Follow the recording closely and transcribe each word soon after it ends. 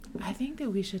I think that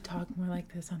we should talk more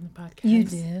like this on the podcast. You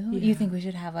do? Yeah. You think we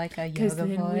should have like a yoga Because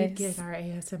then voice? we get our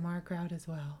ASMR crowd as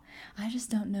well. I just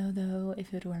don't know though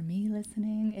if it were me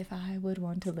listening, if I would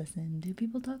want to listen. Do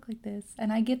people talk like this?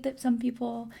 And I get that some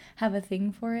people have a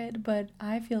thing for it, but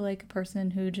I feel like a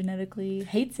person who genetically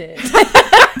hates it.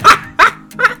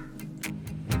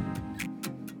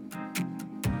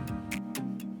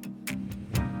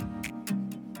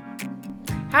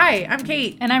 Hi, I'm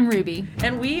Kate. And I'm Ruby.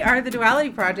 And we are the Duality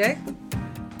Project.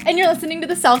 And you're listening to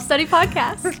the Self-Study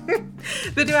Podcast.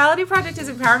 The Duality Project is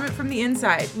empowerment from the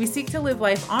inside. We seek to live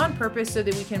life on purpose so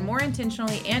that we can more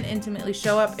intentionally and intimately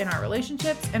show up in our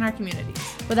relationships and our communities.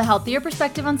 With a healthier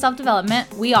perspective on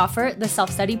self-development, we offer the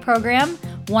Self-Study Program,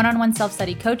 one-on-one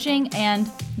self-study coaching,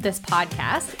 and this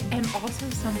podcast. And also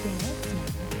something else.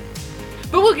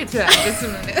 But we'll get to that in just a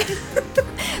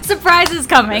minute. Surprise is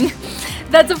coming.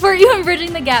 That support you in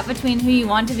bridging the gap between who you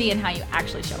want to be and how you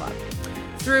actually show up.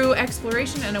 Through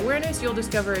exploration and awareness, you'll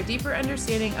discover a deeper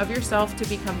understanding of yourself to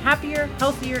become happier,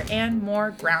 healthier, and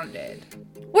more grounded.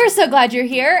 We're so glad you're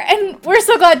here, and we're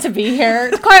so glad to be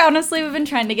here. Quite honestly, we've been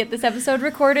trying to get this episode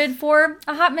recorded for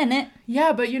a hot minute.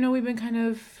 Yeah, but we've been kind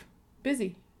of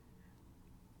busy.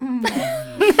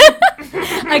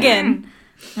 Again,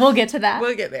 we'll get to that.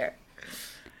 We'll get there.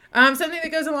 Something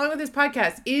that goes along with this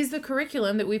podcast is the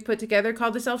curriculum that we've put together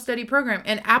called the Self-Study Program,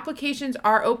 and applications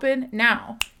are open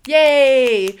now.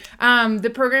 Yay!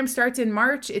 The program starts in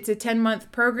March. It's a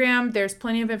 10-month program. There's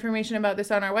plenty of information about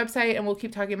this on our website, and we'll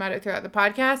keep talking about it throughout the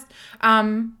podcast.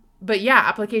 But yeah,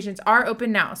 applications are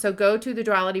open now. So go to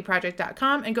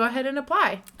thedualityproject.com and go ahead and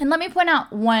apply. And let me point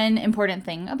out one important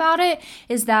thing about it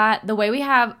is that the way we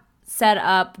have set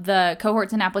up the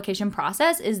cohorts and application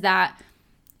process is that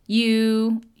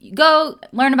you go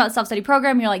learn about the self-study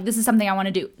program. You're like, this is something I want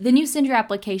to do. Then you send your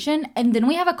application, and then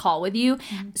we have a call with you.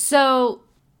 Mm-hmm. So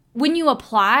when you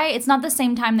apply, it's not the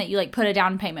same time that you put a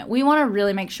down payment. We want to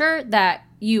really make sure that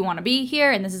you want to be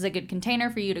here, and this is a good container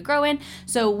for you to grow in.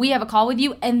 So we have a call with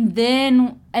you, and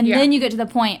then you get to the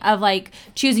point of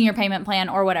choosing your payment plan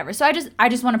or whatever. So I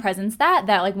just want to presence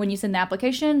that when you send the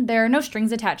application, there are no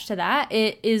strings attached to that.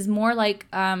 It is more like,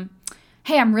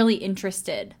 hey, I'm really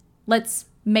interested. Let's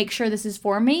make sure this is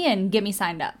for me and get me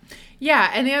signed up. Yeah,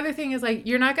 and the other thing is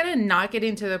you're not going to not get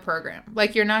into the program.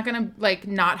 You're not going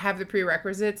to not have the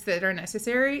prerequisites that are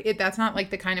necessary. That's not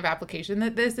the kind of application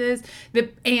that this is.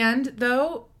 And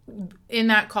though in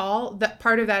that call, that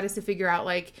part of that is to figure out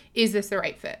is this the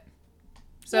right fit?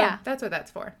 So yeah. That's what that's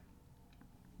for.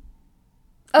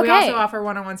 Okay. We also offer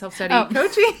one-on-one self-study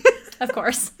coaching. Of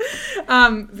course.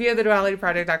 Via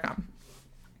thedualityproject.com.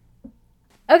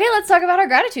 Okay, let's talk about our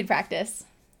gratitude practice.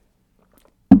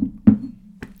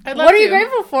 What are you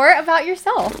grateful for about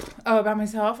yourself? Oh, about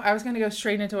myself? I was going to go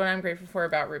straight into what I'm grateful for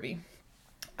about Ruby.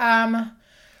 What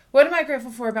am I grateful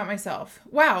for about myself?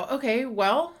 Wow. Okay.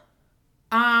 Well,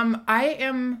 I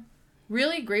am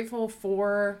really grateful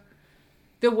for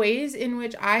the ways in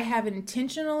which I have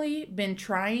intentionally been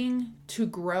trying to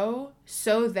grow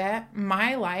so that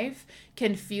my life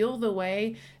can feel the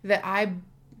way that I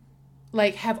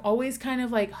have always kind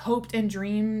of hoped and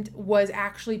dreamed was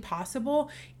actually possible,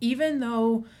 even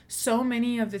though so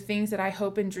many of the things that I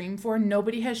hope and dream for,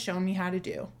 nobody has shown me how to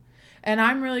do. And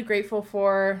I'm really grateful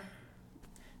for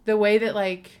the way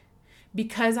that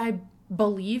because I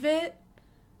believe it,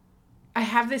 I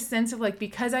have this sense of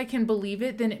because I can believe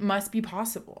it, then it must be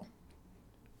possible.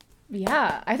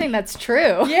 Yeah, I think that's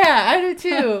true. Yeah, I do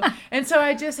too. And so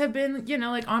I just have been,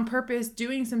 on purpose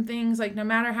doing some things no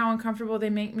matter how uncomfortable they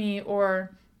make me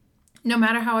or no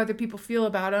matter how other people feel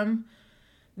about them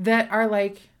that are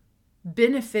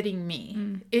benefiting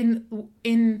me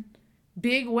in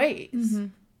big ways. Mm-hmm.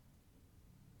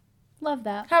 Love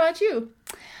that. How about you?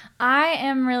 I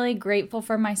am really grateful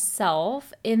for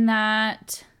myself in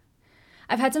that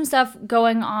I've had some stuff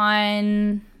going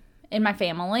on in my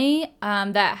family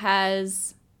that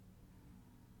has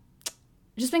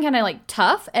just been kind of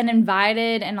tough and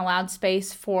invited and allowed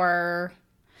space for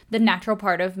the natural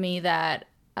part of me that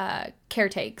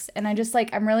caretakes. And I just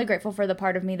I'm really grateful for the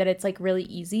part of me that it's really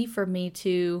easy for me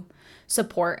to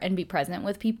support and be present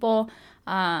with people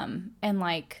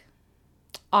and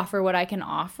offer what I can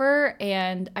offer.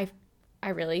 And I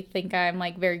really think I'm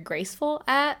very graceful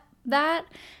at that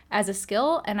as a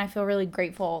skill. And I feel really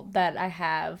grateful that I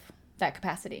have that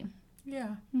capacity.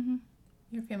 Yeah. Mm-hmm.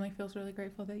 Your family feels really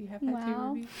grateful that you have that too,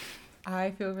 Ruby. I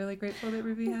feel really grateful that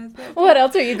Ruby has that. What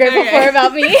else are you grateful for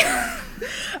about me?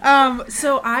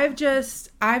 So I've just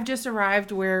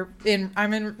arrived. We're in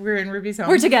Ruby's home.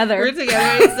 We're together. It's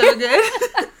so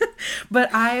good.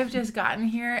 But I've just gotten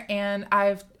here and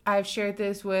I've shared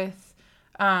this with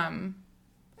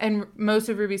and most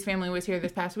of Ruby's family was here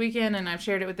this past weekend, and I've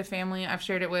shared it with the family. I've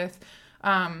shared it with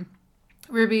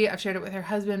Ruby. I've shared it with her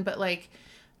husband. But, like,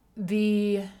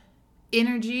 the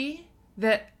energy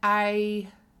that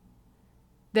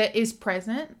is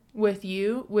present with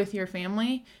you, with your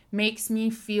family, makes me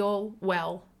feel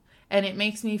well. And it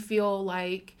makes me feel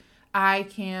like I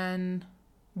can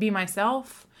be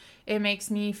myself. It makes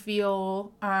me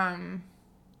feel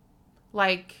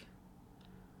like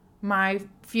my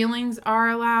feelings are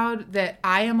allowed, that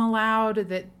I am allowed,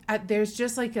 that there's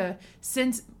just like a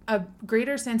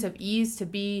greater sense of ease to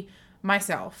be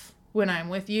myself when I'm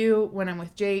with you, when I'm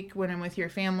with Jake, when I'm with your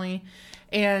family.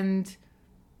 And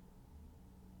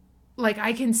like,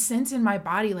 I can sense in my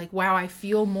body, like, wow, I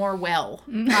feel more well.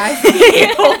 I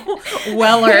feel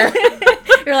weller.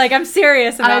 You're like, I'm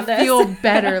serious about this. I feel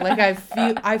better. Like,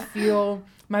 I feel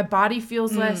my body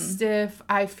feels less stiff.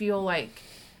 I feel like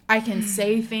I can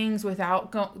say things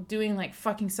without doing like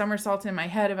fucking somersaults in my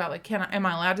head about like, am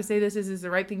I allowed to say this? Is this the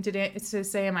right thing to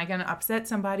say? Am I going to upset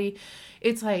somebody?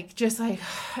 It's like,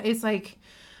 it's like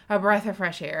a breath of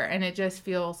fresh air. And it just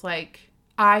feels like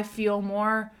I feel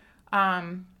more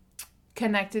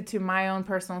connected to my own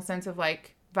personal sense of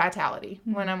like vitality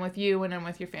when I'm with you, when I'm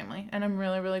with your family. And I'm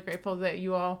really, really grateful that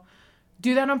you all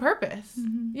do that on purpose.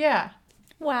 Yeah.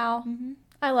 Wow.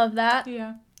 I love that.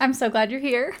 Yeah. I'm so glad you're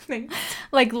here. Thanks.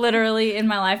 Like literally in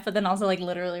my life, but then also like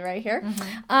literally right here.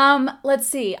 Let's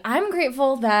see. I'm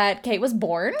grateful that Kate was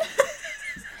born.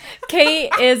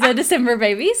 Kate is a December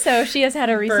baby, so she has had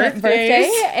a recent birthday,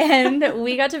 and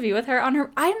we got to be with her on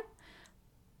her.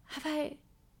 Have I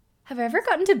ever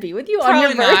gotten to be with you Probably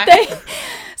on your birthday?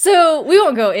 So we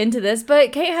won't go into this,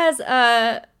 but Kate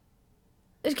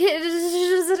she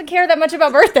doesn't care that much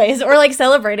about birthdays or like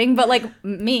celebrating, but like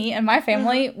me and my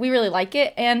family, we really like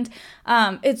it. And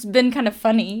it's been kind of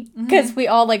funny because we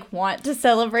all like want to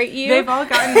celebrate you. They've all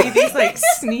gotten me these like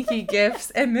sneaky gifts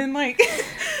and then like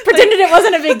pretended it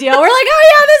wasn't a big deal. We're like, oh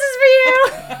yeah, this is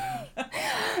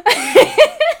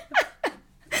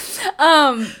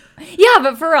for you. Yeah,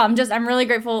 but for real, I'm really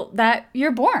grateful that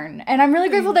you're born, and I'm really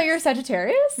grateful that you're a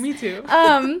Sagittarius. Me too.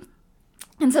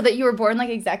 And so that you were born like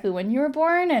exactly when you were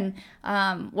born, and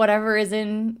whatever is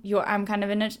in your, I'm kind of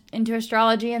into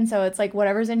astrology, and so it's like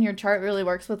whatever's in your chart really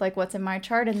works with like what's in my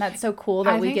chart, and that's so cool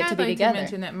that we get to be together. I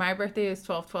mention that my birthday is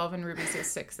 12/12 and Ruby's is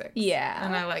 6/6. Yeah,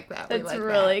 and I like that. That's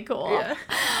really cool.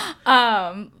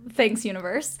 Yeah. Thanks,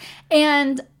 universe.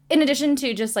 And in addition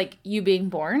to just like you being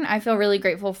born, I feel really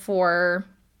grateful for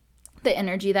the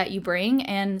energy that you bring,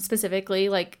 and specifically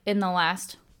like in the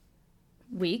last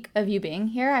week of you being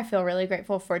here, I feel really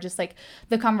grateful for just like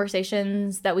the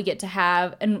conversations that we get to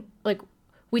have. And like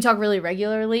we talk really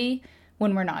regularly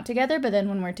when we're not together, but then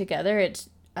when we're together, it's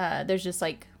there's just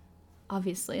like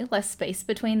obviously less space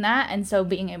between that. And so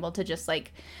being able to just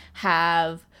like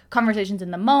have conversations in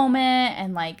the moment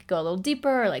and like go a little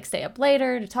deeper or like stay up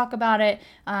later to talk about it,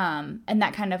 and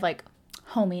that kind of like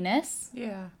hominess,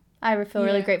 I feel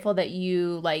really grateful that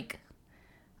you like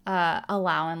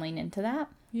allow and lean into that.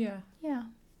 Yeah.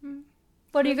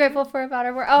 What are you grateful for about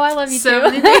our work? Oh, I love you too.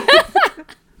 Many things.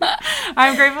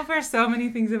 I'm grateful for so many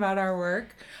things about our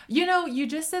work. You know, you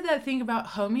just said that thing about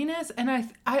hominess, and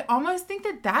I almost think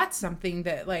that that's something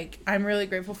that like I'm really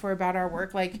grateful for about our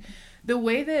work. Like the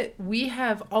way that we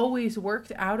have always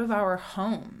worked out of our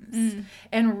homes,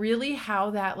 and really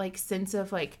how that like sense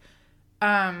of like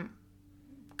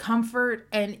comfort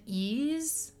and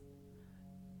ease,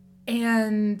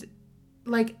 and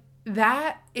like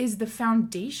that is the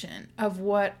foundation of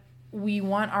what we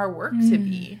want our work to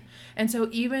be. And so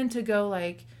even to go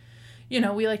like, you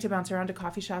know, we like to bounce around to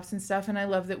coffee shops and stuff, and I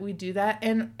love that we do that.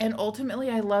 And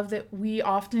ultimately I love that we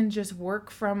often just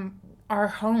work from our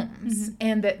homes,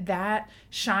 and that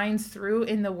shines through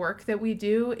in the work that we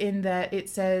do, in that it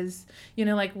says, you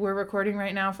know, like we're recording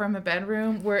right now from a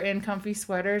bedroom, we're in comfy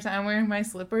sweaters, I'm wearing my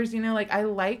slippers, you know, like I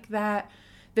like that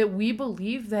we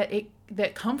believe that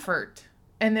that comfort,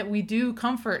 and that we do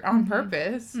comfort on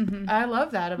purpose. I love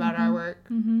that about our work.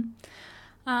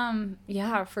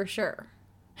 Yeah, for sure.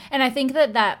 And I think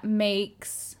that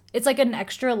makes, it's like an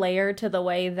extra layer to the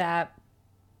way that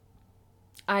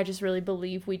I just really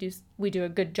believe we do a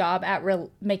good job at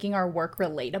making our work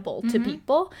relatable to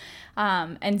people.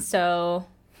 And so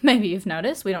maybe you've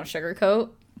noticed we don't sugarcoat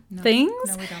things.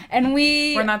 No, we don't. And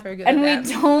we're not very good at that. And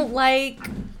we don't like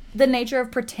the nature of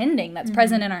pretending that's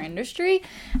present in our industry.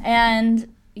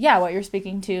 And yeah, what you're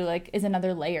speaking to like is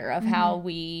another layer of how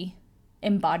we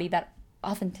embody that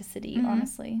authenticity,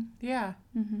 honestly. Yeah.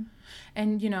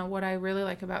 And you know what I really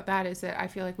like about that is that I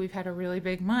feel like we've had a really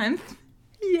big month.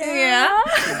 Yeah.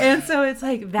 And so it's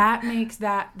like that makes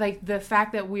that like the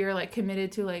fact that we are like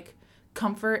committed to like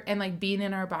comfort and like being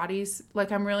in our bodies.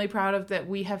 Like I'm really proud of that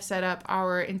we have set up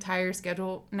our entire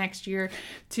schedule next year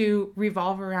to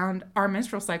revolve around our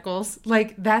menstrual cycles.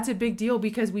 Like that's a big deal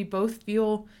because we both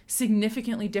feel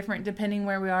significantly different depending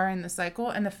where we are in the cycle.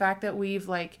 And the fact that we've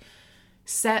like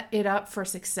set it up for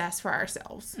success for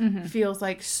ourselves feels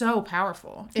like so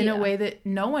powerful in a way that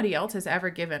nobody else has ever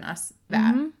given us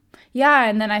that. Yeah,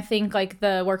 and then I think like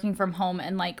the working from home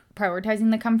and like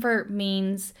prioritizing the comfort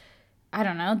means, I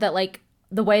don't know, that like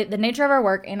the nature of our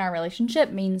work in our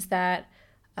relationship means that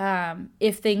when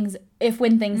things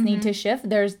need to shift,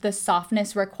 there's the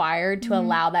softness required to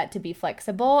allow that to be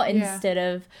flexible instead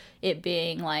of it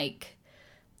being like,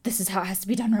 this is how it has to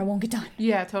be done or it won't get done.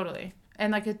 Yeah, totally.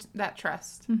 And like that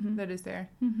trust that is there.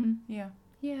 Yeah.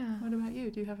 Yeah. What about you?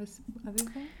 Do you have other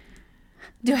thing?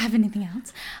 Do I have anything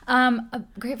else? I'm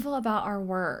grateful about our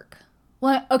work.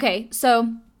 Well, okay,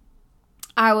 so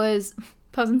I was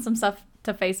posting some stuff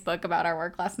to Facebook about our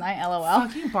work last night, LOL.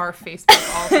 Fucking bar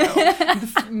Facebook also.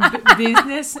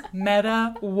 Business,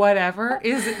 meta, whatever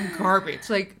is garbage.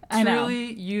 Like,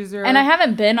 truly user. And I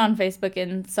haven't been on Facebook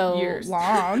in so years.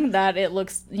 long that it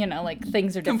looks, like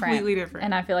things are different. Completely different.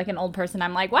 And I feel like an old person.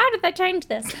 I'm like, why did they change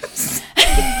this?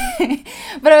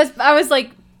 But I was like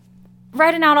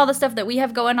writing out all the stuff that we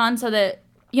have going on so that,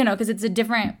 because it's a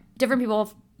different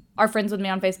people are friends with me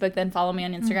on Facebook than follow me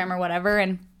on Instagram or whatever.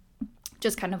 And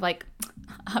just kind of like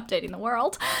updating the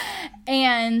world.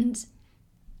 And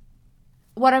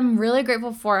what I'm really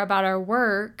grateful for about our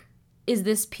work is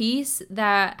this piece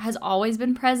that has always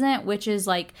been present, which is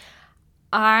like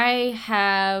I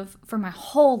have for my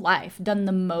whole life done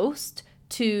the most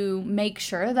to make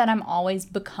sure that I'm always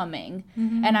becoming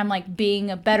and I'm like being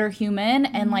a better human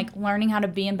and like learning how to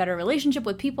be in better relationship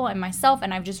with people and myself.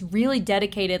 And I've just really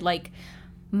dedicated like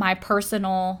my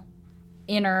personal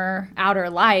inner outer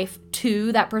life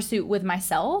to that pursuit with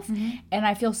myself. And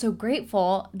I feel so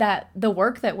grateful that the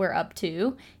work that we're up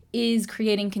to is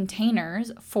creating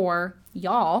containers for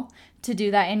y'all to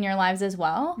do that in your lives as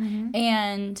well.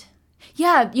 And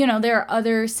yeah, there are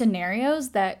other scenarios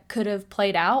that could have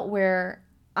played out where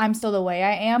I'm still the way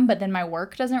I am, but then my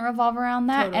work doesn't revolve around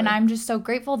that. Totally. And I'm just so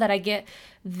grateful that I get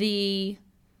the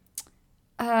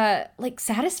like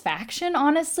satisfaction,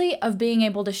 honestly, of being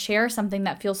able to share something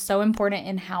that feels so important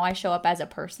in how I show up as a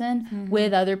person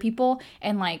with other people.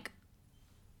 And like,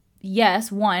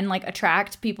 yes, one, like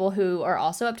attract people who are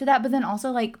also up to that, but then also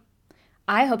like,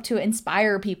 I hope to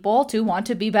inspire people to want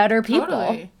to be better people.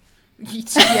 Totally.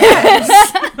 Yes.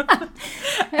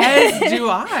 As do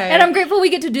I. And I'm grateful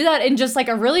we get to do that in just like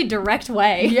a really direct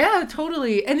way. Yeah,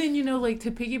 totally. And then, like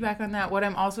to piggyback on that, what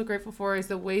I'm also grateful for is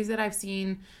the ways that I've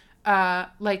seen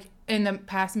like in the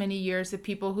past many years, the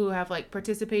people who have like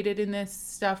participated in this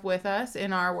stuff with us,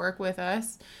 in our work with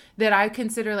us, that I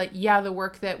consider like, the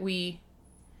work that we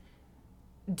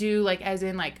do like as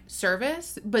in like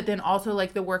service, but then also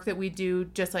like the work that we do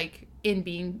just like in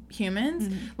being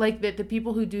humans, like that the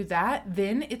people who do that,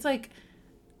 then it's like,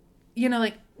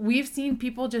 like we've seen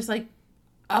people just like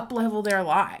up level their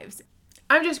lives.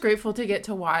 I'm just grateful to get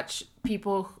to watch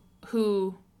people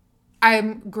who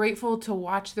I'm grateful to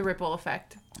watch the ripple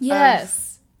effect.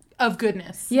 Yes. Of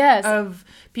goodness. Yes. Of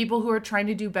people who are trying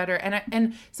to do better.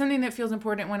 And something that feels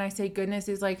important when I say goodness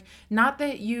is like, not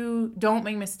that you don't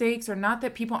make mistakes, or not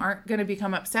that people aren't going to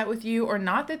become upset with you, or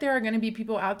not that there are going to be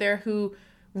people out there who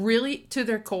really to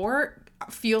their core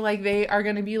feel like they are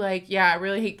going to be like, yeah, I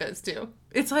really hate those too.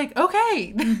 It's like,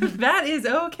 okay, that is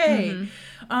okay.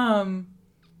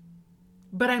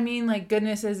 But I mean like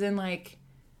goodness as in like,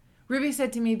 Ruby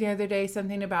said to me the other day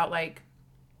something about like,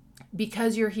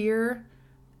 because you're here,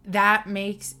 that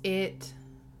makes it,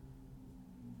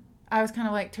 I was kind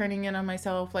of like turning in on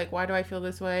myself, like, why do I feel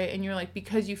this way? And you're like,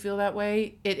 because you feel that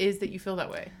way, it is that you feel that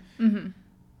way.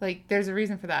 Like, there's a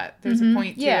reason for that. There's a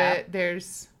point to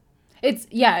it.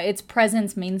 Its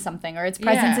presence means something, or its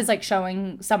presence is like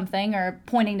showing something or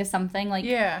pointing to something. Like,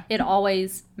 it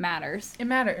always matters. It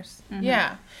matters.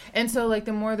 Yeah. And so, like,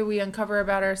 the more that we uncover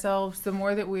about ourselves, the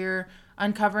more that we're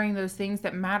uncovering those things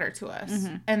that matter to us.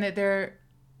 And that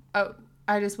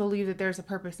I just believe that there's a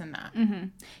purpose in that.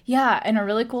 Yeah. And a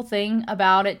really cool thing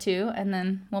about it, too, and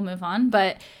then we'll move on,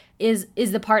 but is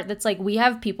the part that's like, we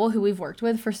have people who we've worked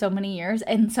with for so many years.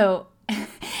 And so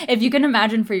if you can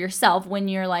imagine for yourself when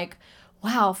you're like,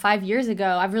 wow, 5 years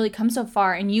ago, I've really come so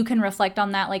far. And you can reflect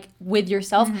on that, like, with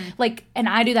yourself. Like, and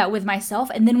I do that with myself.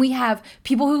 And then we have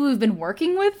people who we've been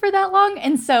working with for that long.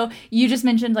 And so you just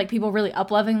mentioned, like, people really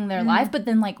up-leveling their life. But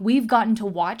then, like, we've gotten to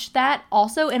watch that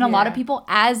also in a lot of people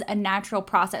as a natural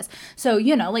process. So,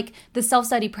 you know, like, the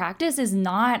self-study practice is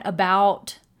not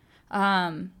about,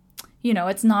 you know,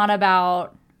 it's not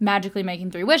about magically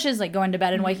making 3 wishes, like going to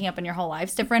bed and waking up and your whole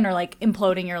life's different, or like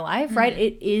imploding your life, right?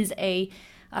 It is a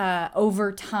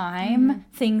over time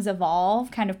things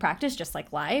evolve kind of practice, just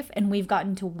like life, and we've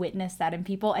gotten to witness that in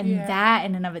people, and that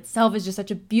in and of itself is just such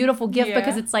a beautiful gift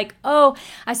because it's like, oh,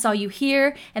 I saw you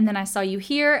here, and then I saw you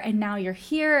here, and now you're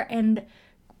here, and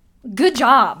good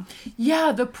job.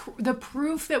 Yeah, the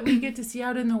proof that we get to see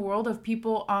out in the world of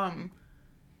people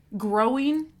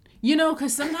growing. You know,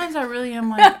 because sometimes I really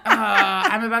am like,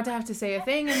 I'm about to have to say a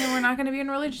thing, and then we're not going to be in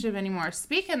a relationship anymore.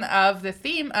 Speaking of the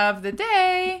theme of the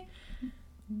day,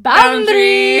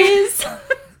 boundaries.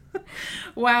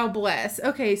 Wow, bless.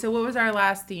 Okay, so what was our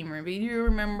last theme, Ruby? Do you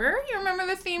remember? You remember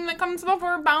the theme that comes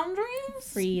before boundaries?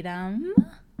 Freedom.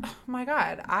 Oh my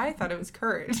God, I thought it was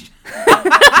courage.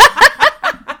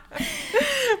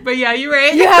 But yeah, you're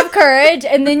right. You have courage,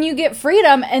 and then you get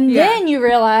freedom, and then you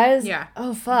realize,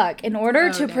 oh, fuck. In order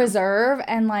to preserve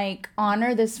and, like,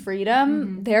 honor this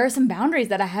freedom, there are some boundaries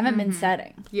that I haven't been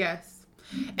setting. Yes.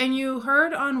 And you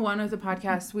heard on one of the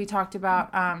podcasts, we talked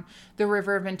about the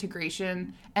river of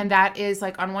integration. And that is,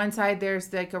 like, on one side,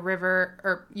 there's, like, a river,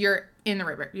 or you're in the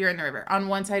river. On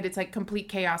one side, it's, like, complete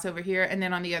chaos over here. And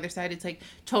then on the other side, it's, like,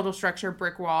 total structure,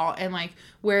 brick wall. And, like,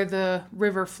 where the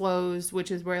river flows, which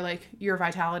is where, like, your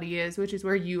vitality is, which is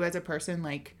where you as a person,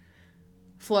 like,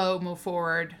 flow, move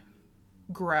forward,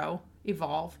 grow,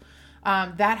 evolve.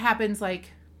 That happens,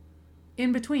 like,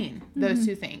 in between those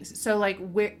two things. So, like,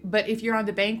 but if you're on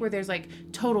the bank where there's, like,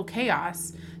 total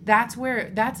chaos, that's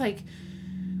like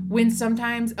when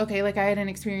sometimes, okay, like I had an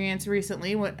experience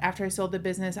recently after I sold the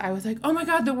business, I was like, oh my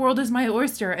God, the world is my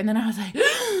oyster. And then I was like,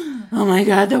 oh my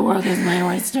God, the world is my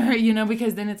oyster, you know,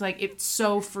 because then it's like, it's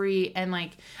so free. And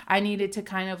like, I needed to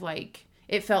kind of like,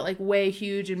 it felt like way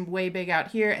huge and way big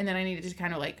out here. And then I needed to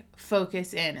kind of like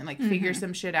focus in and like figure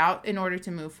some shit out in order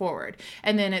to move forward.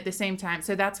 And then at the same time,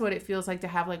 so that's what it feels like to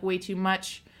have like way too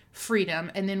much freedom.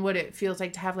 And then what it feels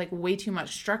like to have like way too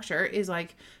much structure is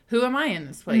like, who am I in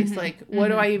this place? Like, what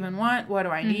do I even want? What do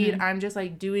I need? I'm just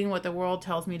like doing what the world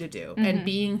tells me to do and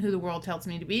being who the world tells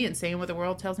me to be and saying what the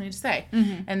world tells me to say.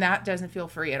 And that doesn't feel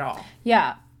free at all.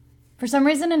 Yeah. For some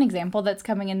reason, an example that's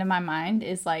coming into my mind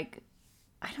is like,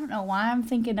 I don't know why I'm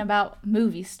thinking about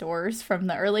movie stores from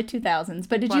the early 2000s,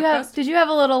 but did you have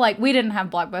a little, like, we didn't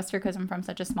have Blockbuster because I'm from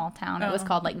such a small town. It was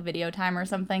called like Video Time or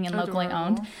something and locally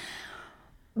owned.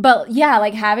 But yeah,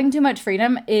 like having too much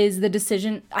freedom is the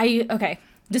decision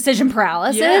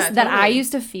paralysis that I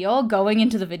used to feel going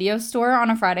into the video store on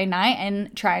a Friday night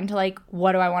and trying to like,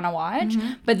 what do I want to watch?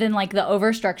 But then like the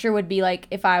overstructure would be like,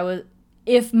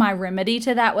 if my remedy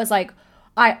to that was like,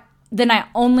 I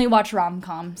only watch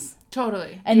rom-coms.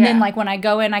 Totally. And then like when I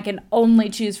go in, I can only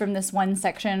choose from this one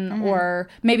section, or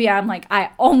maybe I'm like,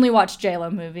 I only watch J-Lo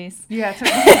movies. Yeah,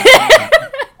 totally.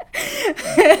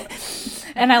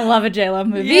 And I love a J-Lo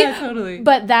movie. Yeah, totally.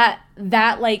 But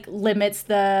that like limits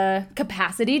the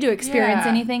capacity to experience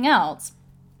anything else.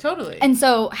 Totally. And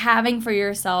so having for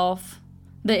yourself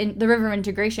the river of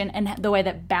integration and the way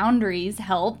that boundaries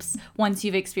helps once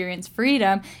you've experienced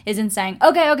freedom is in saying,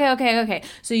 okay.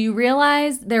 So you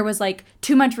realize there was like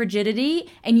too much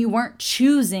rigidity and you weren't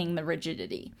choosing the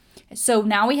rigidity. So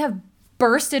now we have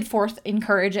bursted forth in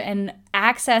courage and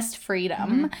accessed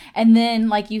freedom. And then,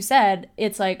 like you said,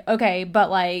 it's like, okay,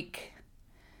 but like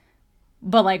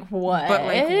what?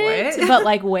 But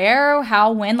like where?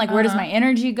 How? When? Like, where does my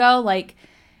energy go? Like,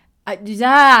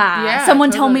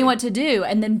 someone tell me what to do.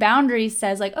 And then boundaries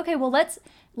says like, okay, well,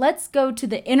 let's go to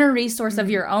the inner resource of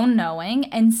your own knowing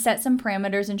and set some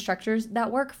parameters and structures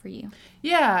that work for you.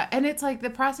 Yeah, and it's like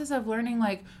the process of learning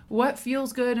like what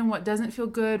feels good and what doesn't feel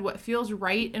good, what feels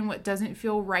right and what doesn't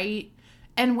feel right.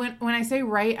 And when I say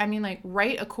right, I mean like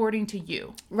right according to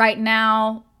you. Right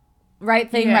now, right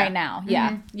thing right now.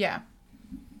 Yeah. Yeah.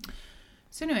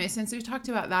 So anyway, since we've talked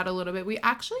about that a little bit, we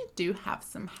actually do have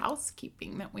some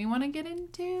housekeeping that we want to get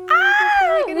into.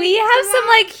 We have some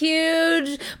like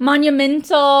huge,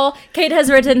 monumental, Kate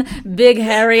has written big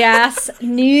hairy ass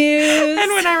news. And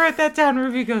when I wrote that down,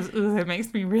 Ruby goes, ooh, that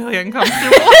makes me really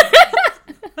uncomfortable.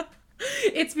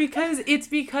 It's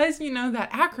because, you know,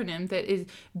 that acronym that is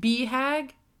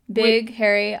BHAG. Big,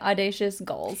 hairy, audacious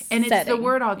goals. And it's the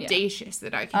word audacious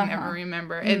that I can never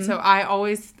remember. And so I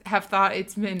always have thought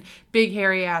it's been big,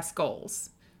 hairy ass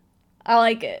goals. I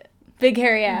like it. Big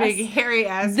hairy ass. Big hairy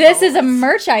ass. This is a goals.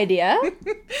 merch idea.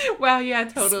 Wow, yeah,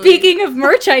 totally. Speaking of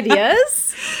merch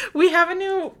ideas, we have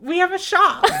a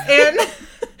shop, and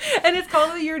and it's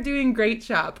called the You're Doing Great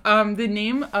shop. The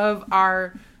name of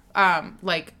our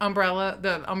umbrella,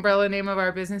 the umbrella name of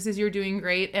our business is You're Doing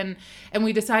Great, and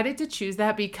we decided to choose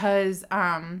that because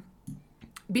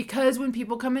when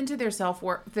people come into their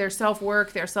self-work, their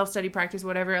self-study practice,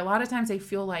 whatever, a lot of times they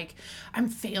feel like I'm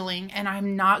failing and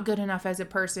I'm not good enough as a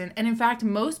person. And in fact,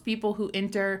 most people who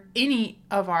enter any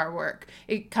of our work,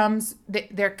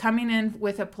 they're coming in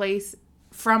with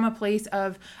from a place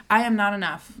of, I am not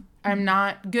enough. I'm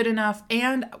not good enough.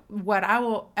 And what I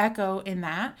will echo in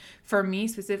that, for me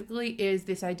specifically, is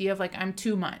this idea of like, I'm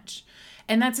too much.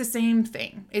 And that's the same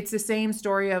thing. It's the same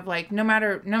story of like, no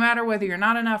matter whether you're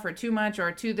not enough or too much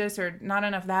or too this or not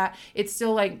enough that, it's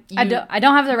still like I don't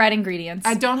have the right ingredients.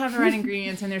 I don't have the right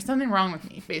ingredients, and there's something wrong with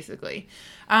me, basically.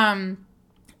 And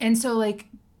so like,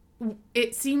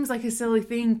 it seems like a silly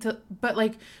thing but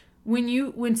like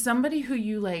when somebody who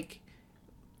you like,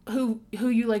 who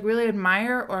you like really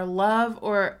admire or love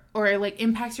or like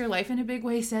impacts your life in a big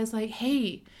way says like,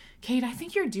 hey, Kate, I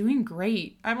think you're doing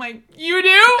great. I'm like, you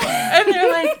do? And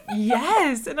they're like,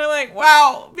 yes. And I'm like,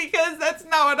 wow, because that's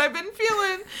not what I've been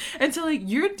feeling. And so like,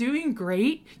 you're doing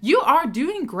great. You are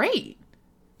doing great.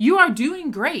 You are doing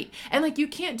great. And like, you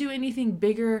can't do anything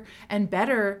bigger and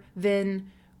better than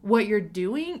what you're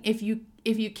doing if you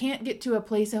can't get to a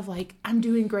place of like, I'm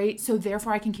doing great, so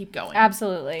therefore I can keep going.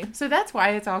 Absolutely. So that's why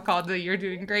it's all called the You're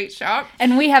Doing Great shop.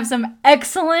 And we have some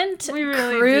excellent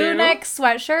really crew do. neck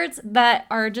sweatshirts that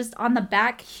are just on the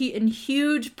back in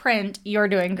huge print. You're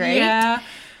doing great. Yeah.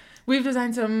 We've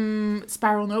designed some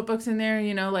spiral notebooks in there,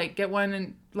 like get one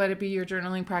and let it be your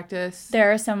journaling practice.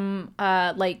 There are some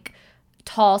like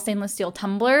tall stainless steel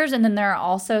tumblers, and then there are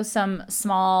also some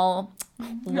small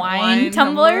wine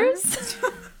tumblers.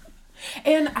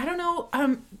 And I don't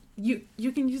know,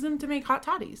 you can use them to make hot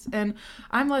toddies. And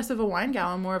I'm less of a wine gal,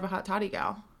 I'm more of a hot toddy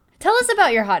gal. Tell us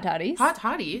about your hot toddies. Hot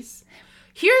toddies.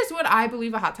 Here's what I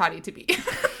believe a hot toddy to be.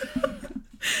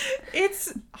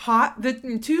 It's hot.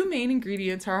 The two main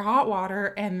ingredients are hot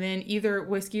water and then either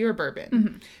whiskey or bourbon.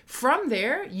 Mm-hmm. From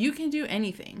there, you can do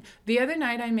anything. The other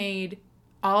night I made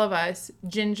all of us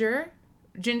ginger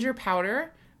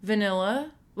powder,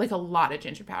 vanilla, like a lot of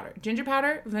ginger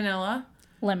powder, vanilla,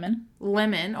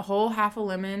 lemon, a whole half a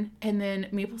lemon, and then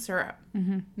maple syrup.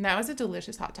 Mm-hmm. And that was a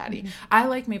delicious hot toddy. Mm-hmm. I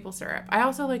like maple syrup. I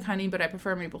also like honey, but I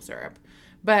prefer maple syrup.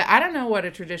 But I don't know what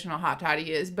a traditional hot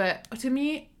toddy is, but to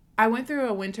me, I went through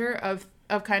a winter of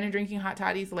kind of drinking hot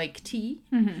toddies like tea.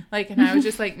 Mm-hmm. And I was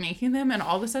just like making them, and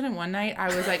all of a sudden one night I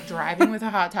was like driving with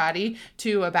a hot toddy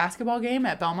to a basketball game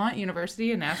at Belmont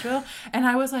University in Nashville, and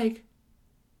I was like,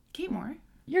 Kate Moore,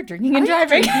 you're drinking and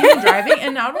driving.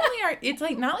 And not only it's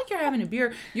like not like you're having a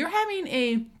beer, you're having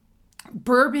a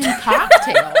bourbon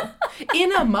cocktail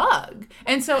in a mug.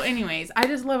 And so anyways, I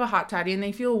just love a hot toddy, and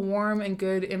they feel warm and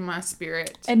good in my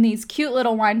spirit. And these cute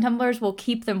little wine tumblers will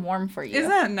keep them warm for you. Isn't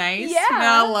that nice? Yeah.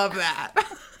 I love that.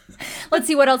 Let's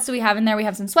see, what else do we have in there? We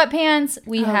have some sweatpants.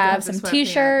 We have some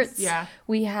t-shirts. Yeah.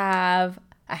 We have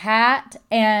a hat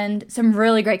and some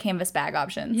really great canvas bag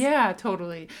options. Yeah,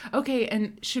 totally. Okay,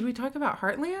 and should we talk about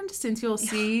Heartland, since you'll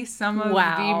see some of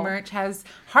the merch has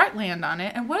Heartland on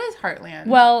it? And what is Heartland?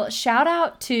 Well, shout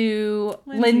out to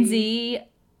Lindsay.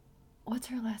 What's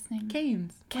her last name?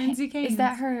 Keynes. Lindsay Keynes. Is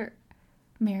that her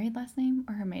married last name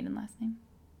or her maiden last name?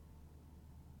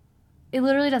 It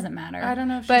literally doesn't matter. I don't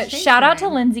know if but shout out to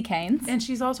Lindsay Keynes. And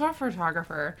she's also a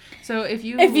photographer. So if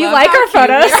you like our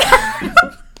photos,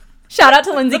 shout out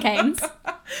to Lindsay Keynes.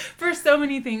 For so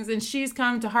many things. And she's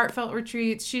come to heartfelt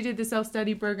retreats. She did the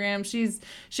self-study program. She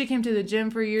came to the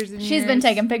gym for years and years. She's been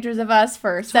taking pictures of us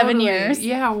for 7 years.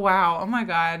 Yeah, wow. Oh my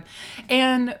God.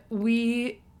 And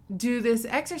we do this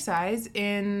exercise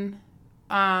in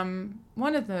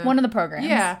one of the programs.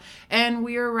 Yeah. And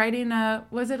we were writing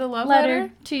was it a love letter?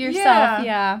 To yourself,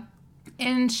 yeah.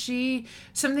 And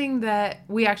something that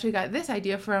we actually got this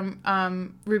idea from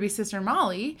Ruby's sister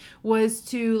Molly was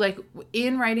to, like,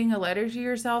 in writing a letter to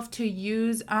yourself, to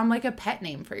use like a pet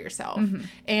name for yourself. Mm-hmm.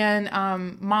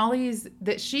 And Molly's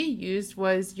that she used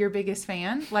was your biggest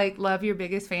fan, like love your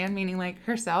biggest fan, meaning like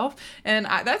herself. And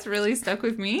that's really stuck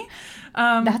with me.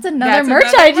 That's another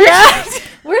merch idea.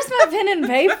 Where's my pen and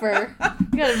paper?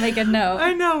 You gotta make a note.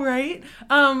 I know, right?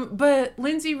 But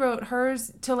Lindsay wrote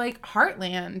hers to like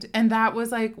Heartland, and that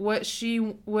was like what she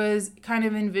was kind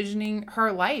of envisioning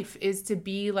her life is to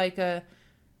be Heartland.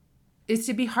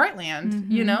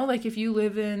 Mm-hmm. Like if you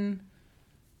live in,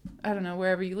 I don't know,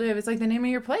 wherever you live, it's like the name of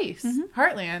your place, mm-hmm.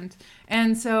 Heartland.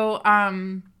 And so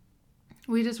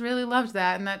we just really loved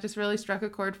that, and that just really struck a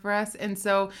chord for us. And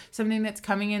so something that's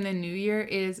coming in the new year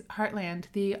is Heartland,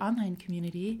 the online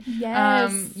community.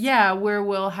 Yes. Where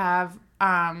we'll have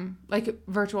like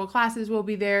virtual classes will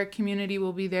be there, community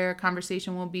will be there,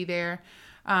 conversation will be there.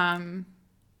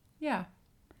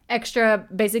 Extra,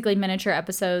 basically miniature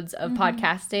episodes of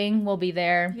podcasting will be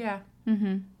there. Yeah.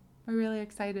 Mm-hmm. We're really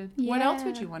excited. Yeah. What else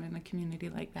would you want in a community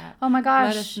like that? Oh my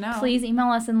gosh. Let us know. Please email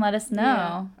us and let us know.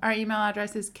 Yeah. Our email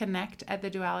address is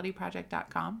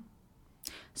connect@thedualityproject.com.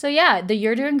 So yeah, the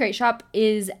You're Doing Great shop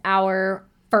is our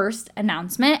first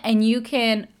announcement, and you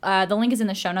can, the link is in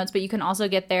the show notes, but you can also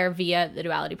get there via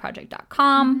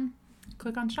thedualityproject.com.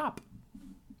 Click on shop.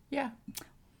 Yeah.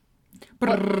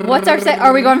 What's our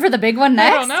are we going for the big one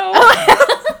next? I don't know.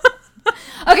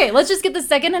 Okay, let's just get the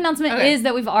second announcement is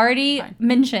that we've already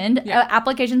mentioned. Yeah.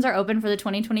 Applications are open for the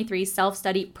 2023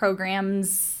 self-study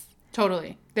programs.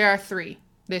 Totally. There are 3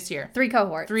 this year. 3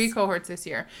 cohorts. 3 cohorts this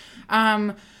year.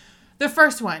 The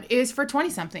first one is for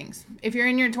 20-somethings. If you're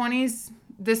in your 20s,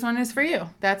 this one is for you.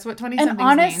 That's what 20-somethings And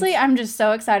honestly, means. I'm just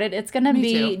so excited. It's going to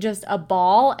be too. just a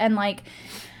ball, and like,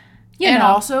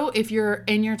 also, if you're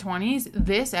in your 20s,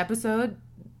 this episode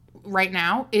right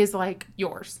now is like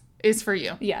yours. Is for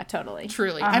you. Yeah, totally.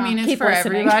 Truly. Uh-huh. I mean, it's Keep for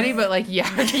listening. everybody, but like, yeah,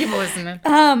 keep listening.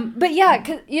 But yeah,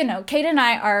 'cause, Kate and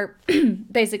I are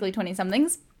basically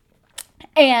 20-somethings.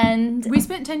 And We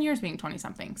spent 10 years being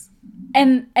 20-somethings.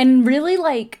 and really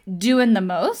like doing the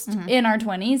most in our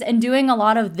 20s and doing a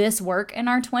lot of this work in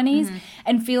our 20s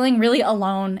and feeling really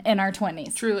alone in our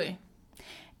 20s. Truly.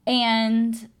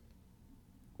 And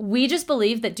we just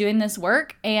believe that doing this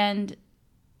work and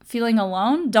feeling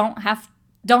alone don't have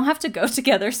to go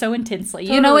together so intensely.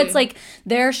 Totally. It's like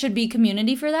there should be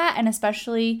community for that, and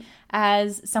especially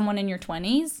as someone in your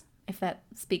 20s, if that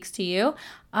speaks to you,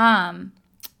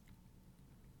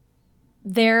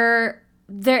 there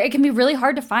it can be really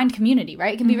hard to find community,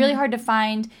 right? It can be really hard to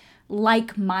find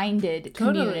like-minded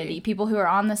community, people who are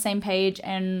on the same page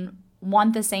and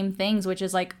want the same things, which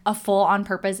is like a full on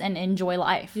purpose and enjoy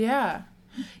life. Yeah.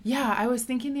 Yeah, I was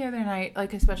thinking the other night,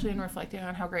 like especially in reflecting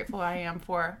on how grateful I am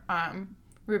for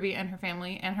Ruby and her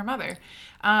family and her mother,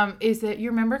 is that you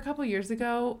remember a couple years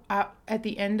ago at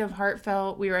the end of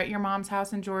Heartfelt, we were at your mom's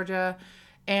house in Georgia,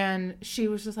 and she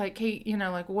was just like, Kate,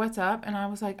 like, what's up? And I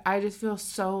was like, I just feel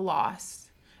so lost.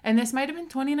 And this might have been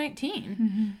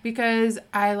 2019 because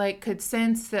I like could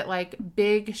sense that like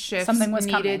big shifts Something was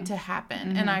needed coming. to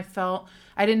happen. And I felt,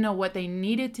 I didn't know what they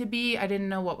needed to be. I didn't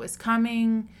know what was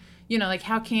coming. Like,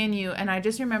 how can you? And I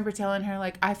just remember telling her,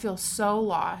 like, I feel so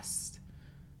lost.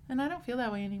 And I don't feel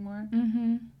that way anymore.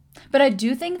 But I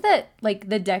do think that like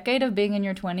the decade of being in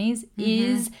your 20s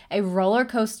is a roller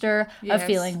coaster of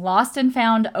feeling lost and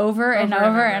found over and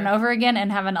over again, and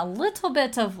having a little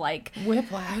bit of like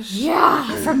Whiplash.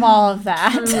 from all of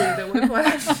that. Truly, the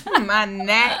whiplash. My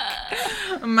neck.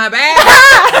 My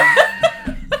back.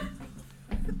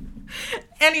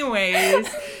 Anyways,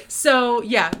 so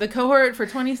yeah, the cohort for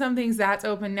 20-somethings, that's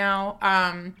open now.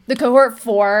 The cohort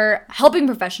for helping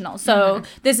professionals. So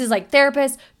this is like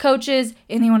therapists, coaches,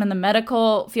 anyone in the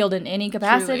medical field in any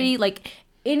capacity, Truly. like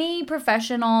any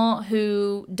professional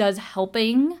who does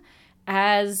helping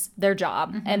as their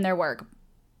job and their work.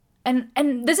 And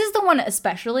this is the one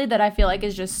especially that I feel like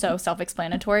is just so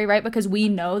self-explanatory, right? Because we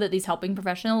know that these helping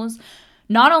professionals,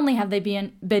 not only have they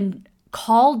been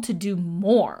called to do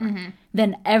more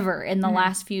than ever in the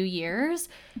last few years,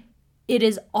 it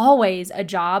is always a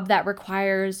job that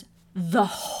requires the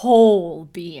whole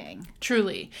being.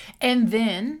 Truly. And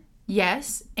then,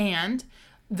 yes, and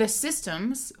the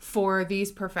systems for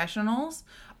these professionals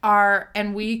are,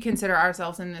 and we consider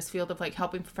ourselves in this field of like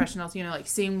helping professionals, like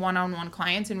seeing one-on-one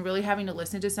clients and really having to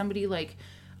listen to somebody like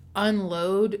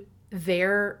unload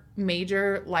their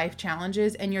major life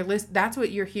challenges, and that's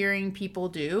what you're hearing people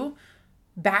do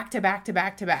back to back to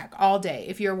back to back all day.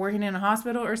 If you're working in a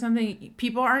hospital or something,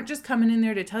 people aren't just coming in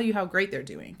there to tell you how great they're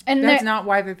doing. And that's not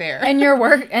why they're there. And your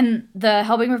work and the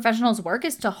helping professionals' work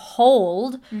is to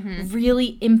hold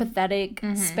really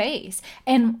empathetic space.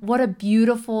 And what a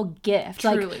beautiful gift.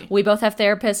 Truly. Like, we both have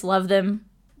therapists, love them.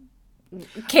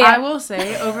 I will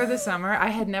say, over the summer,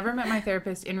 I had never met my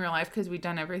therapist in real life because we'd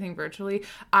done everything virtually.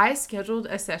 I scheduled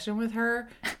a session with her,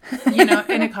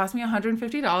 and it cost me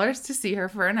 $150 to see her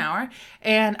for an hour.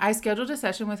 And I scheduled a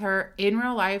session with her in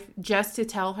real life just to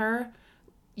tell her,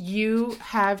 you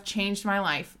have changed my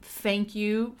life. Thank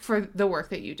you for the work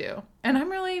that you do. And I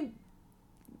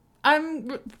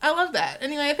love that.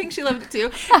 Anyway, I think she loved it too.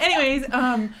 Anyways,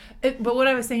 but what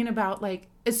I was saying about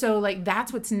so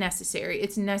that's what's necessary.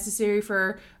 It's necessary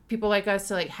for people like us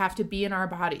to like have to be in our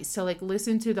bodies, to like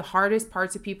listen to the hardest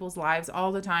parts of people's lives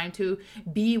all the time, to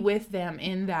be with them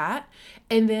in that.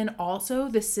 And then also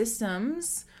the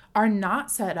systems are not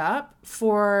set up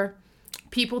for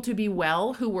people to be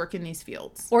well who work in these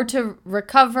fields. Or to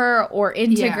recover or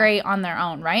integrate on their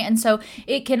own, right? And so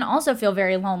it can also feel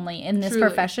very lonely in this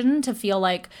profession to feel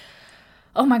like,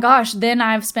 oh my gosh, then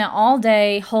I've spent all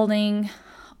day holding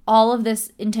all of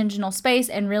this intentional space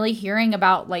and really hearing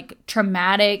about like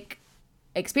traumatic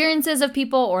experiences of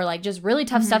people or like just really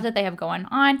tough stuff that they have going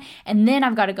on. And then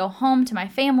I've got to go home to my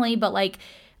family. But like,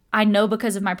 I know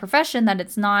because of my profession that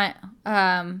it's not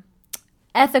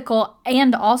ethical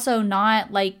and also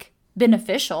not like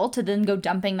beneficial to then go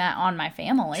dumping that on my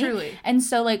family. Truly. And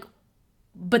so like,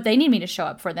 but they need me to show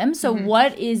up for them. So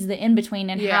what is the in between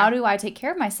and how do I take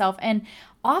care of myself? And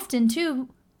often too,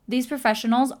 these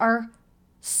professionals are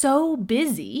so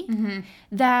busy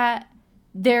that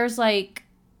there's like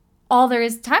all there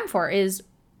is time for is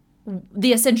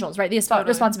the essentials, right? The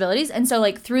responsibilities. And so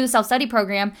like through the self-study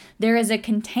program, there is a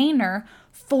container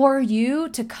for you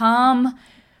to come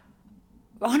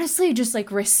honestly just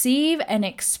like receive and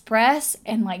express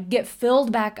and like get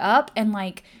filled back up and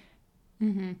like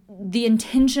the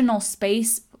intentional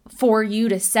space for you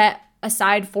to set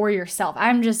aside for yourself.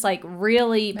 I'm just like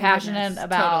really passionate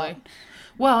about. Totally.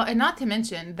 Well, and not to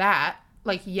mention that,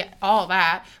 like, all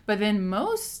that, but then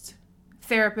most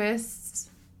therapists,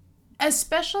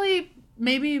 especially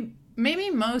maybe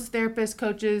most therapists,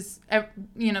 coaches,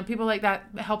 you know, people like that,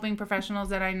 helping professionals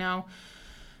that I know,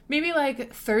 maybe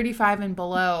like 35 and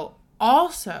below,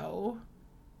 also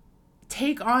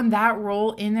take on that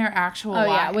role in their actual lives.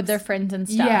 Yeah, with their friends and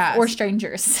stuff, or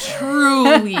strangers.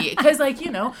 Truly. Because, like, you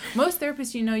know, most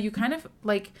therapists, you know, you kind of,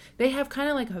 like, they have kind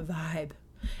of like a vibe.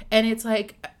 And it's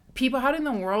like people out in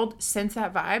the world sense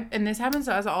that vibe. And this happens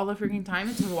to us all the freaking time.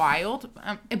 It's wild.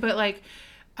 But, like,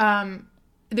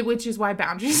 which is why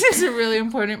boundaries is a really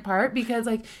important part. Because,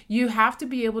 like, you have to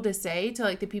be able to say to,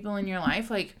 like, the people in your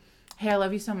life, like, hey, I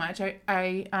love you so much.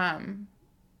 I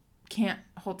can't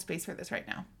hold space for this right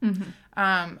now.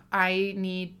 I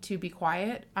need to be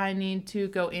quiet. I need to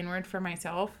go inward for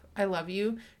myself. I love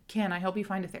you. Can I help you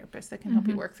find a therapist that can help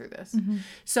you work through this?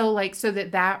 So like, so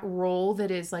that role that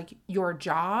is like your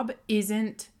job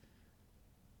isn't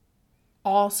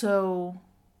also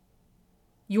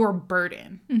your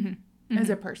burden as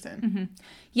a person.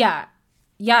 Yeah.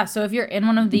 So if you're in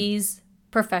one of these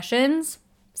professions,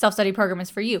 self-study program is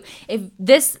for you. If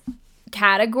this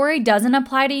category doesn't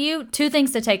apply to you, 2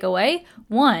 things to take away.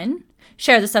 1,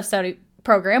 share the self-study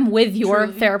program with your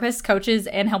therapists, coaches,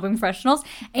 and helping professionals.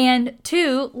 And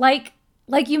 2, like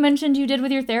you mentioned you did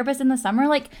with your therapist in the summer,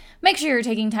 like make sure you're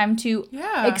taking time to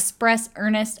express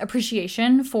earnest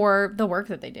appreciation for the work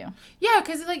that they do. Yeah,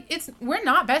 because like we're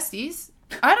not besties.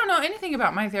 I don't know anything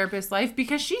about my therapist's life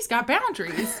because she's got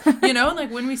boundaries, you know,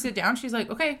 like when we sit down, she's like,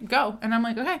 okay, go. And I'm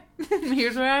like, okay,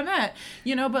 here's where I'm at,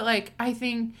 you know, but like, I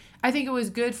think it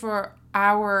was good for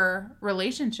our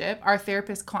relationship, our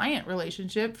therapist-client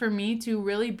relationship, for me to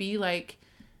really be like,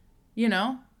 you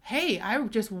know, hey, I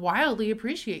just wildly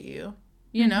appreciate you.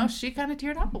 You know, she kind of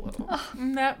teared up a little. Oh,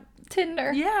 that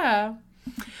tender. Yeah.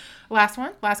 Last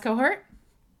one, last cohort.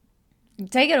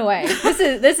 Take it away.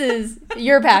 This is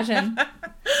your passion.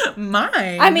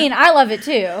 Mine. I mean, I love it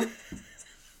too.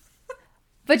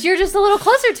 But you're just a little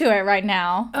closer to it right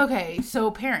now. Okay, so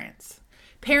parents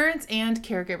and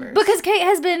caregivers. Because Kate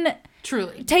has been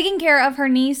truly taking care of her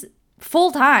niece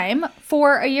full time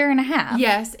for a year and a half.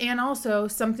 Yes, and also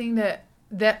something that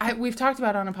we've talked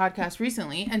about on a podcast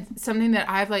recently, and something that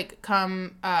I've like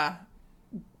that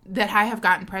I have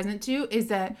gotten present to is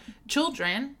that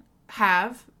children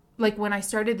have, like when I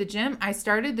started the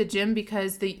gym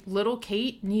because the little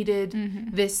Kate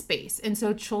needed this space. And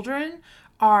so children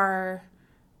are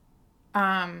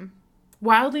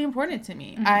wildly important to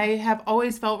me. I have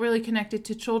always felt really connected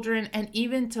to children, and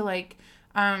even to like,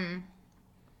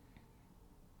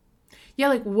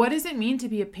 like what does it mean to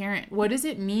be a parent? What does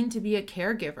it mean to be a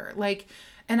caregiver? Like,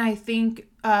 and I think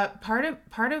part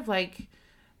of like,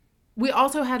 we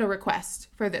also had a request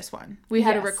for this one. We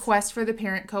had a request for the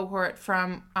parent cohort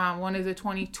from one of the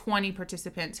 2020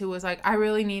 participants who was like, I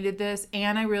really needed this,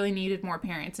 and I really needed more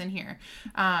parents in here.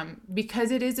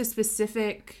 Because it is a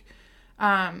specific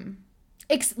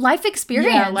life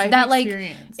experience. Yeah, life that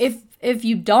experience. Like, if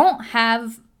you don't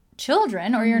have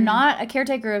children or you're not a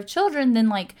caretaker of children, then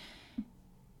like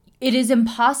it is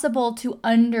impossible to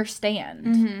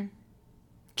understand.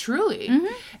 Truly.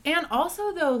 And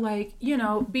also though, like, you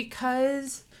know,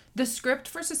 because the script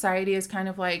for society is kind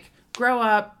of like, grow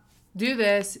up, do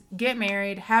this, get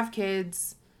married, have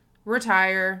kids,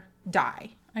 retire,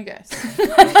 die. I guess.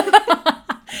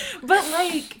 But,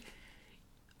 like,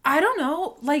 I don't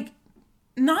know. Like,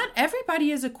 not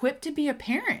everybody is equipped to be a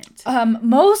parent.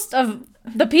 Most of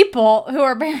the people who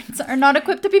are parents are not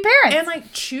equipped to be parents. And,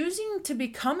 like, choosing to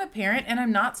become a parent, and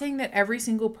I'm not saying that every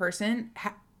single person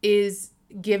is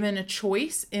given a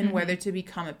choice in whether to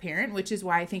become a parent, which is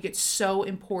why I think it's so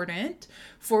important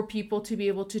for people to be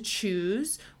able to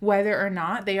choose whether or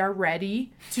not they are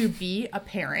ready to be a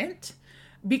parent.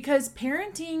 Because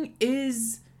parenting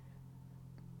is,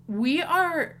 we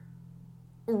are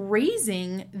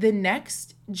raising the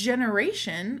next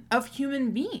generation of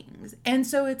human beings. And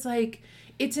so it's like,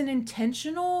 it's an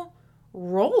intentional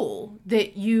role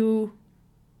that you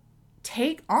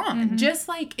take on. Just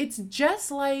like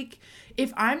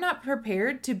if I'm not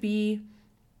prepared to be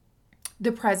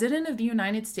the president of the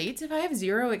United States, if I have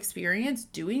zero experience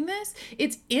doing this,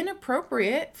 it's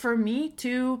inappropriate for me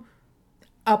to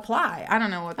apply. I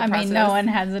don't know what the process is. No one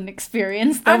has an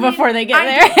experience though before they get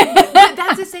there. But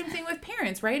that's the same thing with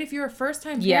parents, right? If you're a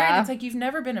first-time parent, it's like you've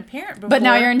never been a parent before. But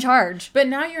now you're in charge.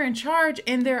 And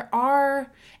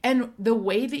and the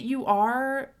way that you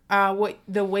are,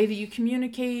 the way that you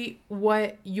communicate,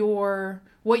 what your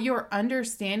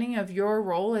understanding of your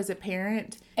role as a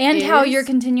parent and how you're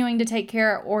continuing to take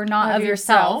care or not of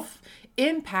yourself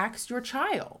impacts your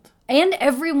child and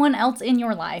everyone else in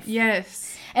your life.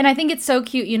 Yes. And I think it's so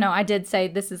cute. You know, I did say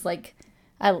this is like,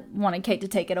 I wanted Kate to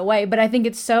take it away, but I think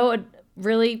it's so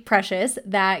really precious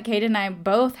that Kate and I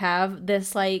both have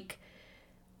this, like,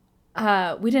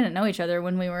 we didn't know each other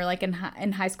when we were, like, in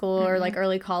high school or, like,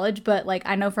 early college, but, like,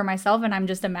 I know for myself, and I'm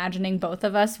just imagining both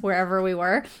of us wherever we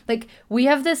were, like, we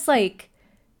have this, like,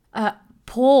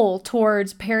 pull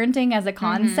towards parenting as a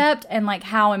concept and, like,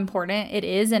 how important it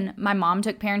is. And my mom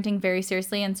took parenting very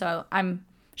seriously, and so I'm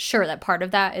sure that part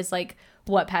of that is, like,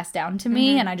 what passed down to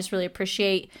me, and I just really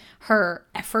appreciate her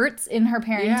efforts in her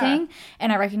parenting,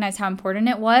 and I recognize how important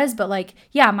it was. But, like,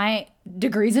 my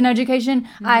degrees in education,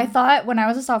 I thought when I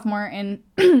was a sophomore in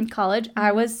college,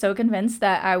 I was so convinced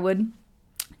that I would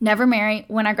never marry.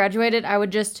 When I graduated, I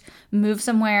would just move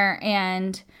somewhere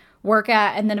and work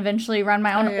at and then eventually run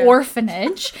my own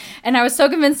orphanage. And I was so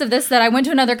convinced of this that I went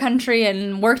to another country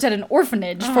and worked at an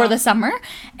orphanage for the summer.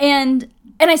 And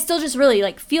I still just really,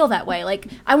 like, feel that way. Like,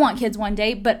 I want kids one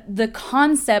day, but the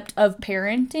concept of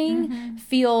parenting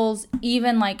feels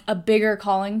even like a bigger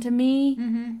calling to me.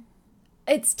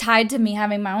 It's tied to me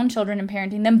having my own children and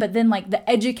parenting them, but then, like, the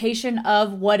education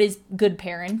of what is good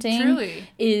parenting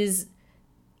is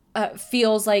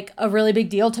feels like a really big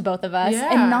deal to both of us.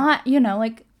 And not,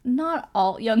 like, not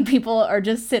all young people are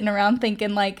just sitting around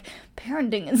thinking, like,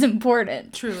 parenting is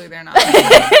important. Truly, they're not.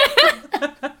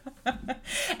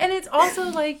 And it's also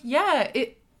like,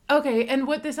 and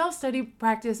what the self-study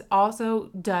practice also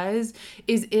does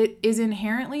is it is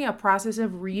inherently a process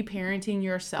of reparenting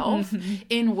yourself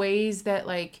in ways that,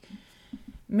 like,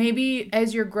 maybe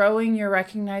as you're growing, you're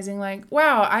recognizing, like,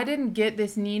 wow, I didn't get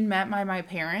this need met by my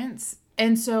parents.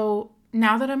 And so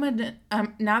now that I'm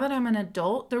an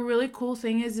adult, the really cool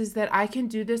thing is that I can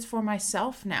do this for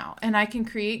myself now, and I can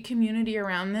create community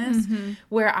around this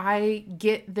where I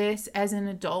get this as an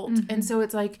adult. And so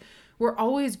it's like we're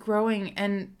always growing,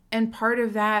 and part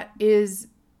of that is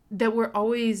that we're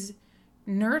always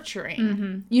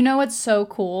nurturing. You know what's so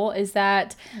cool is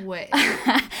that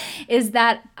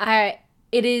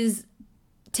it is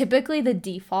typically the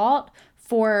default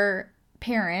for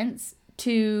parents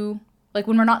to, like,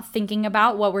 when we're not thinking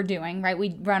about what we're doing, right?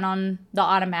 We run on the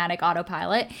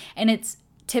autopilot, and it's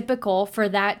typical for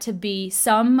that to be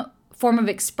some form of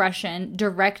expression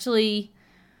directly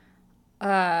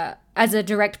as a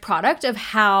direct product of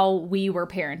how we were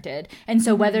parented. And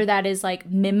so whether that is, like,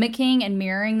 mimicking and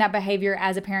mirroring that behavior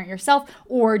as a parent yourself,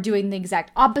 or doing the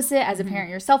exact opposite as a parent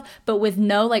yourself, but with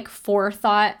no, like,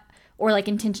 forethought or, like,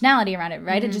 intentionality around it,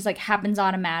 right? It just, like, happens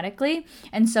automatically.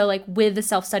 And so, like, with the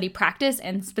self-study practice,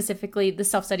 and specifically the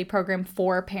self-study program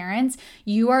for parents,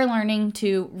 you are learning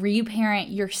to reparent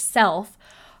yourself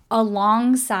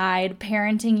alongside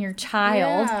parenting your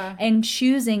child and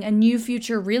choosing a new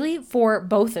future, really, for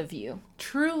both of you.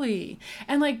 Truly.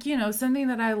 And, like, something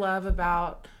that I love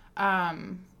about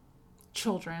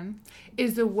children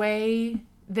is the way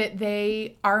that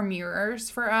they are mirrors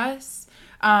for us.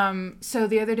 So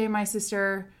the other day, my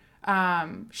sister,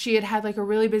 she had like a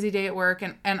really busy day at work,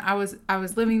 and I was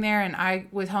living there, and I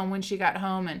was home when she got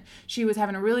home, and she was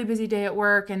having a really busy day at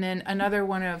work. And then another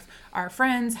one of our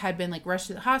friends had been, like, rushed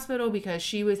to the hospital because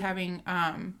she was having,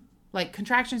 like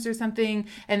contractions or something.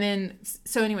 And then,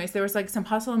 so anyways, there was like some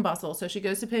hustle and bustle. So she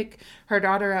goes to pick her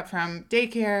daughter up from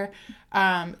daycare.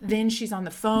 Then she's on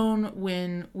the phone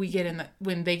when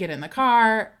they get in the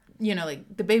car, you know,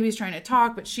 like the baby's trying to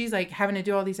talk, but she's like having to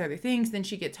do all these other things. Then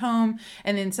she gets home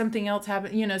and then something else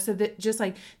happened, you know, so that just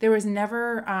like, there was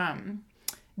never,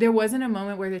 there wasn't a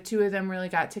moment where the two of them really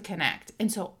got to connect.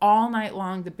 And so all night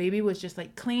long, the baby was just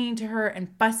like clinging to her and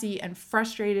fussy and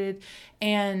frustrated.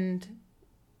 And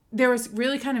there was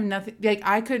really kind of nothing, like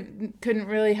I couldn't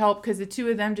really help because the two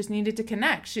of them just needed to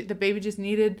connect. The baby just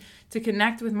needed to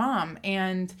connect with mom.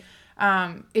 And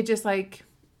it just like,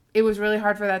 it was really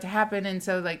hard for that to happen. And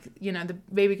so like, you know, the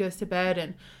baby goes to bed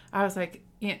and I was like,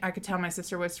 you know, I could tell my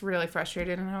sister was really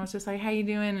frustrated. And I was just like, how you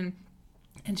doing?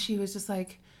 And she was just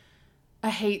like, I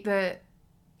hate that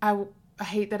I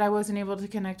wasn't able to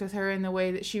connect with her in the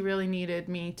way that she really needed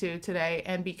me to today.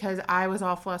 And because I was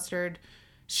all flustered,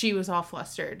 she was all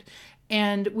flustered.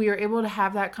 And we were able to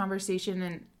have that conversation.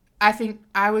 And I think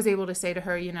I was able to say to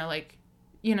her, you know, like,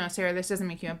 you know, Sarah, this doesn't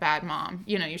make you a bad mom.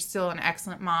 You know, you're still an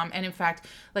excellent mom. And in fact,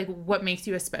 like what makes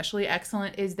you especially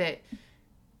excellent is that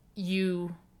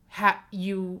you have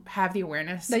the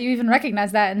awareness. That you even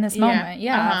recognize that in this moment.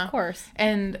 Yeah, of course.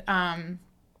 And,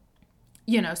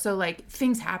 you know, so like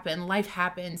things happen, life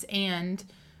happens. And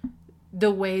the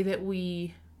way that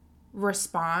we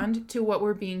respond to what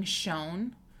we're being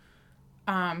shown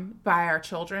by our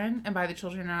children and by the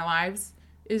children in our lives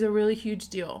is a really huge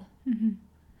deal. Mm-hmm.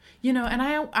 You know, and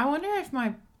I wonder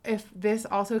if this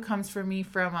also comes for me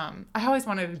from, I always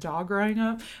wanted a dog growing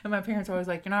up, and my parents were always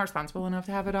like, you're not responsible enough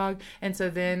to have a dog. And so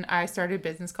then I started a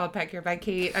business called Pet Care by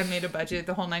Kate. I made a budget,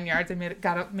 the whole 9 yards. I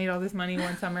made all this money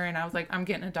one summer, and I was like, I'm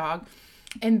getting a dog.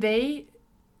 And they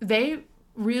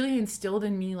really instilled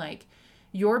in me, like,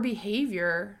 your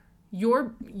behavior,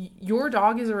 your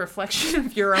dog is a reflection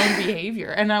of your own behavior.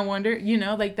 And I wonder, you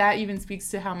know, like that even speaks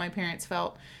to how my parents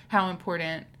felt, how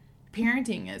important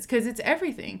parenting is, because it's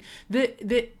everything.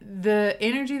 The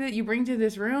energy that you bring to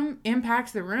this room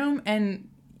impacts the room, and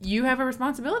you have a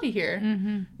responsibility here.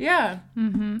 Mm-hmm. Yeah.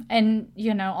 Mm-hmm. And,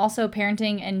 you know, also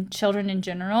parenting and children in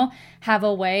general have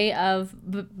a way of,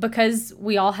 because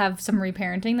we all have some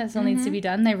reparenting that still needs to be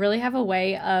done, they really have a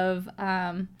way of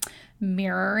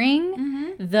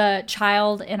mirroring the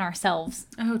child in ourselves.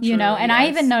 Oh, you know, and yes. I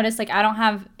even noticed, like, I don't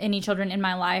have any children in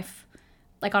my life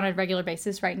like on a regular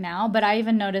basis right now, but I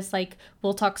even noticed, like,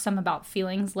 we'll talk some about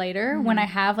feelings later. When I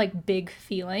have like big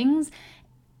feelings,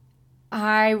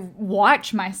 I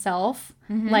watch myself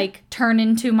like turn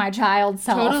into my child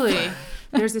self. Totally.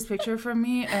 There's this picture from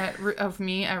me of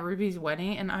me at Ruby's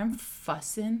wedding, and I'm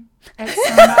fussing at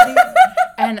somebody,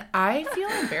 and I feel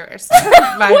embarrassed by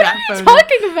that photo. What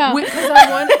are you talking about? Because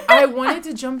I wanted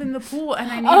to jump in the pool,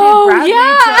 and I needed Bradley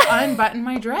to unbutton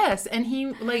my dress, and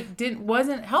he like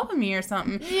wasn't helping me or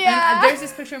something. Yeah. And there's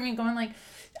this picture of me going like,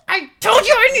 I told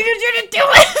you I needed you to do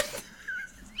it.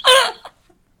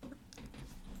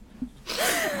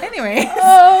 Anyway,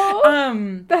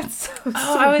 that's so sweet.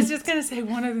 I was just gonna say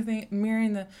one other thing,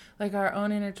 mirroring the like our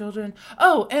own inner children.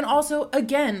 Oh, and also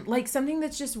again, like something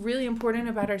that's just really important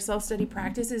about our self-study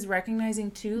practice is recognizing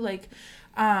too, like,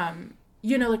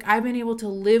 you know, like I've been able to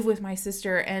live with my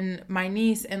sister and my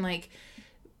niece, and like,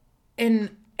 and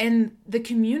the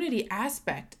community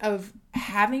aspect of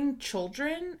having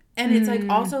children. And it's like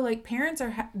also like parents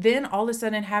are then all of a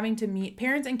sudden having to meet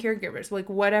parents and caregivers, like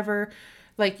whatever.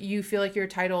 Like you feel like your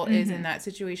title is in that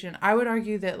situation. I would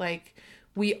argue that like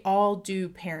we all do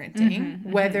parenting,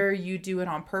 whether you do it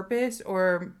on purpose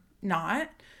or not.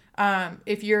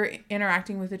 If you're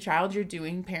interacting with a child, you're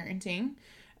doing parenting.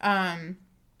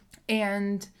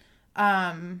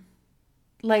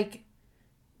 Like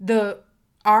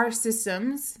our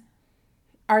systems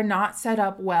are not set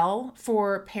up well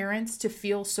for parents to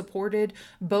feel supported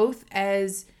both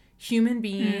as human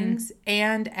beings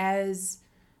and as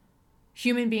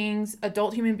human beings,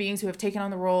 adult human beings who have taken on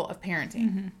the role of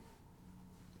parenting.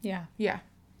 Yeah. Yeah.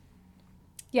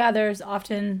 Yeah, there's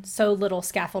often so little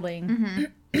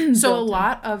scaffolding. So a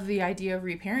lot of the idea of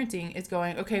reparenting is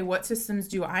going, okay, what systems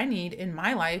do I need in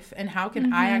my life, and how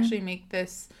can I actually make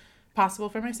this possible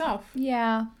for myself?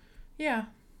 Yeah. Yeah.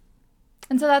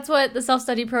 And so that's what the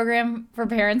self-study program for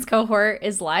parents cohort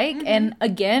is like. And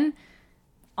again,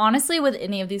 honestly, with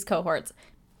any of these cohorts,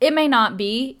 it may not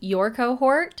be your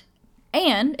cohort.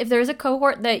 And if there's a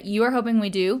cohort that you are hoping we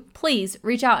do, please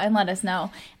reach out and let us know.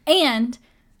 And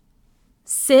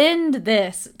send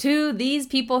this to these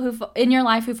people who in your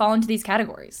life who fall into these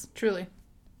categories. Truly.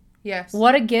 Yes.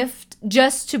 What a gift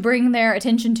just to bring their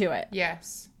attention to it.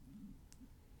 Yes.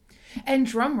 And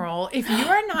drum roll, if you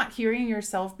are not hearing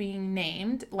yourself being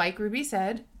named, like Ruby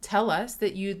said, tell us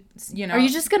that you know. Are you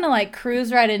just going to like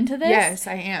cruise right into this? Yes,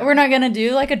 I am. We're not going to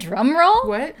do like a drum roll?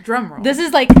 What? Drum roll. This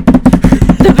is like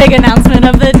the big announcement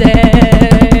of the day.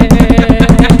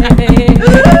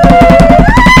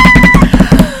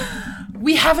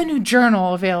 We have a new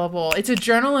journal available. It's a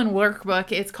journal and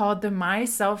workbook. It's called the My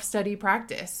Self-Study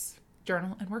Practice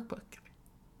Journal and Workbook.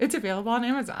 It's available on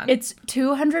Amazon. It's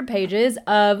 200 pages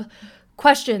of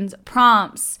questions,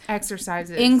 prompts,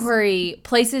 exercises, inquiry,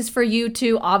 places for you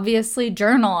to obviously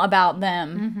journal about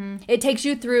them. Mm-hmm. It takes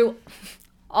you through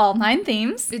all 9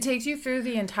 themes. It takes you through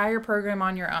the entire program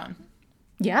on your own.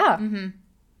 Yeah. Mm-hmm.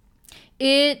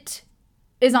 It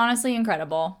is honestly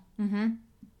incredible. Mm-hmm.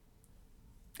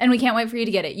 And we can't wait for you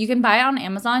to get it. You can buy it on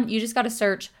Amazon. You just got to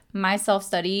search My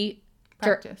Self-Study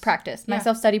Practice. My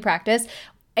Self-Study Practice.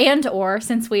 And or,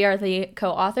 since we are the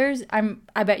co-authors,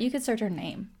 I bet you could search our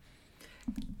name.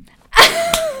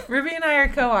 Ruby and I are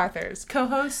co-authors,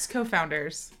 co-hosts,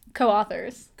 co-founders.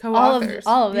 Co-authors. Co-authors.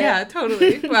 All of it. Yeah,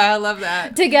 totally. Wow, I love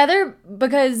that. Together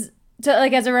because,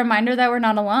 as a reminder that we're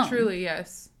not alone. Truly,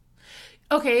 yes.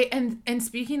 Okay, and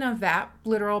speaking of that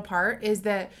literal part is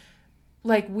that,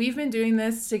 like, we've been doing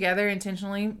this together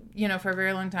intentionally, for a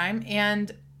very long time.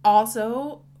 And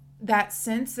also that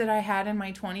sense that I had in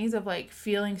my 20s of like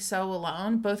feeling so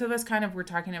alone. Both of us kind of were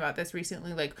talking about this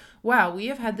recently. Like, wow, we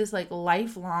have had this like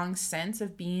lifelong sense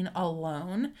of being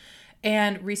alone.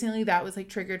 And recently that was like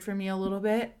triggered for me a little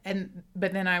bit.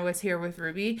 But then I was here with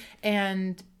Ruby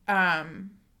and I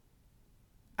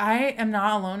am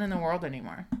not alone in the world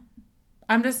anymore.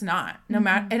 I'm just not. No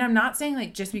matter, and I'm not saying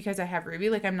like just because I have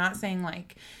Ruby, like I'm not saying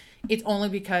like it's only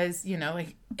because,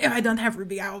 like if I don't have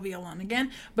Ruby, I will be alone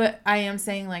again. But I am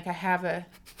saying like I have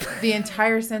the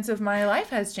entire sense of my life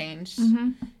has changed.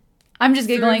 Mm-hmm. I'm just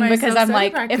giggling because I'm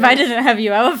like, practice. If I didn't have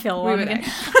you, I would feel alone again.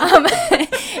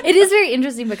 It is very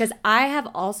interesting because I have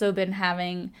also been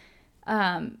having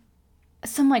some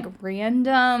like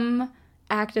random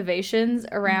activations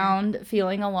around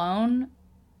feeling alone.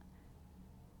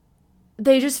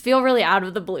 They just feel really out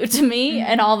of the blue to me. Mm-hmm.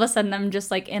 And all of a sudden I'm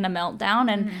just like in a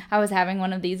meltdown. And I was having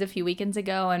one of these a few weekends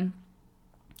ago. And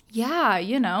yeah,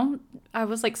 I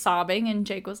was like sobbing and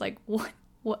Jake was like,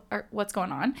 what's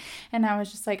going on? And I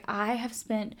was just like, I have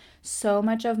spent so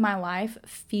much of my life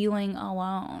feeling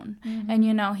alone. Mm-hmm.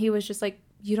 And, he was just like,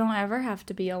 you don't ever have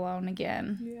to be alone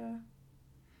again. Yeah.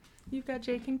 You've got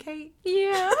Jake and Kate.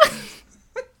 Yeah.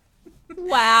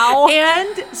 Wow.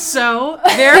 And so,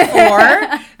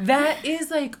 therefore, that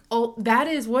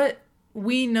is what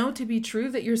we know to be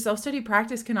true that your self-study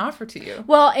practice can offer to you.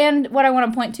 Well, and what I want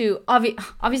to point to,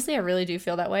 obviously I really do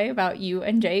feel that way about you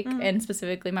and Jake, and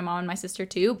specifically my mom and my sister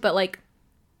too, but like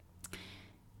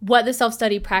what the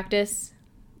self-study practice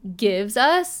gives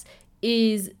us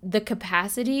is the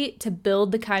capacity to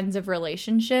build the kinds of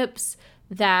relationships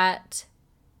that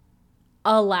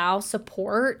allow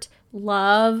support,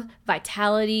 love,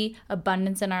 vitality,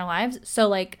 abundance in our lives. So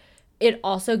like it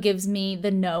also gives me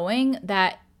the knowing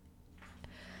that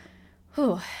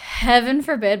heaven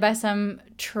forbid by some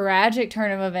tragic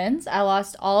turn of events I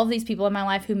lost all of these people in my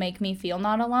life who make me feel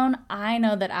not alone. I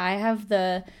know that I have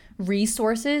the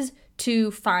resources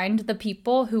to find the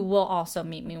people who will also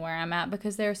meet me where I'm at,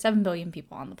 because there are 7 billion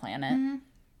people on the planet. Mm-hmm.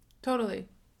 Totally.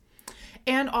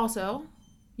 And also,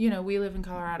 we live in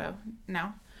Colorado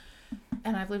now.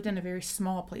 And I've lived in a very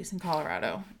small place in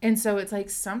Colorado. And so it's like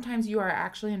sometimes you are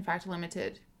actually, in fact,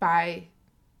 limited by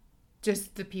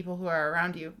just the people who are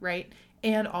around you, right?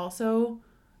 And also,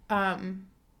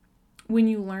 when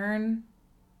you learn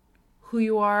who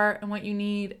you are and what you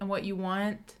need and what you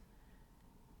want,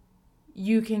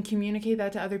 you can communicate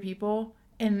that to other people.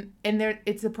 And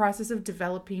it's the process of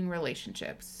developing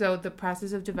relationships. So the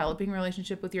process of developing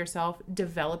relationship with yourself,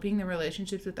 developing the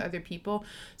relationships with other people,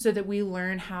 so that we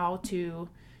learn how to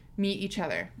meet each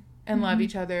other and love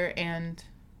each other and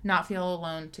not feel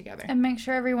alone together. And make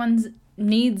sure everyone's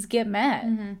needs get met.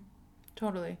 Mm-hmm.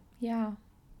 Totally. Yeah.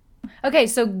 Okay,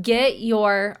 so get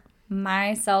your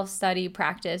My Self-Study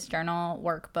Practice Journal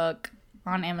Workbook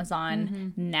on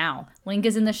Amazon now. Link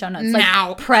is in the show notes. Now.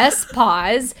 Like, press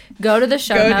pause, go to the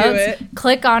show notes,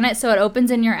 click on it so it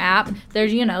opens in your app.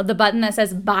 There's, the button that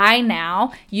says buy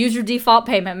now. Use your default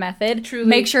payment method. Truly.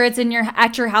 Make sure it's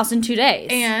at your house in 2 days.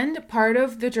 And part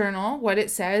of the journal, what it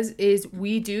says is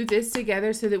we do this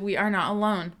together so that we are not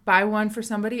alone. Buy one for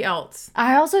somebody else.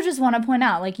 I also just want to point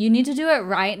out, like, you need to do it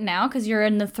right now because you're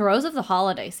in the throes of the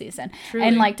holiday season. Truly.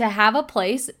 And like to have a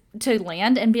place to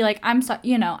land and be like, I'm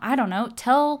sorry, I don't know,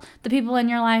 tell the people in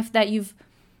your life that you've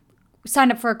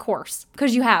signed up for a course,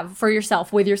 because you have, for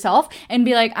yourself, with yourself, and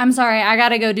be like, I'm sorry, I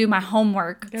gotta go do my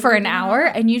homework for an hour,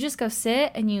 and you just go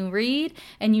sit and you read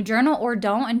and you journal, or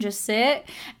don't, and just sit.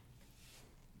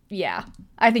 Yeah,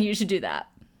 I think you should do that.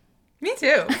 Me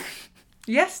too.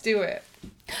 Yes, do it.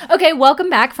 Okay, welcome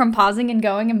back from pausing and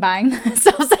going and buying the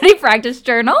self-study practice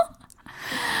journal.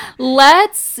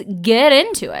 Let's get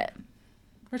into it.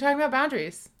 We're talking about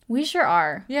boundaries. We sure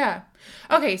are. Yeah.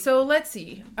 Okay, so let's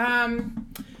see.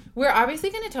 We're obviously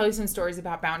going to tell you some stories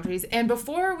about boundaries. And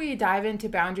before we dive into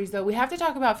boundaries, though, we have to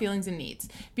talk about feelings and needs.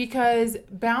 Because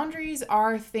boundaries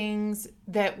are things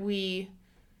that we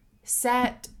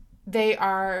set. They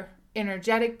are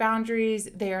energetic boundaries.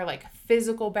 They are like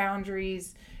physical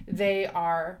boundaries. They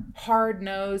are hard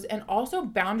no's. And also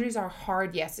boundaries are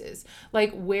hard yeses.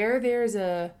 Like where there's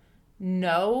a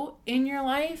no in your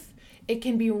life, it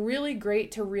can be really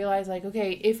great to realize like,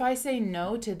 okay, if I say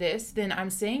no to this, then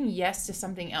I'm saying yes to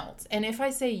something else. And if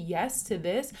I say yes to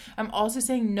this, I'm also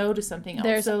saying no to something else.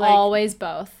 There's always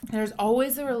both. There's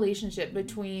always a relationship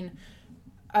between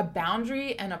a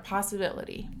boundary and a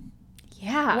possibility.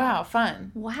 Yeah. Wow,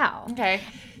 fun. Wow. Okay.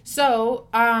 So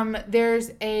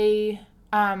there's a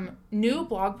new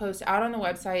blog post out on the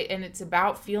website, and it's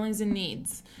about feelings and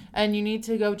needs, and you need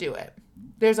to go do it.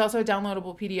 There's also a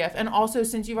downloadable PDF. And also,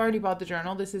 since you've already bought the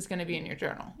journal, this is going to be in your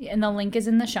journal. And the link is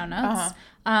in the show notes.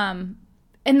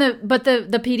 But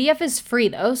the PDF is free,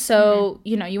 though. So,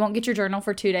 you know, you won't get your journal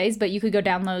for 2 days, but you could go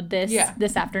download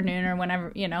this afternoon or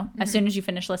whenever, you know, as soon as you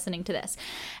finish listening to this.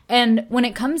 And when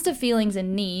it comes to feelings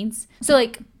and needs, so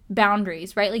like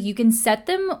boundaries, right? Like you can set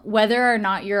them whether or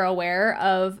not you're aware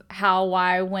of how,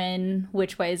 why, when,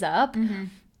 which way's up.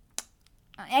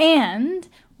 And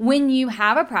when you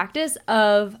have a practice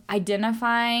of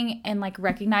identifying and like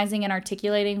recognizing and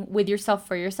articulating with yourself,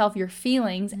 for yourself, your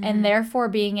feelings, and therefore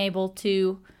being able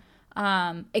to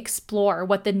explore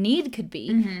what the need could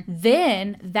be,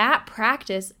 then that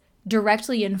practice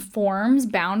directly informs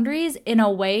boundaries in a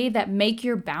way that make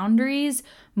your boundaries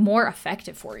more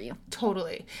effective for you.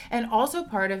 Totally. And also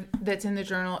part of that's in the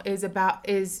journal is,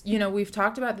 you know, we've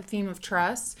talked about the theme of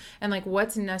trust and like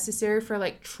what's necessary for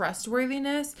like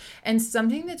trustworthiness. And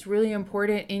something that's really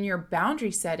important in your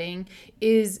boundary setting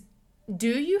is,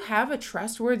 do you have a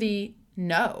trustworthy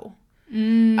no?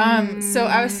 So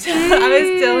I was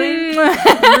telling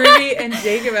Ruby and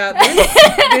Jake about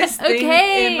this thing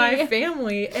in my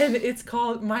family, and it's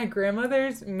called, my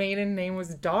grandmother's maiden name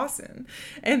was Dawson,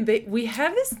 and we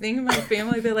have this thing in my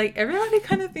family that like everybody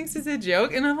kind of thinks is a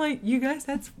joke, and I'm like, you guys,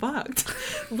 that's fucked,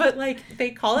 but like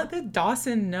they call it the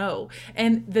Dawson no,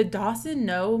 and the Dawson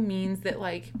no means that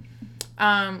like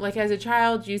as a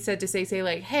child you said to say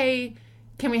like, hey,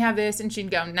 can we have this, and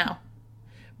she'd go no.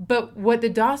 But what the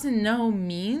Dawson no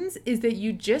means is that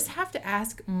you just have to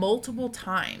ask multiple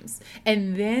times,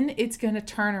 and then it's going to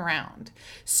turn around.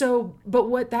 So, but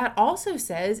what that also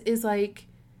says is like,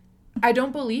 I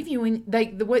don't believe you in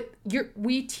like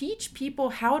we teach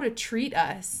people how to treat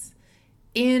us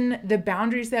in the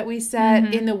boundaries that we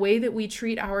set, in the way that we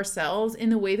treat ourselves, in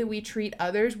the way that we treat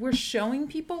others. We're showing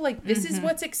people like, this is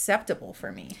what's acceptable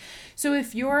for me. So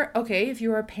if you're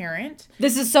a parent,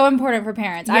 this is so important for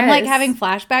parents. Yes. I'm like having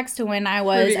flashbacks to when I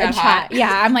was a child.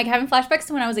 Yeah, I'm like having flashbacks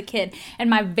to when I was a kid, and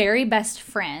my very best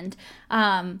friend,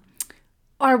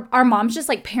 our moms just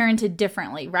like parented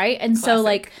differently, right? And Classic. So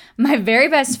like my very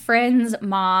best friend's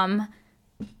mom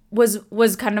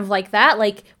was kind of like that.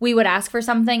 Like we would ask for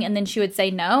something and then she would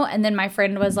say no, and then my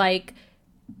friend was like,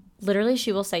 literally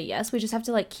she will say yes. We just have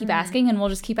to like keep asking, and we'll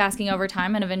just keep asking over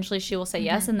time, and eventually she will say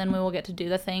yes, and then we will get to do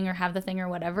the thing or have the thing or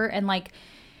whatever. And like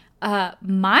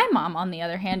my mom, on the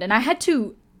other hand, and I had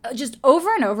to just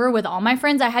over and over with all my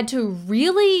friends, I had to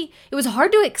really, it was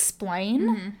hard to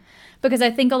explain. Because I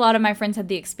think a lot of my friends had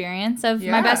the experience of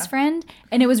my best friend,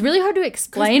 and it was really hard to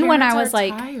explain when I was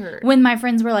like tired. When my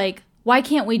friends were like, why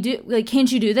can't we do, like,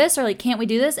 can't you do this? Or like, can't we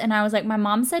do this? And I was like, my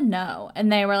mom said no.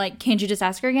 And they were like, can't you just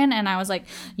ask her again? And I was like,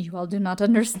 you all do not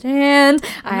understand.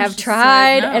 I have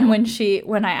tried. No. And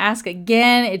when I ask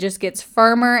again, it just gets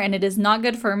firmer, and it is not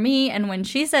good for me. And when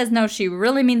she says no, she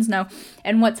really means no.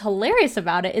 And what's hilarious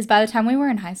about it is by the time we were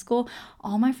in high school,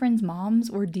 all my friends'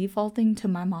 moms were defaulting to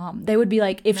my mom. They would be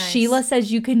like, if Sheila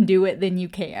says you can do it, then you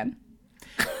can.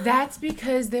 That's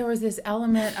because there was this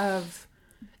element of,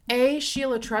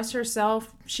 Sheila trusts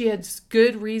herself. She has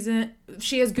good reason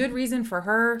for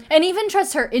her. And even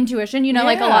trusts her intuition, you know,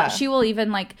 like a lot. She will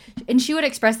even like, and she would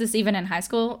express this even in high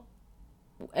school,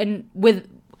 and with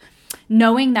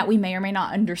knowing that we may or may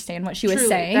not understand what she was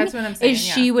saying. That's what I'm saying.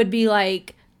 She would be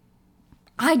like,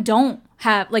 I don't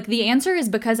have, like, the answer is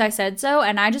because I said so,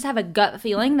 and I just have a gut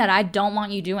feeling that I don't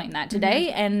want you doing that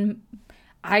today, and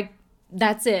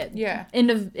that's it. Yeah. End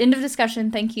of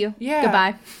discussion. Thank you. Yeah.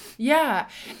 Goodbye. Yeah.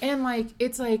 And, like,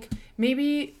 it's, like,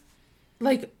 maybe,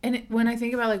 like, and when I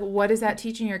think about, like, what is that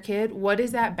teaching your kid? What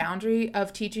is that boundary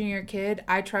of teaching your kid,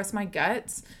 I trust my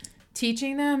guts?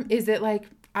 Teaching them, is it, like,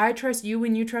 I trust you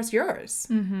when you trust yours?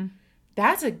 Mm-hmm.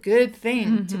 That's a good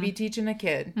thing to be teaching a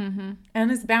kid. Mm-hmm.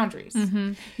 And it's boundaries.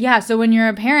 Mm-hmm. Yeah, so when you're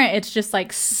a parent, it's just,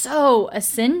 like, so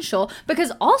essential.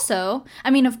 Because also,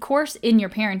 I mean, of course, in your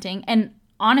parenting, and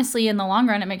honestly, in the long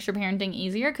run, it makes your parenting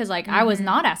easier. Because, like, I was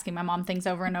not asking my mom things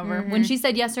over and over. When she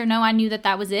said yes or no, I knew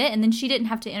that was it. And then she didn't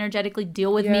have to energetically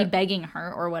deal with me begging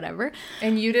her or whatever.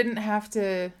 And you didn't have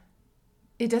to...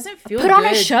 It doesn't feel put on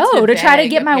a show to try to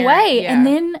get my way. Yeah. And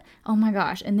then, oh my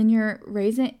gosh, and then you're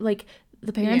raising, like...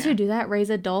 The parents who do that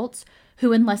raise adults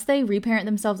who, unless they reparent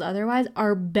themselves otherwise,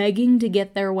 are begging to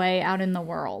get their way out in the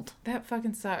world. That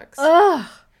fucking sucks. Ugh.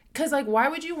 Because, like, why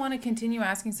would you want to continue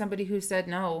asking somebody who said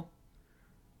no?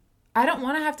 I don't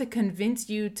want to have to convince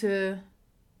you to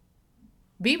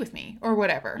be with me or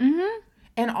whatever. Mm-hmm.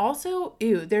 And also,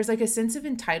 there's, like, a sense of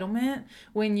entitlement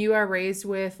when you are raised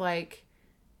with, like,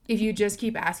 if you just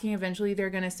keep asking, eventually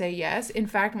they're going to say yes. In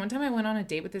fact, one time I went on a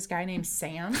date with this guy named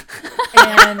Sam.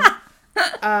 And...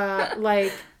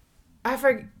 like, I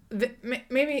forget,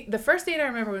 maybe the first date I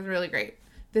remember was really great.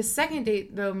 The second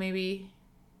date, though, maybe,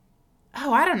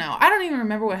 I don't know. I don't even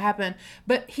remember what happened.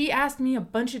 But he asked me a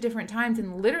bunch of different times,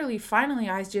 and literally, finally,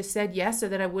 I just said yes so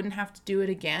that I wouldn't have to do it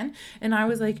again. And I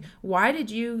was like, why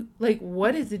did you, like,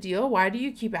 what is the deal? Why do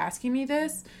you keep asking me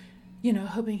this? You know,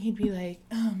 hoping he'd be like,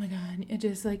 oh my God, I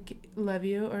just, like, love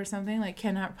you or something, like,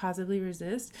 cannot possibly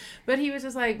resist. But he was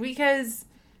just like, because...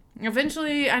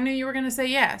 Eventually, I knew you were going to say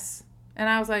yes. And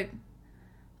I was like,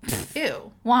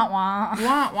 ew. Wah, wah.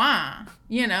 Wah, wah.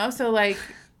 You know? So, like,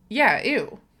 yeah,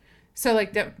 ew. So,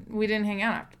 like, that we didn't hang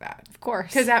out after that. Of course.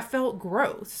 Because that felt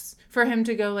gross for him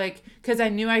to go, like, because I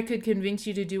knew I could convince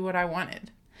you to do what I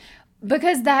wanted.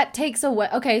 Because that takes away...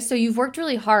 Okay, so you've worked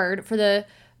really hard for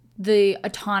the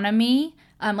autonomy.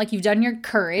 Like, you've done your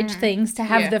courage things to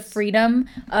have the freedom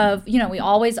of... You know, we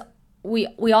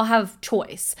all have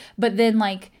choice. But then,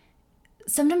 like...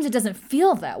 Sometimes it doesn't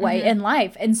feel that way in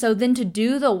life. And so then to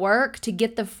do the work, to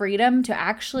get the freedom, to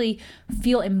actually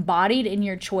feel embodied in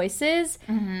your choices,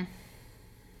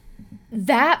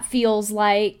 that feels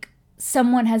like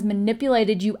someone has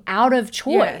manipulated you out of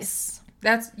choice.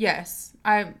 Yes.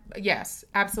 Yes,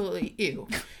 absolutely. Ew.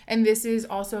 And this is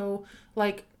also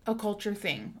like a culture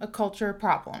thing, a culture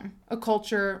problem, a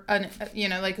culture,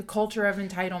 like a culture of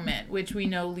entitlement, which we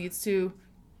know leads to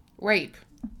rape.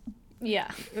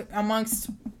 Yeah. Amongst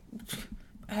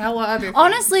hella other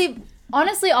things.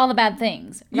 Honestly, all the bad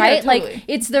things, right? Yeah, totally. Like,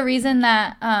 it's the reason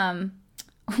that,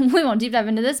 we won't deep dive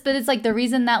into this, but it's like the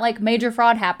reason that, like, major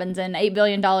fraud happens and $8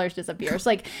 billion disappears.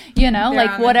 Like, you know,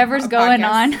 like, whatever's going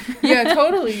on. Yeah,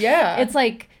 totally, yeah. It's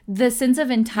like the sense of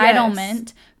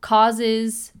entitlement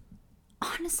causes,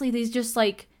 honestly, these just,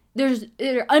 like,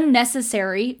 they're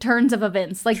unnecessary turns of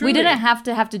events. Like, we didn't have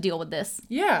to deal with this.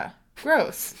 Yeah,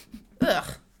 gross.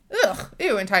 Ugh,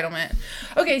 ew, entitlement.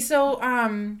 Okay, so,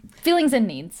 Feelings and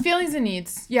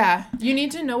needs. Yeah. You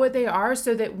need to know what they are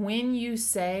so that when you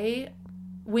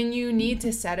need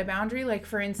to set a boundary, like,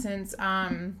 for instance,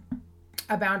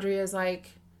 a boundary is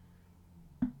like,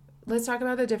 let's talk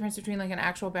about the difference between, like, an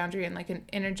actual boundary and, like, an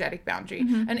energetic boundary.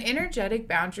 Mm-hmm. An energetic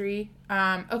boundary,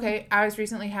 I was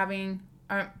recently having,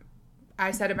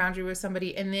 I set a boundary with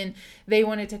somebody, and then they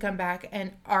wanted to come back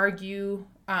and argue,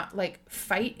 like,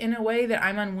 fight in a way that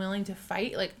I'm unwilling to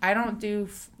fight. Like, I don't do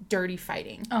dirty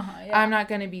fighting. I'm not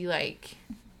going to be like,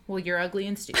 well, you're ugly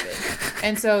and stupid.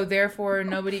 And so, therefore,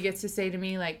 nobody gets to say to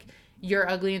me, like, you're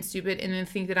ugly and stupid, and then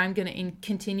think that I'm going to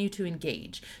continue to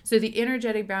engage. So the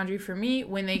energetic boundary for me,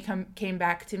 when they came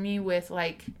back to me with,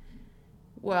 like,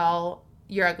 well,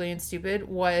 you're ugly and stupid,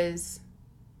 was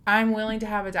I'm willing to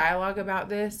have a dialogue about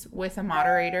this with a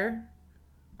moderator.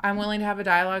 I'm willing to have a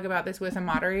dialogue about this with a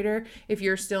moderator if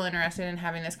you're still interested in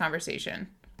having this conversation.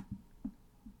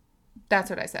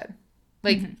 That's what I said.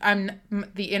 Like,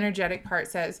 the energetic part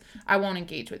says, I won't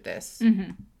engage with this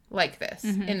like this,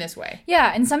 in this way.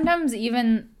 Yeah, and sometimes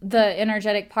even the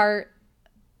energetic part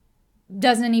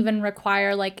doesn't even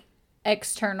require, like,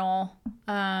 external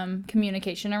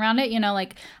communication around it. You know,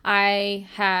 like, I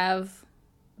have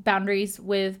boundaries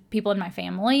with people in my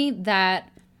family that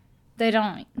they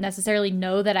don't necessarily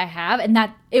know that I have, and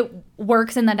that it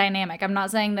works in the dynamic. I'm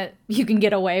not saying that you can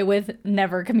get away with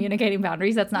never communicating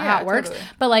boundaries. That's not how it works. Totally.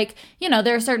 But, like, you know,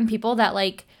 there are certain people that,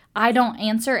 like, I don't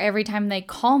answer every time they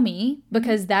call me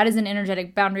because that is an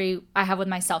energetic boundary I have with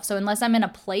myself. So unless I'm in a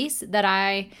place that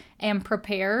I am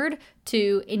prepared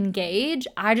to engage,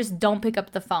 I just don't pick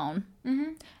up the phone.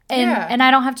 Mm-hmm. And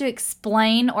I don't have to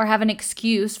explain or have an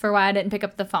excuse for why I didn't pick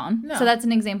up the phone. No. So that's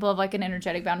an example of like an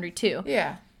energetic boundary too.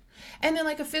 Yeah. And then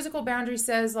like a physical boundary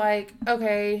says like,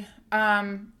 okay,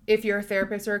 if you're a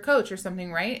therapist or a coach or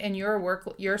something, right? And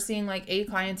you're seeing like 8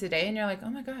 clients a day and you're like, oh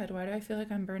my God, why do I feel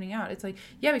like I'm burning out? It's like,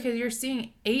 yeah, because you're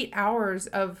seeing 8 hours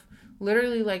of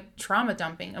literally like trauma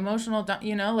dumping, emotional,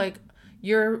 like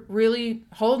you're really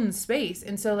holding space.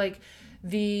 And so like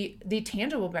the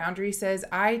tangible boundary says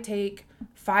I take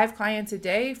 5 clients a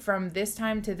day from this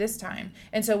time to this time.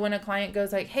 And so when a client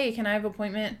goes like, hey, can I have an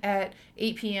appointment at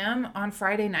 8 p.m. on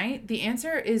Friday night? The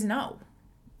answer is no.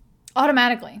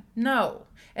 Automatically. No.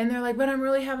 And they're like, but I'm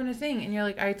really having a thing. And you're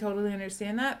like, I totally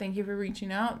understand that. Thank you for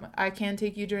reaching out. I can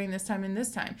take you during this time and this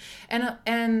time.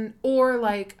 Or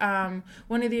like,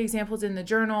 one of the examples in the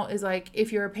journal is like,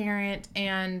 if you're a parent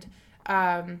and,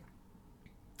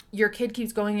 your kid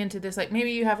keeps going into this, like,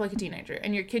 maybe you have like a teenager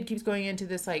and your kid keeps going into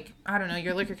this, like, I don't know,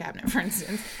 your liquor cabinet, for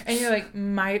instance. And you're like,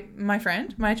 my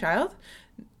friend, my child,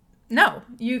 no,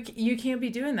 you can't be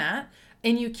doing that.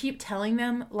 And you keep telling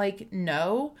them like,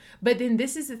 no, but then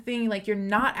this is the thing, like you're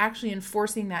not actually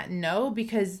enforcing that no,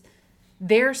 because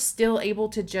they're still able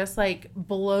to just like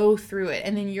blow through it.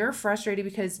 And then you're frustrated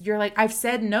because you're like, I've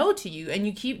said no to you and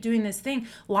you keep doing this thing.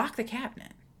 Lock the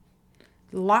cabinet,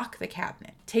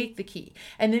 take the key.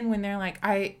 And then when they're like,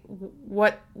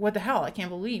 what the hell? I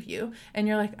can't believe you. And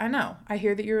you're like, I know, I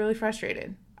hear that you're really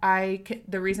frustrated.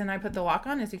 The reason I put the lock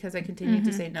on is because I continue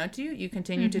to say no to you. You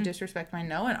continue to disrespect my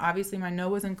no, and obviously my no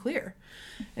wasn't clear.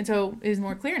 And so it is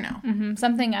more clear now.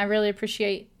 Something I really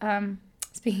appreciate,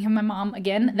 speaking of my mom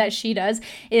again, that she does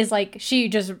is like she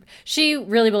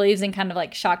really believes in kind of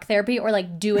like shock therapy or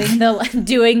like doing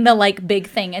the like big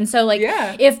thing. And so like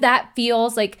if that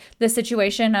feels like the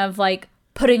situation of like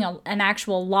putting an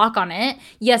actual lock on it,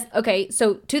 yes, okay,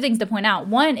 so 2 things to point out.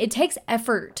 1, it takes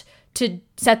effort to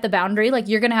set the boundary. Like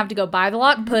you're going to have to go buy the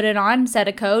lock, put it on, set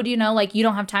a code, like you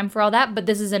don't have time for all that, but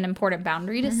this is an important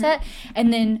boundary to set.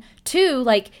 And then 2,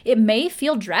 like it may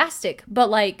feel drastic, but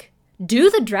like do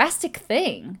the drastic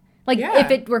thing. Like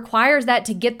if it requires that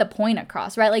to get the point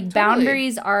across, right? Like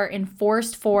boundaries are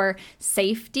enforced for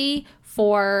safety,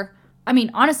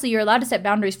 honestly, you're allowed to set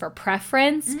boundaries for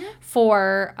preference,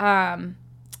 for,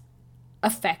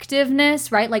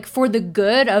 effectiveness, right? Like for the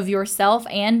good of yourself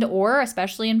and or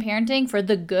especially in parenting, for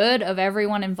the good of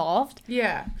everyone involved.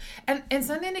 Yeah. And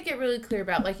something to get really clear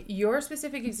about, like your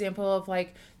specific example of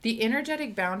like the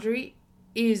energetic boundary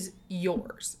is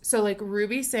yours. So like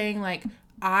Ruby saying like,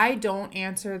 I don't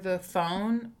answer the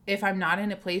phone if I'm not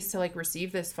in a place to like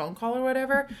receive this phone call or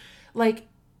whatever. Like,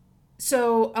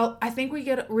 so I think we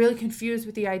get really confused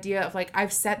with the idea of like,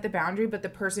 I've set the boundary, but the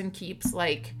person keeps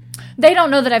like, they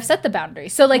don't know that I've set the boundary.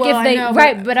 So like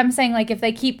but I'm saying like if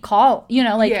they keep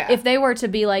if they were to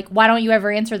be like, why don't you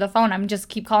ever answer the phone? I'm just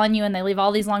keep calling you and they leave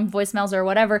all these long voicemails or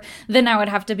whatever, then I would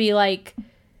have to be like,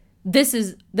 this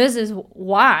is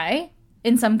why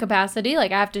in some capacity,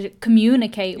 like I have to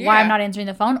communicate why I'm not answering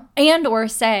the phone and or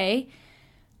say,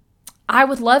 I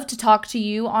would love to talk to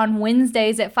you on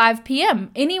Wednesdays at 5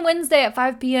 p.m. Any Wednesday at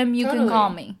 5 p.m. you can call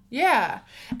me. Yeah.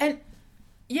 And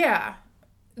yeah.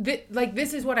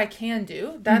 This is what I can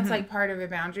do. That's like part of a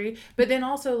boundary. But then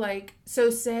also like, so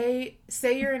say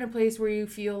you're in a place where you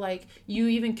feel like you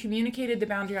even communicated the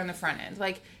boundary on the front end.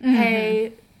 Like,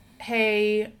 hey,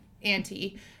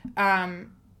 auntie, I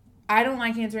don't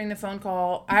like answering the phone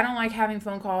call. I don't like having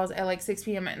phone calls at like 6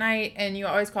 p.m. at night and you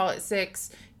always call at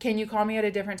 6. Can you call me at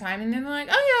a different time? And then they're like,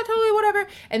 oh yeah, totally, whatever.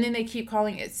 And then they keep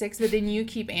calling at 6, but then you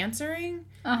keep answering.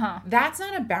 That's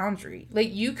not a boundary.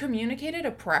 Like you communicated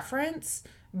a preference,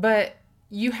 but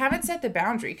you haven't set the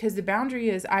boundary because the boundary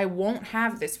is I won't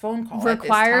have this phone call.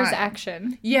 Requires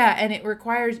action. Yeah, and it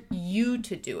requires you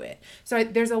to do it. So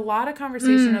there's a lot of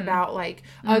conversation about like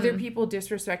other people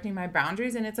disrespecting my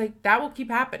boundaries, and it's like that will keep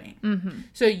happening.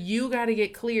 So you got to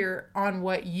get clear on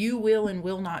what you will and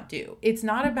will not do. It's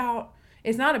not about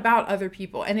other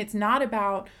people, and it's not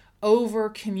about over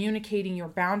communicating your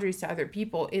boundaries to other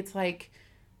people. It's like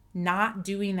not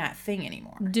doing that thing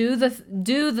anymore. Do the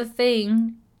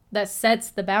thing that sets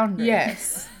the boundary.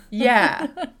 Yes. Yeah.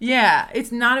 Yeah.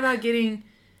 It's not about getting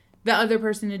the other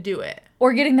person to do it.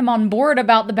 Or getting them on board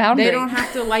about the boundary. They don't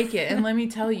have to like it. And let me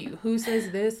tell you, who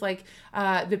says this? Like,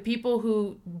 the people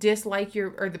who dislike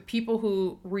or the people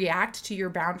who react to your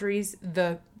boundaries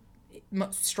the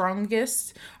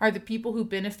strongest are the people who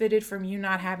benefited from you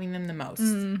not having them the most.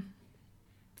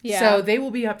 Yeah. So they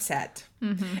will be upset.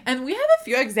 Mm-hmm. And we have a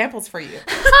few examples for you.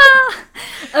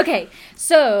 Okay,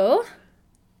 so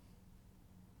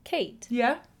Kate.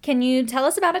 Yeah? Can you tell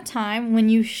us about a time when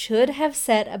you should have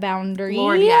set a boundary?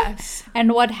 Lord, yes.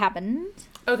 And what happened?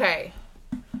 Okay.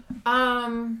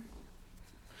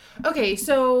 Okay,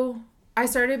 so I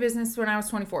started a business when I was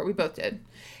 24. We both did.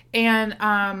 And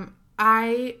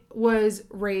I was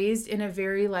raised in a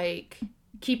very, like,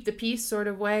 keep the peace sort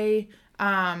of way.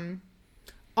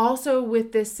 Also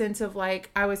with this sense of,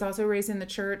 like, I was also raised in the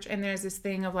church, and there's this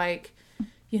thing of, like,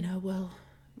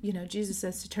 Jesus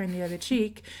says to turn the other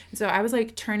cheek. And so I was,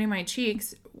 like, turning my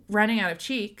cheeks, running out of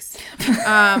cheeks,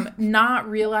 not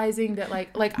realizing that,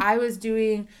 like I was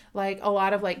doing, like, a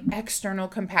lot of, like, external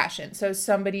compassion. So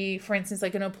somebody, for instance,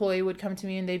 like, an employee would come to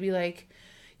me and they'd be like,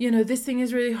 this thing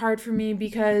is really hard for me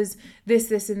because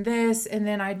this, and this. And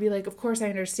then I'd be like, of course I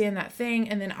understand that thing.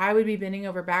 And then I would be bending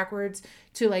over backwards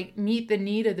to, like, meet the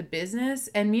need of the business.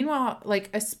 And meanwhile, like,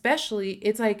 especially,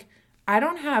 it's like, I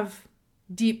don't have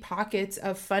deep pockets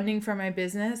of funding for my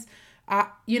business.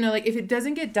 Like, if it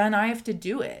doesn't get done, I have to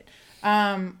do it.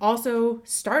 Also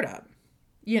startup,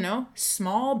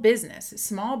 small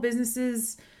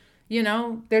businesses,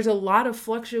 there's a lot of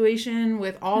fluctuation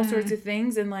with all sorts of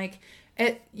things. And, like,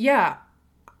 and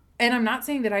I'm not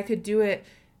saying that I could do it,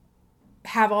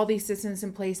 have all these systems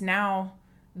in place now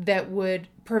that would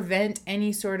prevent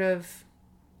any sort of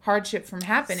hardship from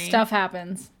happening. Stuff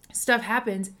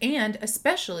happens. And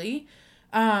especially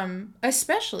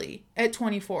at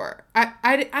 24. I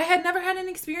had never had an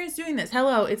experience doing this.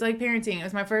 Hello, it's like parenting. It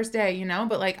was my first day,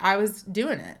 but, like, I was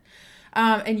doing it.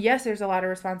 And yes, there's a lot of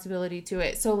responsibility to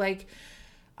it. So, like,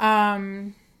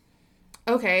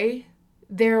 okay,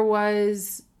 there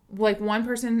was, like, one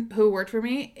person who worked for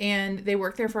me, and they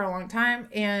worked there for a long time,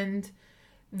 and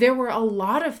there were a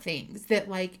lot of things that,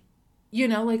 like,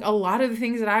 like, a lot of the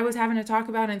things that I was having to talk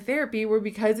about in therapy were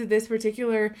because of this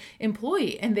particular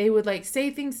employee. And they would, like,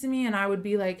 say things to me, and I would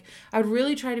be like, I would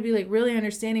really try to be, like, really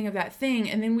understanding of that thing.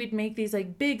 And then we'd make these,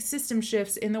 like, big system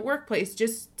shifts in the workplace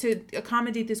just to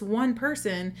accommodate this one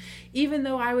person, even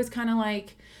though I was kind of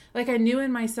like I knew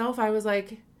in myself, I was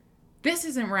like, this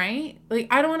isn't right. Like,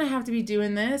 I don't want to have to be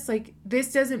doing this. Like,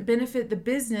 this doesn't benefit the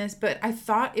business, but I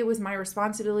thought it was my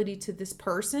responsibility to this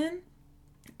person.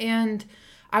 And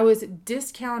I was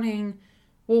discounting,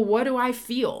 well, what do I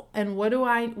feel? And what do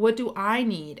I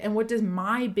need? And what does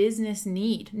my business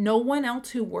need? No one else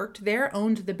who worked there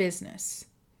owned the business.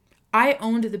 I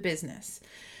owned the business.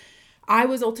 I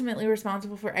was ultimately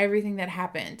responsible for everything that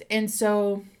happened. And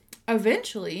so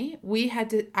eventually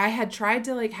I had tried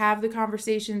to, like, have the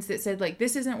conversations that said, like,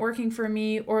 this isn't working for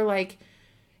me, or, like,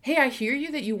 hey, I hear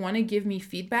you that you want to give me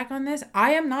feedback on this.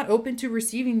 I am not open to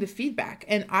receiving the feedback,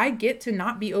 and I get to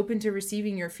not be open to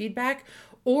receiving your feedback.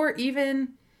 Or even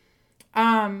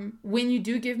when you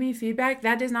do give me feedback,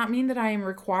 that does not mean that I am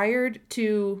required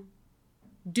to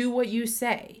do what you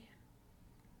say.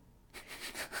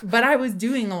 But I was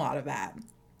doing a lot of that.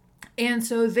 And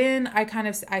so then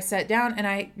I sat down and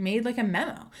I made, like, a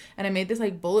memo, and I made this,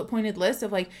 like, bullet pointed list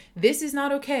of, like, this is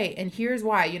not okay. And here's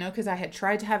why, because I had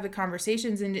tried to have the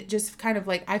conversations, and it just kind of,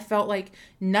 like, I felt like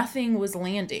nothing was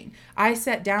landing. I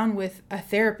sat down with a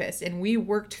therapist and we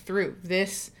worked through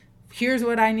this. Here's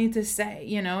what I need to say,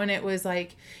 and it was,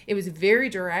 like, it was very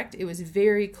direct. It was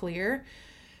very clear.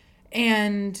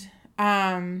 And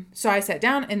so I sat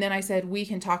down, and then I said, we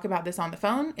can talk about this on the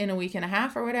phone in a week and a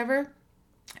half or whatever.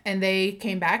 And they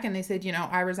came back and they said,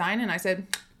 I resign. And I said,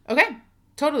 okay,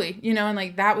 totally. And,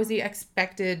 like, that was the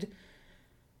expected,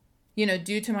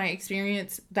 due to my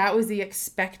experience, that was the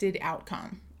expected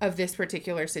outcome of this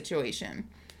particular situation.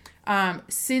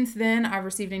 Since then, I've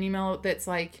received an email that's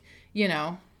like,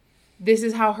 this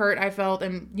is how hurt I felt,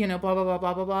 and, blah, blah, blah,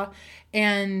 blah, blah, blah.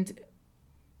 And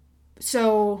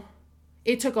so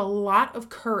it took a lot of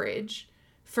courage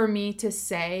for me to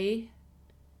say,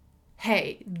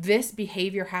 hey, this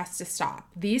behavior has to stop.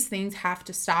 These things have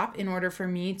to stop in order for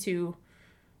me to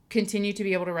continue to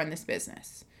be able to run this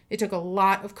business. It took a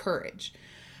lot of courage.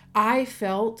 I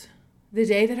felt the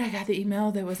day that I got the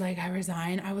email that was like, I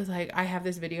resign, I was like, I have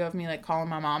this video of me, like, calling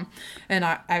my mom, and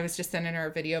I was just sending her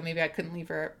a video. Maybe I couldn't leave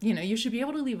her, you should be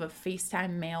able to leave a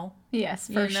FaceTime mail. Yes,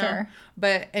 for sure.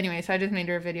 But anyway, so I just made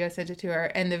her a video, sent it to her,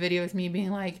 and the video is me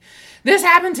being like, this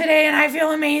happened today and I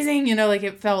feel amazing. Like,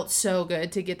 it felt so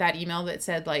good to get that email that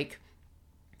said, like,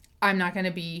 you're not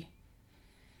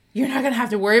going to have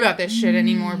to worry about this shit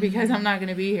anymore because I'm not going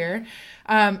to be here.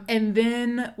 And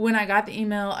then when I got the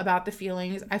email about the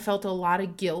feelings, I felt a lot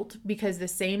of guilt because the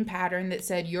same pattern that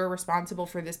said you're responsible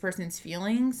for this person's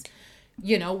feelings,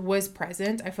 was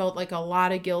present. I felt like a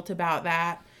lot of guilt about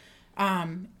that.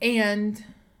 And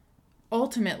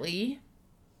ultimately,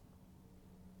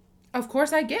 of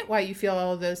course, I get why you feel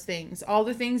all of those things. All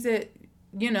the things that,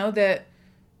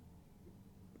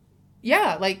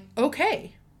 yeah, like,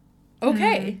 okay.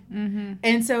 Mm-hmm.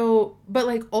 And so, but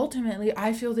like, ultimately,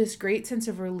 I feel this great sense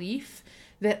of relief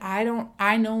that I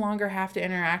no longer have to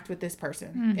interact with this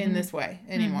person in this way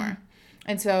anymore.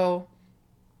 And so,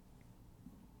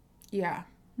 yeah.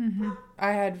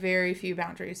 I had very few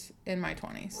boundaries in my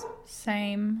 20s.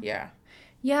 Same. Yeah.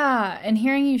 Yeah. And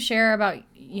hearing you share about,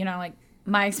 like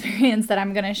my experience that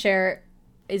I'm going to share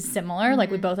is similar.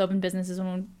 Like we both opened businesses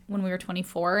when we were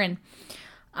 24. And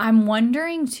I'm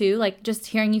wondering too, like just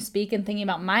hearing you speak and thinking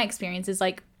about my experiences,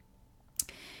 like,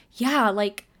 yeah,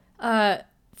 like,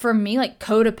 for me, like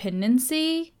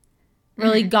codependency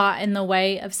really got in the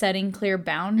way of setting clear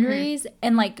boundaries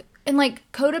and like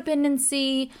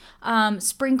codependency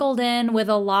sprinkled in with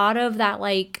a lot of that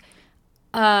like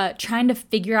trying to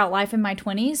figure out life in my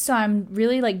 20s. So I'm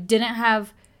really like didn't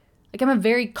have like I'm a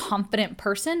very confident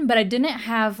person, but I didn't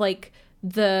have like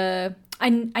I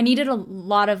needed a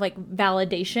lot of like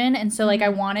validation, and so like I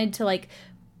wanted to like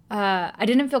I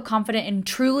didn't feel confident in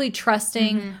truly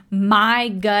trusting my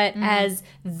gut as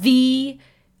the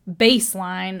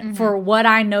baseline for what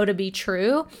I know to be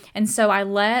true. And so I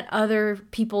let other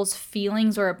people's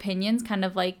feelings or opinions kind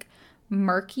of like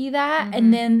murky that.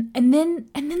 And then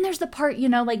there's the part,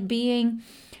 like being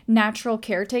natural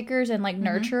caretakers and like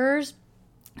nurturers.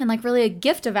 And like really a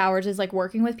gift of ours is like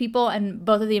working with people, and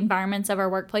both of the environments of our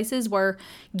workplaces were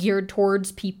geared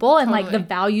towards people, and like the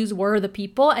values were the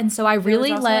people. And so I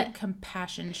really let like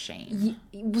compassion shame.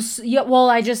 Yeah, well,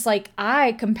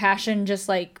 compassion just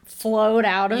like flowed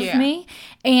out of me.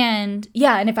 And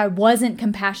and if I wasn't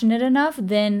compassionate enough,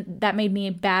 then that made me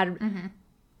a bad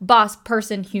boss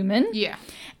person human. Yeah.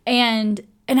 And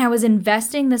I was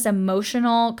investing this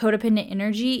emotional codependent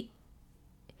energy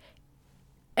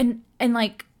and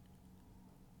like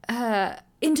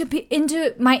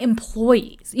into my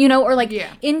employees, or like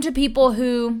into people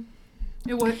who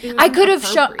it was I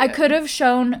could have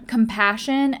shown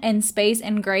compassion and space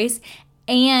and grace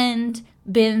and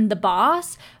been the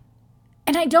boss.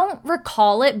 And I don't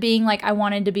recall it being like I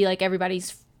wanted to be like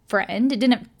everybody's friend. It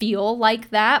didn't feel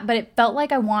like that, but it felt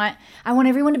like I want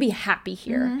everyone to be happy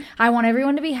here. I want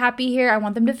everyone to be happy here. I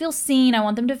want them to feel seen. I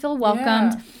want them to feel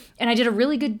welcomed. Yeah. And I did a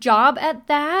really good job at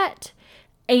that.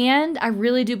 And I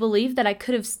really do believe that I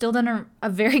could have still done a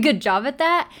very good job at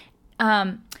that,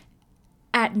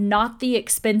 at not the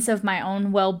expense of my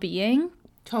own well-being.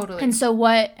 Totally. And so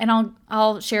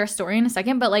I'll share a story in a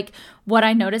second, but like what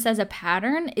I noticed as a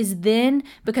pattern is then,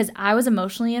 because I was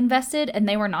emotionally invested and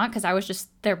they were not, because I was just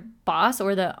their boss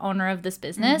or the owner of this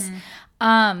business,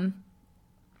 I,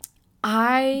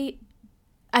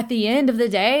 at the end of the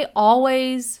day,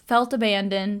 always felt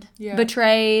abandoned,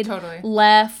 betrayed,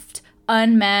 left,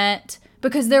 unmet,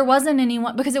 because there wasn't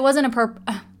anyone, because it wasn't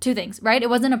two things, right? It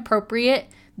wasn't appropriate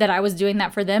that I was doing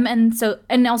that for them. And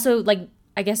also like,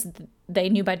 I guess they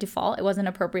knew by default it wasn't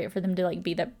appropriate for them to like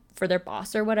be for their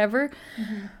boss or whatever.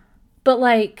 But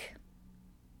like,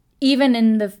 even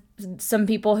in some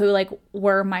people who like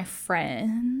were my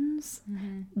friends,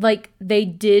 like they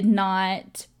did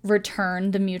not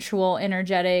return the mutual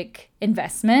energetic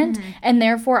investment, and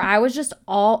therefore I was just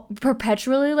all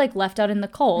perpetually like left out in the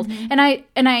cold. And I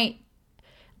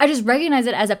just recognize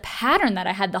it as a pattern that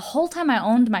I had the whole time I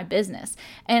owned my business.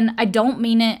 And I don't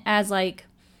mean it as like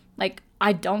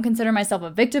I don't consider myself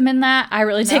a victim in that. I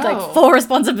really take like full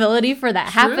responsibility for that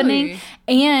happening.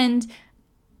 And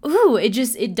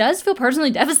it does feel personally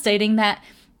devastating that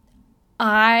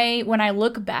when I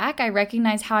look back, I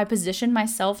recognize how I positioned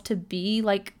myself to be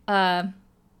like a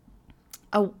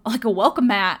welcome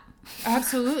mat.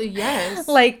 Absolutely, yes.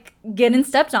 Like getting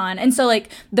stepped on. And so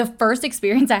like the first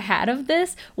experience I had of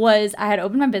this was I had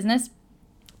opened my business.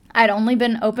 I'd only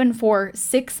been open for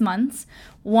 6 months.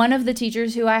 One of the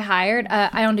teachers who I hired,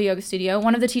 I owned a yoga studio.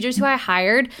 One of the teachers who I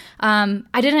hired, I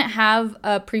didn't have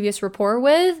a previous rapport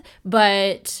with,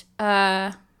 but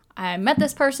I met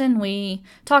this person. We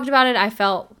talked about it. I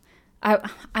felt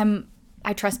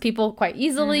I trust people quite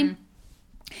easily.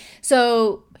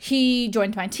 So he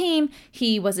joined my team.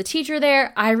 He was a teacher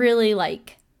there. I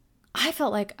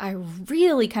felt like I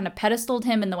really kind of pedestaled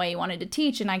him in the way he wanted to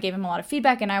teach, and I gave him a lot of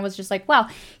feedback, and I was just like, wow,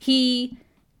 he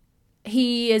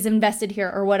is invested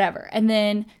here or whatever. And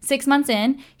then 6 months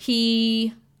in,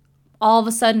 he all of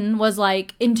a sudden was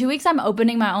like, in 2 weeks, I'm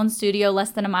opening my own studio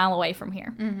less than a mile away from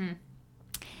here.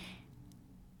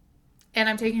 And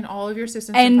I'm taking all of your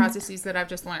systems and processes that I've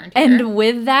just learned here. And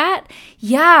with that,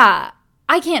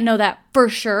 I can't know that for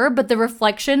sure, but the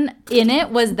reflection in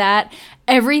it was that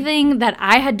everything that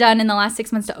I had done in the last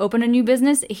 6 months to open a new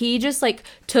business, he just like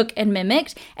took and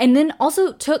mimicked, and then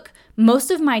also took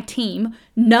most of my team.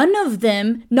 None of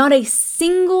them, not a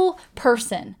single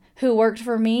person who worked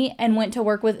for me and went to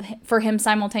work for him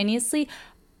simultaneously,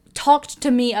 talked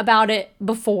to me about it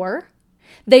before.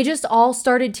 They just all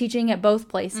started teaching at both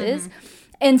places.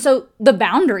 And so the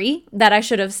boundary that I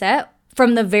should have set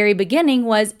from the very beginning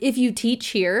was, if you teach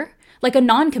here, like a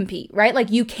non-compete, right? Like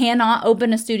you cannot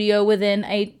open a studio within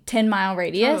a 10-mile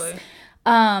radius.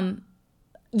 Totally.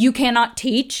 You cannot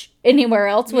teach anywhere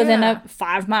else within a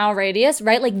 5-mile radius,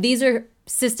 right? Like these are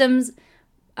systems,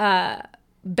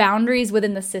 boundaries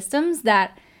within the systems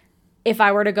that if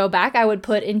I were to go back, I would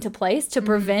put into place to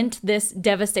prevent this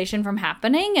devastation from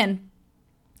happening. And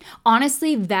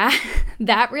honestly,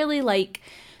 that really, like,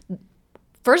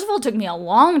 first of all, it took me a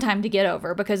long time to get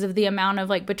over because of the amount of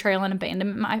like betrayal and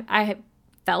abandonment I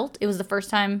felt. It was the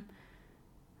first time,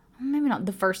 maybe not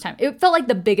the first time, it felt like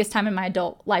the biggest time in my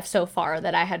adult life so far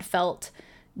that I had felt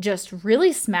just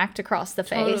really smacked across the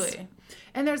face. Totally.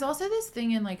 And there's also this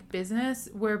thing in like business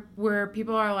where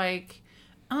people are like,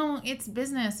 oh, it's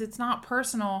business, it's not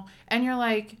personal. And you're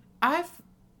like,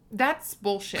 that's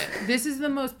bullshit. This is the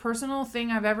most personal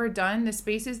thing I've ever done. The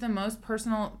space is the most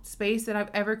personal space that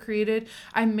I've ever created.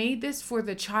 I made this for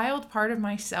the child part of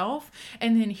myself.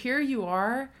 And then here you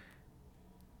are.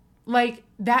 Like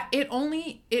that,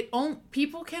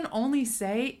 people can only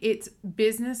say it's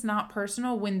business, not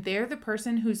personal, when they're the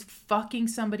person who's fucking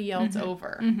somebody else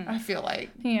over. I feel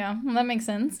like. Yeah, that makes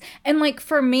sense. And like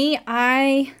for me,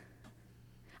 I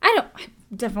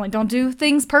definitely don't do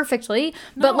things perfectly,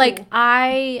 but like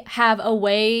I have a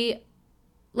way,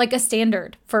 like a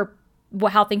standard for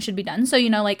how things should be done. So, you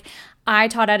know, like I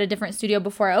taught at a different studio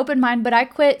before I opened mine, but I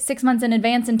quit 6 months in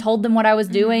advance and told them what I was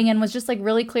doing and was just like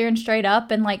really clear and straight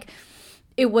up. And like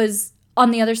it was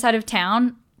on the other side of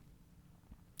town.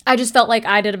 I just felt like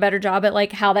I did a better job at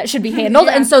like how that should be handled.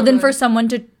 And so then for someone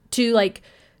to like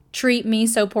treat me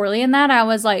so poorly in that, I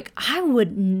was like, I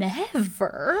would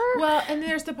never. Well, and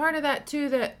there's the part of that too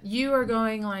that you are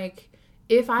going like,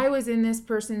 if I was in this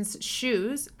person's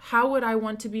shoes, how would I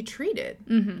want to be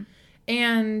treated?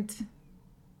 And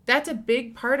that's a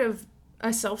big part of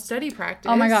a self-study practice.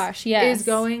 Oh my gosh, yes. Is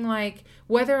going like,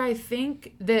 whether I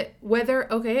think that,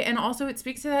 okay, and also it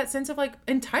speaks to that sense of like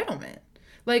entitlement.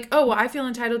 Like, oh, well, I feel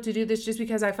entitled to do this just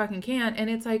because I fucking can. And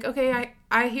it's like, okay,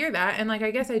 I hear that. And like, I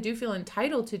guess I do feel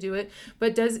entitled to do it.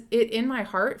 But does it in my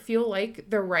heart feel like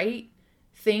the right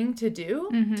thing to do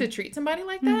to treat somebody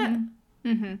like that?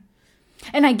 And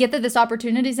I get that this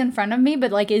opportunity is in front of me,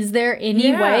 but like, is there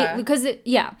any way? Because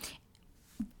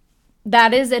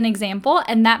that is an example.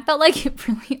 And that felt like it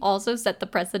really also set the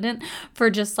precedent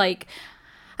for just like,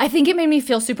 I think it made me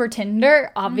feel super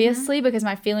tender, obviously, because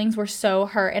my feelings were so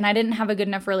hurt and I didn't have a good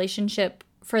enough relationship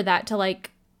for that to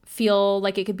like feel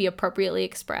like it could be appropriately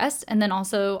expressed. And then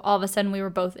also all of a sudden we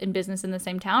were both in business in the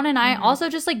same town. And I also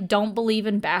just like don't believe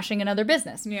in bashing another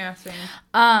business. Yeah,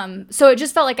 same. So it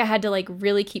just felt like I had to like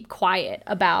really keep quiet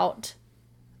about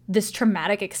this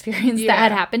traumatic experience that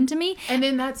had happened to me. And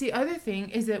then that's the other thing,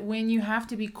 is that when you have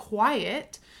to be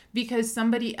quiet because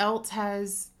somebody else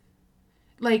has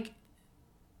like,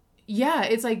 yeah,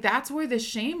 it's like that's where the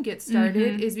shame gets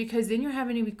started, is because then you're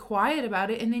having to be quiet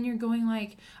about it. And then you're going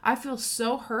like, I feel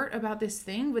so hurt about this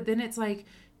thing. But then it's like,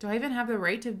 do I even have the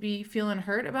right to be feeling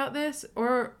hurt about this?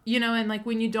 Or, you know, and like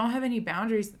when you don't have any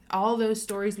boundaries, all those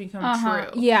stories become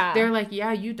true. Yeah. They're like,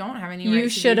 yeah, you don't have any right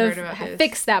to be hurt about this. You should have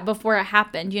fixed that before it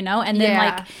happened, you know? And then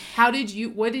like, what did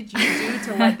you do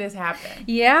to let this happen?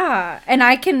 Yeah. And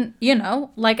I can, you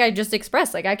know, like I just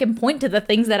expressed, like I can point to the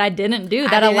things that I didn't do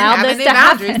that allowed this to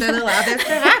happen. That allowed this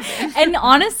to happen. And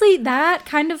honestly, that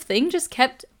kind of thing just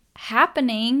kept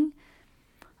happening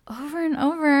over and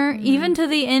over, even to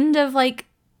the end of like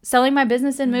selling my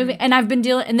business and moving. And I've been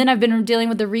dealing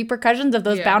with the repercussions of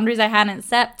those boundaries I hadn't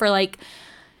set for like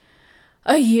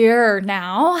a year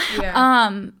now.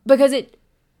 Because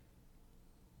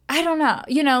I don't know,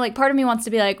 you know, like part of me wants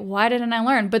to be like, why didn't I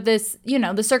learn? But this, you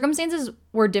know, the circumstances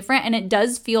were different. And it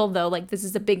does feel though, like this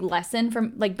is a big lesson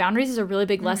from like boundaries is a really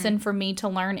big lesson for me to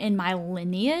learn in my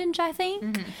lineage, I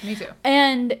think. Me too.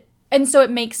 And so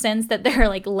it makes sense that there are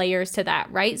like layers to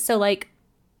that, right? So like,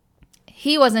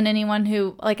 he wasn't anyone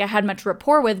who like I had much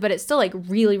rapport with, but it still like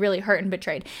really, really hurt and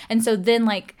betrayed. And so then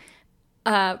like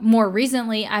more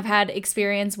recently I've had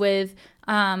experience with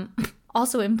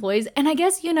also employees. And I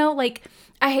guess, you know, like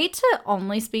I hate to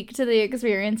only speak to the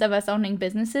experience of us owning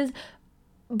businesses,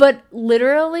 but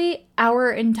literally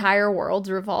our entire worlds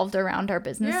revolved around our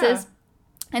businesses.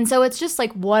 And so it's just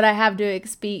like what I have to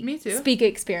Me too. speak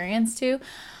experience to.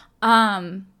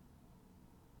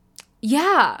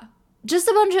 Yeah. Just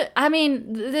a bunch of, I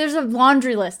mean, there's a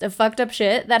laundry list of fucked up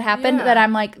shit that happened that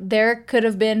I'm like, there could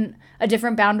have been a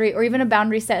different boundary or even a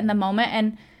boundary set in the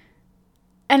moment.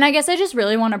 And I guess I just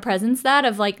really want to presence that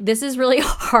of like, this is really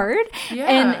hard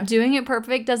and doing it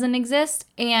perfect doesn't exist.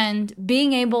 And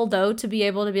being able though to be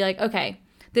like, okay,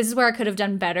 this is where I could have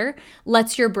done better.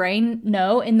 Lets your brain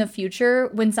know in the future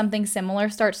when something similar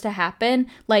starts to happen,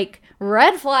 like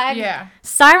red flag,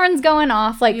 sirens going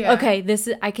off, like, okay, this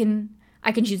is, I can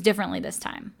choose differently this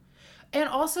time. And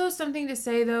also something to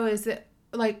say though is that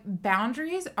like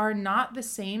boundaries are not the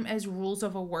same as rules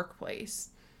of a workplace.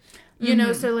 You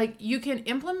know, so like you can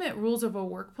implement rules of a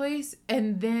workplace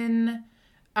and then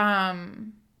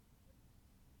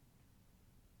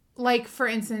like for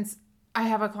instance, I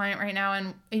have a client right now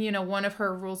and you know, one of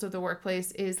her rules of the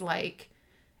workplace is like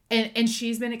and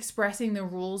she's been expressing the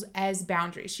rules as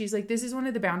boundaries. She's like, this is one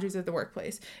of the boundaries of the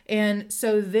workplace. And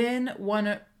so then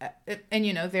and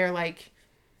you know, they're like,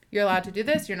 you're allowed to do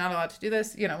this, you're not allowed to do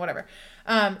this, you know, whatever.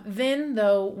 Then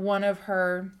though, one of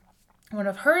her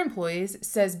employees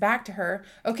says back to her,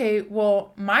 okay,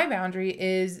 well, my boundary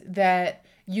is that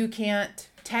you can't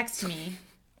text me.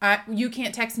 You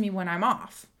can't text me when I'm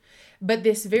off. But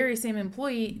this very same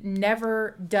employee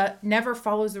never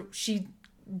follows. She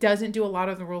doesn't do a lot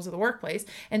of the rules of the workplace.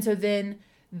 And so then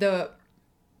the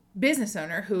business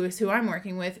owner, who is who I'm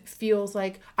working with, feels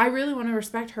like, I really want to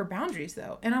respect her boundaries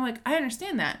though. And I'm like, I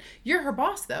understand that. You're her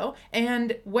boss though.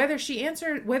 And whether she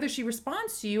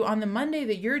responds to you on the Monday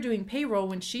that you're doing payroll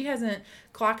when she hasn't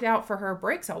clocked out for her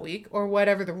breaks all week or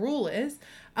whatever the rule is,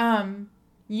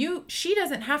 she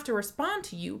doesn't have to respond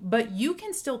to you, but you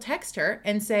can still text her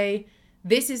and say,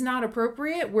 this is not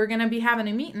appropriate. We're going to be having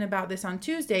a meeting about this on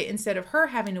Tuesday, instead of her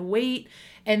having to wait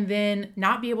and then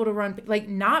not be able to run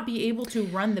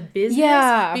the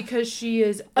business because she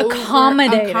is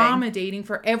accommodating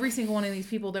for every single one of these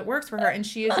people that works for her. And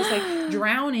she is just like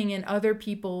drowning in other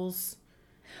people's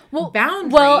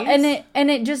boundaries. Well, and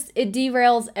it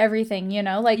derails everything, you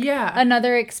know, like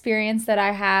another experience that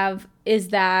I have is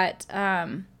that,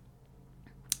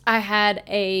 I had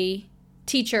a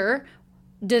teacher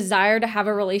desire to have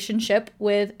a relationship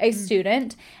with a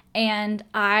student, and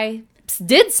I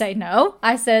did say no.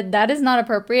 I said, that is not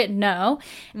appropriate. No.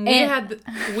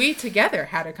 We together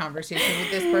had a conversation with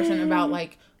this person about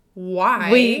like, why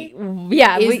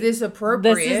is this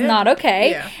appropriate? This is not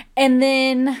okay. Yeah. And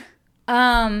then,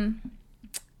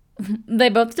 they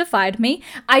both defied me.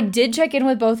 I did check in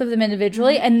with both of them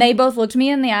individually, and they both looked me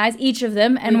in the eyes, each of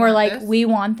them, and were like, we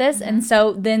want this. Mm-hmm. And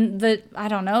so then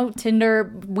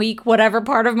Tinder week, whatever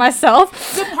part of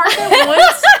myself. The part that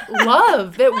wants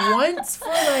love, that wants for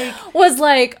like... was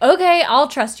like, okay, I'll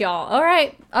trust y'all. All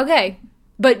right, okay.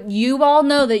 But you all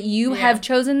know that you have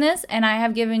chosen this, and I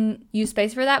have given you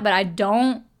space for that, but I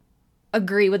don't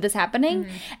agree with this happening.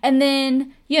 Mm-hmm. And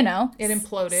then, you know, it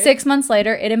imploded. 6 months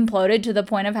later, it imploded to the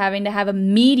point of having to have a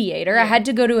mediator. I had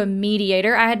to go to a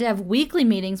mediator. I had to have weekly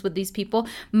meetings with these people.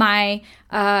 My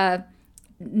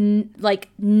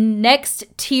next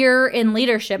tier in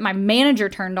leadership, my manager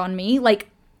turned on me, like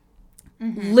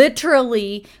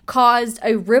literally caused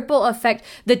a ripple effect.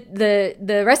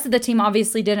 The rest of the team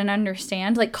obviously didn't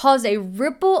understand, like caused a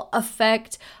ripple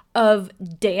effect of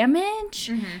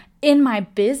damage in my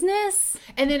business.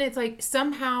 And then it's like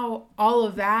somehow all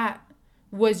of that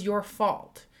was your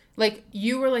fault. Like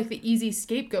you were like the easy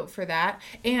scapegoat for that.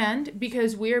 And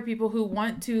because we are people who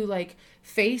want to like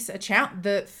face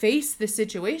the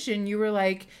situation, you were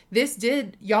like,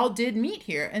 y'all did meet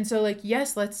here. And so like,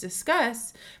 yes, let's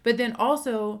discuss. But then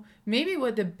also maybe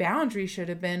what the boundary should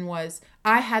have been was,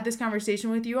 I had this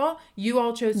conversation with you all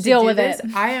chose to deal with this.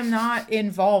 I am not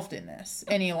involved in this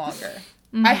any longer.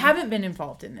 Mm-hmm. I haven't been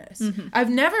involved in this. Mm-hmm. I've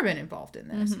never been involved in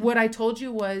this. Mm-hmm. What I told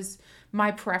you was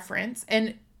my preference.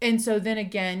 And so then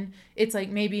again, it's like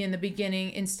maybe in the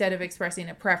beginning, instead of expressing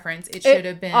a preference, it should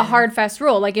have been a hard, fast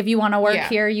rule. Like if you want to work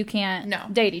here, you can't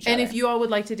date each other. And if you all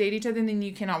would like to date each other, then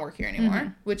you cannot work here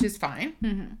anymore, which is fine.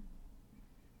 Mm-hmm.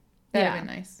 That would have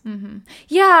been nice. Mm-hmm.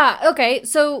 Yeah. Okay.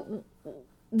 So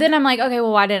then I'm like, okay,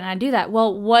 well, why didn't I do that?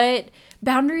 Well, what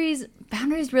boundaries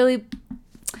really,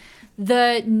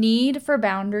 the need for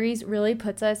boundaries really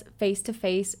puts us face to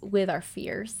face with our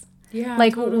fears. Yeah,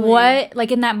 like totally.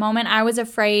 Like in that moment, I was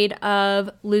afraid of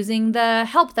losing the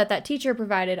help that teacher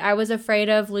provided. I was afraid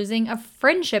of losing a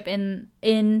friendship in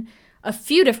a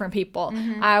few different people.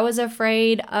 Mm-hmm. I was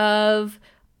afraid of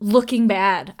looking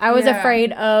bad. I was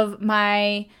afraid of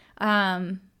my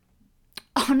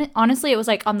honestly, it was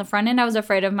like on the front end, I was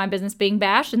afraid of my business being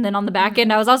bashed. And then on the back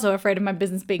end, I was also afraid of my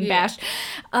business being bashed.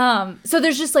 So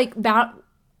there's just like,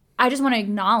 I just want to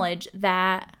acknowledge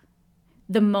that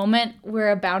the moment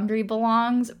where a boundary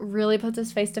belongs really puts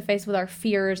us face to face with our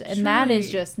fears. And that is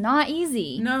just not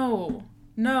easy.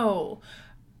 No.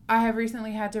 I have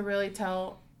recently had to really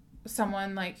tell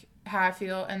someone like how I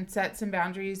feel and set some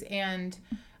boundaries. And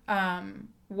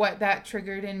what that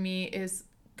triggered in me is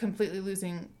completely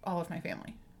losing all of my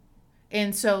family.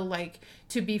 And so like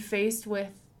to be faced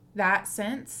with that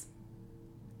sense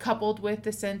coupled with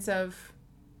the sense of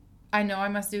I know I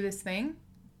must do this thing,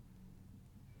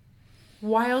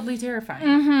 wildly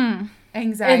terrifying.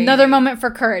 Anxiety. Another moment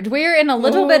for courage. We're in a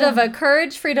little bit of a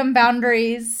courage, freedom,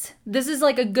 boundaries. This is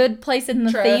like a good place in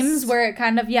the themes where it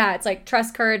kind of, it's like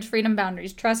trust, courage, freedom,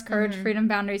 boundaries. Trust, courage, freedom,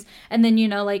 boundaries. And then,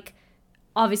 like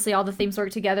obviously all the themes work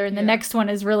together, and the next one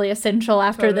is really essential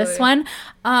after this one.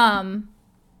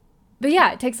 But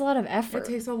it takes a lot of effort.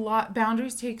 It takes a lot.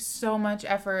 Boundaries take so much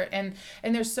effort, and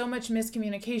there's so much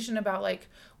miscommunication about like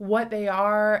what they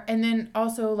are, and then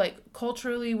also like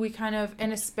culturally we kind of,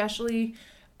 and especially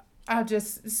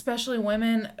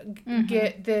women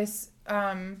get this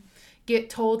get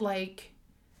told like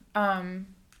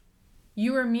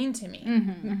you were mean to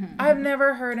me. I've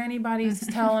never heard anybody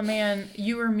tell a man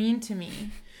you were mean to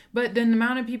me, but then the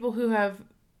amount of people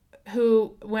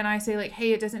who when I say like,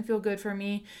 hey, it doesn't feel good for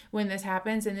me when this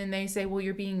happens, and then they say, well,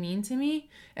 you're being mean to me,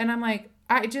 and I'm like,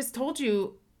 I just told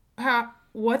you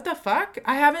what the fuck?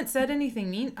 I haven't said anything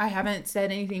mean. I haven't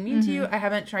said anything mean to you. I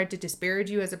haven't tried to disparage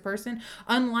you as a person,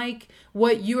 unlike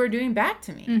what you are doing back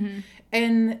to me.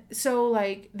 And so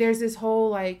like there's this whole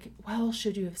like, well,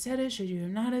 should you have said it? Should you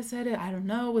not have said it? I don't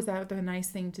know. Was that the nice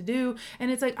thing to do?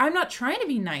 And it's like, I'm not trying to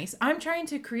be nice. I'm trying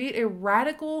to create a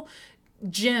radical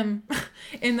gym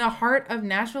in the heart of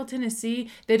Nashville,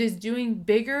 Tennessee that is doing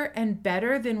bigger and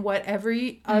better than what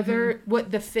every other,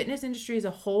 what the fitness industry as a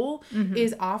whole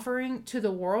is offering to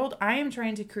the world. I am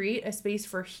trying to create a space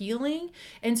for healing.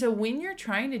 And so when you're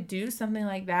trying to do something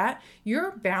like that,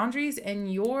 your boundaries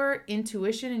and your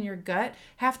intuition and your gut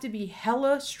have to be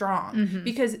hella strong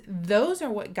because those are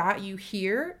what got you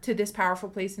here to this powerful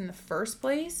place in the first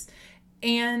place.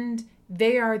 And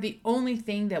they are the only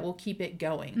thing that will keep it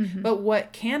going. But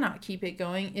what cannot keep it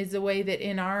going is the way that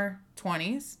in our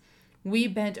 20s, we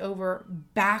bent over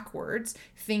backwards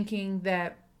thinking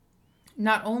that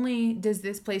not only does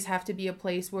this place have to be a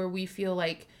place where we feel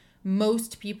like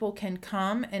most people can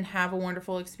come and have a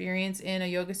wonderful experience in a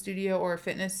yoga studio or a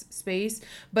fitness space,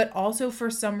 but also for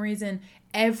some reason,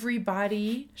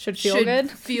 everybody should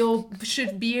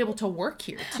be able to work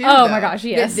here too. My gosh,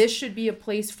 yes. That this should be a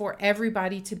place for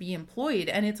everybody to be employed.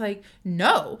 And it's like,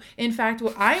 no. In fact,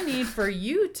 what I need for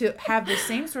you to have the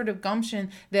same sort of gumption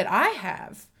that I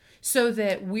have so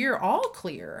that we're all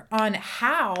clear on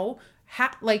how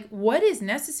like what is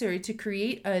necessary to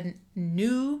create a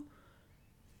new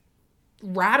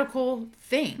radical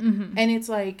thing. And it's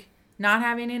like, not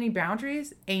having any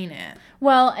boundaries ain't it.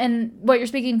 Well, and what you're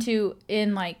speaking to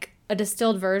in like a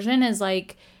distilled version is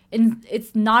like,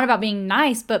 it's not about being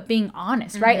nice, but being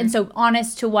honest, right? And so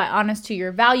honest to what? Honest to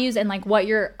your values and like what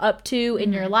you're up to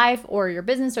in your life or your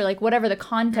business or like whatever the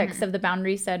context of the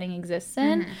boundary setting exists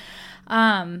in.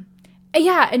 And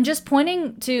just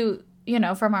pointing to,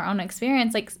 from our own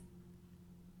experience, like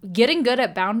getting good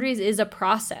at boundaries is a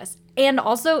process. And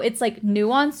also it's like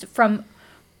nuanced from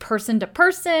person to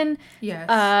person,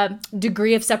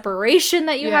 degree of separation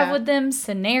that you have with them,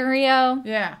 scenario.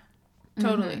 Yeah,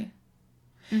 totally.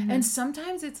 And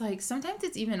sometimes it's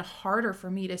even harder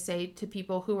for me to say to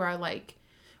people who are like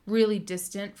really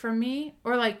distant from me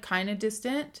or like kind of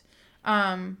distant.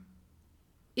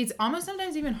 It's almost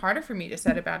sometimes even harder for me to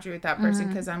set a boundary with that person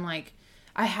because I'm like,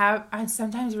 I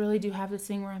sometimes really do have this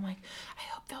thing where I'm like, I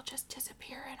hope they'll just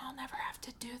disappear and I'll never have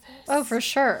to do this. Oh, for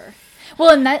sure.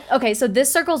 Well, and so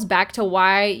this circles back to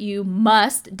why you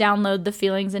must download the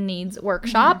Feelings and Needs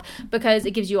workshop because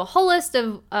it gives you a whole list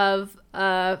of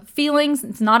feelings.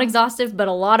 It's not exhaustive, but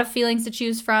a lot of feelings to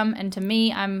choose from. And to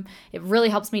me, it really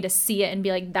helps me to see it and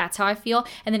be like, that's how I feel.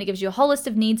 And then it gives you a whole list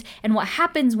of needs. And what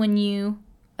happens when you,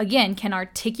 again, can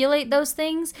articulate those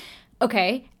things.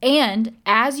 Okay, and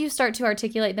as you start to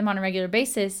articulate them on a regular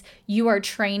basis, you are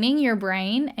training your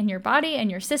brain and your body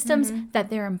and your systems that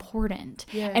they're important.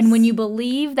 Yes. And when you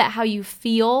believe that how you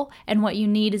feel and what you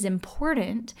need is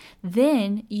important,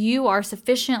 then you are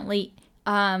sufficiently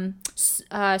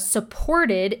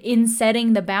supported in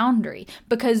setting the boundary,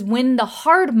 because when the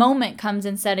hard moment comes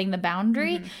in setting the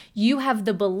boundary, you have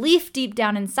the belief deep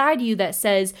down inside you that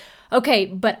says, okay,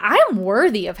 but I'm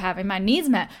worthy of having my needs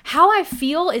met. How I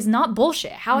feel is not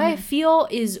bullshit. How I feel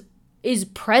is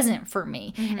present for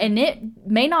me. And it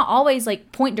may not always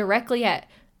like point directly at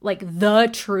like the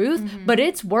truth, but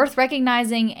it's worth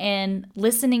recognizing and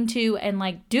listening to and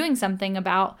like doing something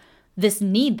about this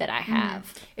need that I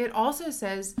have. It also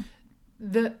says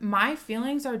my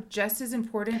feelings are just as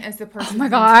important as the person. Oh my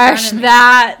gosh,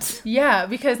 that. Yeah,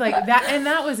 because like that, and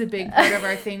that was a big part of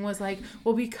our thing was like,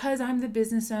 well, because I'm the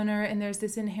business owner and there's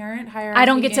this inherent hierarchy. I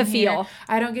don't get to feel.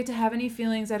 I don't get to have any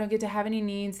feelings. I don't get to have any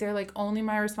needs. They're like only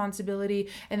my responsibility.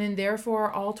 And then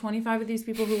therefore all 25 of these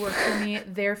people who work for me,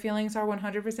 their feelings are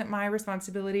 100% my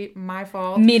responsibility, my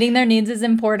fault. Meeting their needs is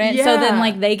important. Yeah. So then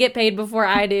like they get paid before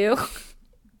I do.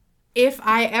 If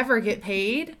I ever get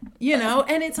paid,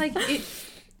 and it's like,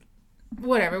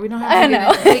 whatever, we don't have to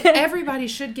get into it. Like, everybody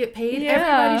should get paid. Yeah.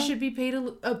 Everybody should be paid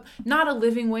not a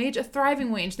living wage, a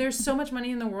thriving wage. There's so much money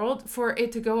in the world for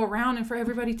it to go around and for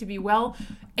everybody to be well.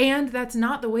 And that's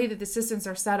not the way that the systems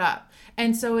are set up.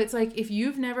 And so it's like, if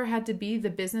you've never had to be the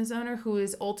business owner who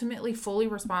is ultimately fully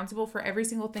responsible for every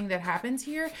single thing that happens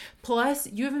here, plus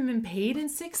you haven't been paid in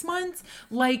 6 months,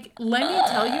 like, let me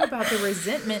tell you about the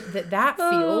resentment that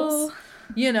feels.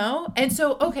 And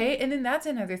so, okay, and then that's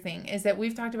another thing is that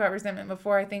we've talked about resentment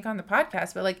before, I think, on the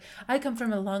podcast, but like, I come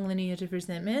from a long lineage of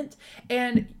resentment,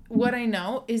 and what I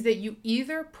know is that you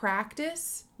either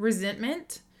practice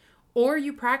resentment or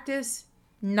you practice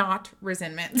not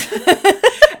resentment.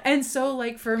 And so,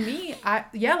 like, for me,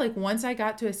 once I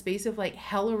got to a space of like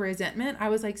hella resentment, I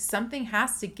was like, something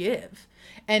has to give.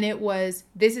 And it was,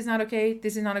 this is not okay,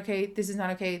 this is not okay, this is not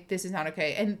okay, this is not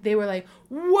okay. And they were like,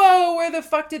 whoa, where the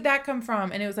fuck did that come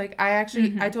from? And it was like, I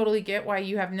totally get why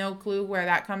you have no clue where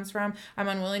that comes from. I'm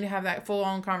unwilling to have that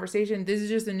full-on conversation. This is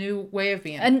just a new way of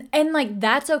being. And like,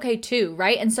 that's okay too,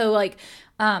 right? And so like,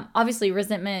 obviously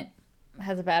resentment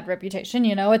has a bad reputation,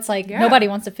 it's like nobody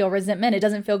wants to feel resentment. It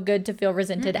doesn't feel good to feel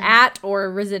resented at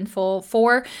or resentful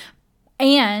for.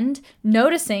 And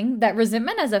noticing that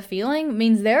resentment as a feeling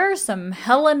means there are some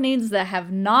hella needs that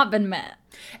have not been met.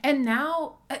 And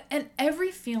now, and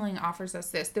every feeling offers us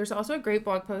this. There's also a great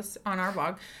blog post on our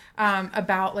blog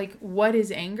about like, what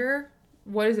is anger?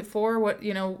 What is it for? What,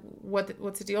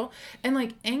 what's the deal? And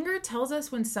like, anger tells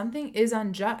us when something is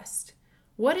unjust.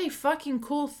 What a fucking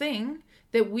cool thing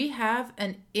that we have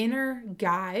an inner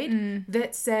guide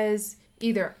that says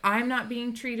either I'm not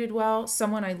being treated well,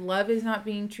 someone I love is not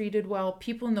being treated well,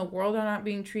 people in the world are not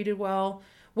being treated well.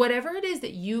 Whatever it is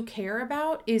that you care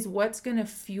about is what's going to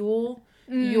fuel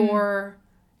your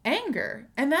anger.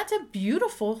 And that's a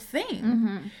beautiful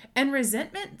thing. And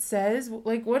resentment says,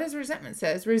 like, what does resentment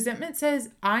says? Resentment says,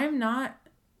 I'm not...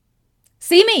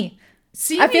 See me.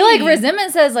 See I me. feel like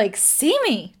resentment says, like, see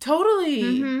me. Totally.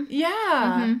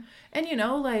 Yeah. And,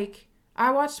 like,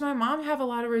 I watched my mom have a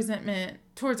lot of resentment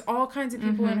towards all kinds of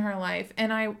people in her life.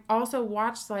 And I also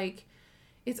watched, like,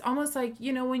 it's almost like,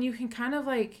 when you can kind of,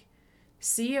 like,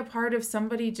 see a part of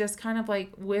somebody just kind of,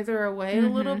 like, wither away a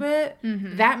little bit,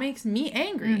 that makes me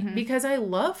angry because I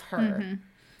love her.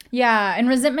 Yeah. And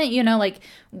resentment, like,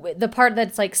 the part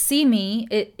that's, like, see me,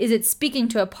 it's speaking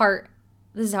to a part.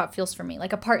 This is how it feels for me.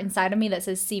 Like, a part inside of me that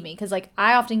says see me. Because, like,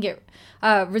 I often get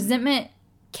resentment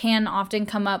can often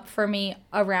come up for me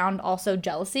around also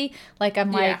jealousy. Like,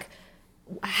 I'm like,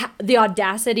 the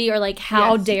audacity or like,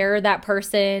 how dare that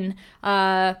person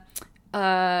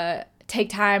take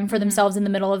time for themselves in the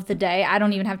middle of the day. I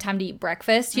don't even have time to eat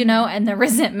breakfast, and the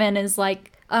resentment is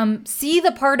like, see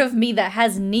the part of me that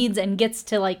has needs and gets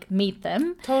to like meet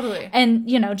them. Totally. And,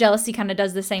 jealousy kind of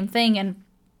does the same thing. And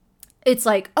it's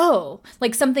like, oh,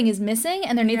 like something is missing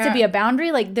and there needs to be a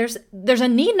boundary. Like there's a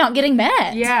need not getting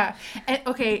met. Yeah. And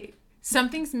okay,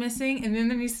 something's missing and then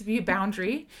there needs to be a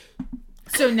boundary.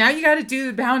 So now you got to do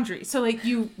the boundary. So like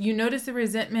you notice the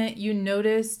resentment, you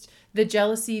noticed the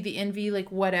jealousy, the envy,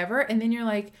 like whatever. And then you're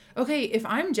like, okay, if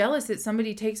I'm jealous that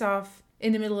somebody takes off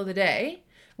in the middle of the day,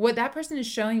 what that person is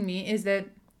showing me is that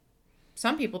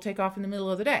some people take off in the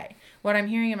middle of the day. What I'm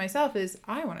hearing in myself is,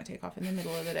 I want to take off in the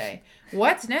middle of the day.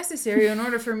 What's necessary in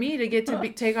order for me to get to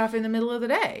take off in the middle of the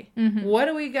day? What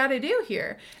do we got to do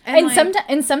here? And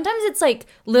sometimes it's like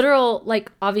literal,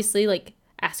 like obviously like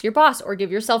ask your boss or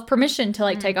give yourself permission to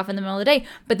like take off in the middle of the day.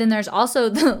 But then there's also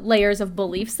the layers of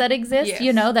beliefs that exist,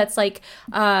 that's like,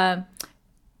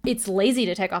 it's lazy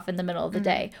to take off in the middle of the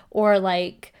day, or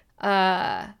like,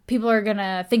 people are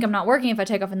gonna think I'm not working if I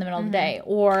take off in the middle of the day,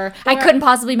 or I couldn't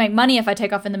possibly make money if I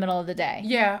take off in the middle of the day.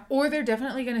 Yeah, or they're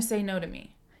definitely gonna say no to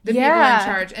me. the people in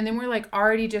charge. And then we're like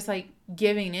already just like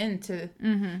giving into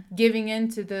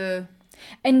the,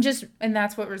 and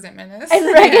that's what resentment is.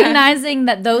 And recognizing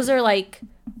that those are like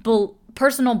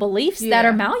personal beliefs that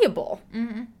are malleable.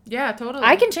 Yeah, totally.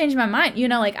 I can change my mind. You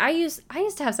know, like I used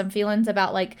to have some feelings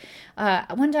about like,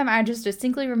 one time I just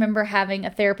distinctly remember having a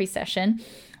therapy session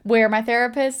where my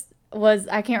therapist was,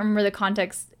 I can't remember the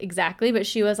context exactly, but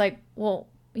she was like, well,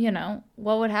 you know,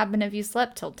 what would happen if you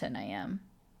slept till 10 a.m.?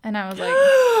 And I was like,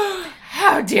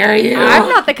 how dare you? I'm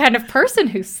not the kind of person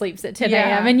who sleeps at 10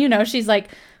 a.m. And, you know, she's like,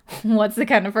 what's the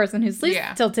kind of person who sleeps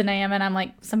till 10 a.m.? And I'm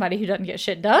like, somebody who doesn't get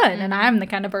shit done. And I'm the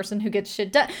kind of person who gets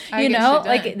shit done. You know,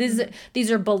 like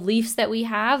these are beliefs that we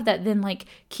have that then like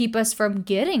keep us from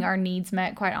getting our needs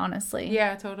met, quite honestly.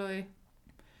 Yeah, totally.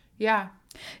 Yeah.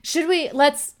 Should we,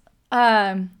 let's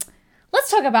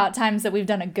talk about times that we've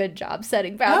done a good job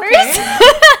setting boundaries. Okay.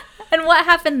 And what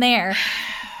happened there.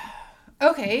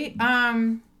 Okay.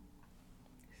 I'm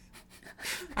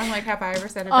like, have I ever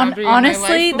set a boundary?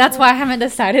 Honestly, that's why I haven't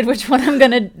decided which one I'm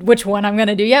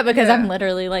gonna do yet, because I'm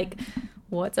literally like,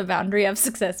 what's a boundary I've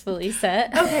successfully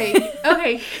set?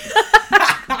 Okay.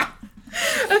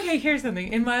 Okay, here's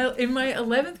something. In my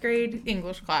 11th grade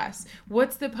English class,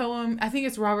 what's the poem? I think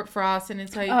it's Robert Frost, and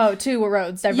it's like... two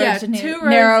roads diverged in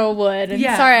narrow wood. And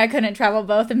sorry I couldn't travel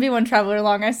both, and be one traveler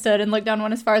long I stood, and looked down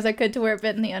one as far as I could to where it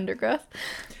bit in the undergrowth.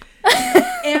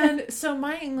 And so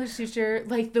my English teacher,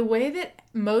 like the way that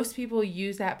most people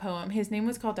use that poem, his name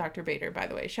was called Dr. Bader, by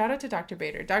the way. Shout out to Dr.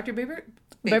 Bader. Dr. Bader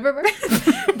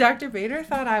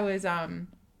thought I was...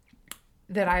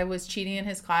 that I was cheating in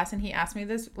his class, and he asked me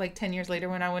this like 10 years later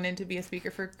when I went in to be a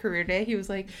speaker for Career Day. He was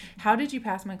like, how did you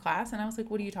pass my class? And I was like,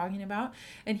 what are you talking about?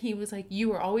 And he was like, you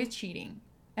were always cheating.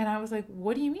 And I was like,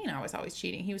 what do you mean I was always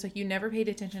cheating? He was like, you never paid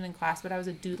attention in class, but I was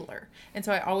a doodler. And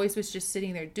so I always was just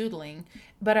sitting there doodling,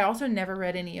 but I also never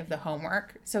read any of the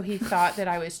homework. So he thought that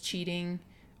I was cheating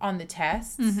on the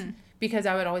tests. Because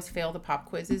I would always fail the pop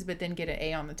quizzes, but then get an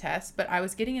A on the test. But I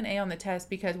was getting an A on the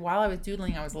test because while I was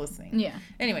doodling, I was listening. Yeah.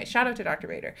 Anyway, shout out to Dr.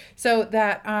 Bader. So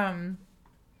that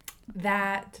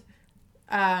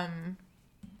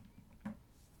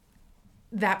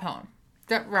poem,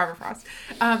 Robert Frost,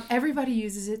 everybody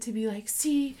uses it to be like,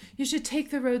 see, you should take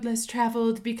the road less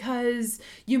traveled because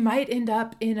you might end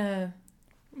up in a...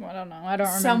 Well, I don't know. I don't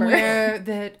remember. Somewhere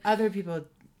that other people...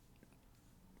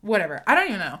 Whatever. I don't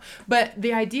even know. But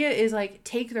the idea is like,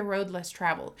 take the road less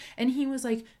traveled. And he was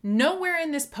like, nowhere in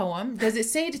this poem does it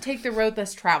say to take the road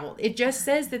less traveled. It just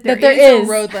says that there is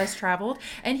a road less traveled.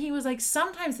 And he was like,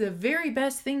 sometimes the very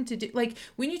best thing to do, like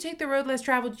when you take the road less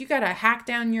traveled, you got to hack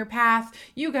down your path.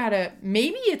 You got to,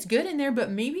 maybe it's good in there,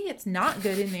 but maybe it's not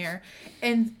good in there.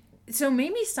 And so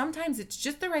maybe sometimes it's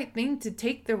just the right thing to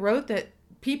take the road that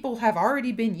people have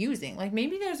already been using. Like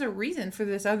maybe there's a reason for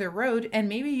this other road, and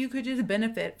maybe you could just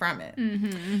benefit from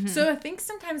it. So I think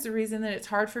sometimes the reason that it's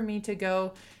hard for me to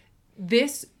go,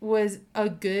 this was a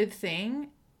good thing,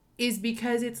 is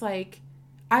because it's like,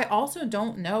 I also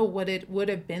don't know what it would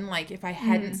have been like if I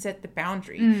hadn't set the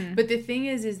boundary. But the thing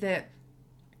is that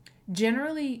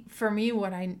generally for me,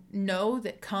 what I know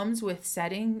that comes with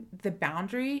setting the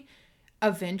boundary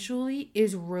eventually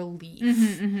is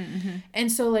relief.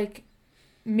 And so like,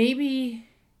 maybe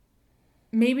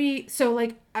so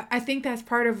like I think that's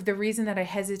part of the reason that I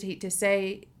hesitate to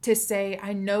say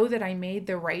I know that I made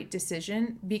the right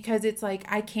decision, because it's like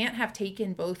I can't have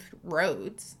taken both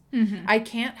roads. I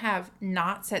can't have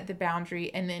not set the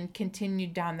boundary and then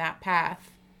continued down that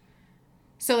path.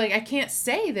 So like I can't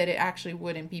say that it actually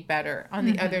wouldn't be better on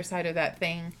the other side of that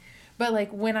thing. But like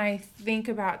when I think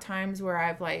about times where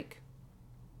I've like,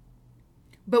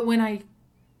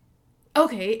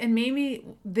 okay, and maybe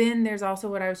then there's also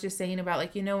what I was just saying about,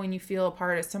 like, you know, when you feel a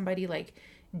part of somebody, like,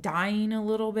 dying a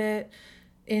little bit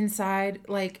inside.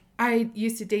 Like, I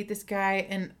used to date this guy,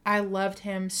 and I loved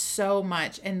him so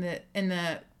much, and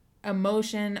the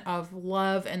emotion of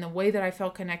love and the way that I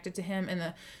felt connected to him and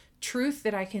the truth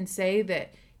that I can say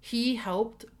that he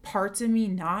helped parts of me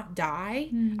not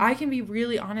die. I can be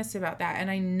really honest about that, and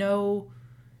I know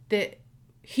that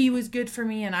he was good for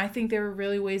me, and I think there were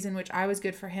really ways in which I was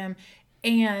good for him.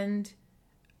 And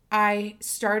I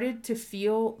started to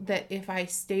feel that if I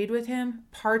stayed with him,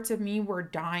 parts of me were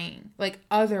dying, like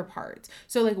other parts.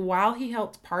 So like while he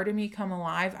helped part of me come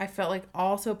alive, I felt like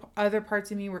also other parts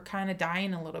of me were kind of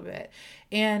dying a little bit.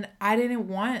 And I didn't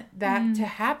want that to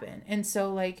happen. And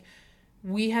so like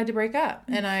we had to break up,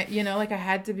 and I, you know, like I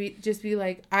had to be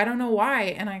like, I don't know why.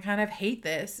 And I kind of hate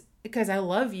this because I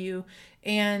love you.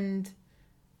 And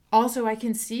also, I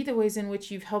can see the ways in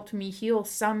which you've helped me heal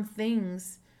some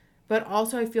things, but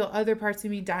also I feel other parts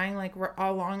of me dying like we're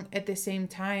all along at the same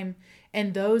time.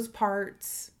 And those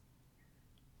parts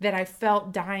that I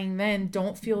felt dying then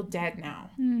don't feel dead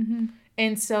now. Mm-hmm.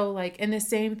 And so like, and the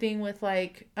same thing with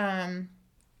like,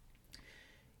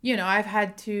 you know, I've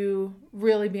had to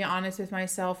really be honest with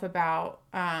myself about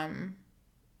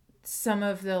some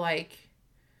of the like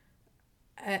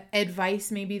advice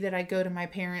maybe that I go to my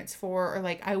parents for, or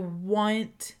like I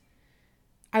want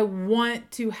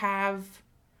to have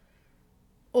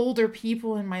older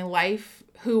people in my life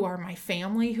who are my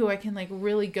family, who I can like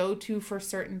really go to for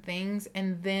certain things.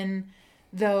 And then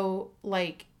though,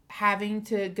 like having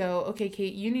to go, okay,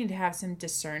 Kate, you need to have some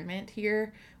discernment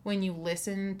here when you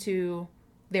listen to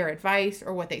their advice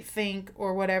or what they think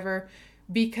or whatever,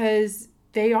 because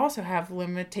they also have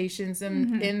limitations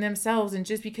in themselves. And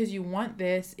just because you want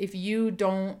this, if you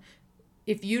don't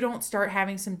start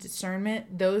having some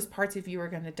discernment, those parts of you are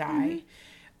going to die. Mm-hmm.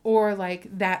 Or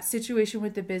like that situation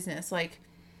with the business, like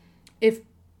if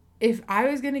I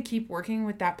was going to keep working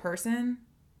with that person,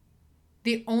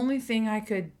 the only thing I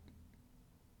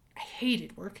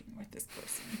hated working with this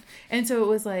person. And so it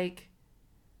was like,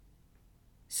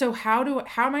 so how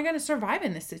am I going to survive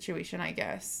in this situation, I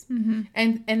guess? Mm-hmm.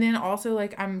 And then also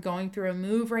like I'm going through a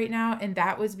move right now. And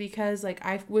that was because like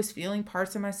I was feeling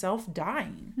parts of myself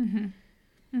dying.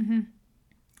 Mm-hmm. Mm-hmm.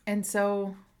 And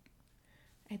so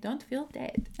I don't feel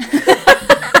dead.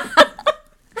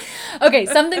 Okay,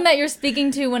 something that you're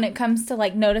speaking to when it comes to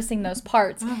like noticing those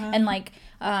parts, and like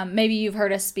maybe you've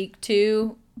heard us speak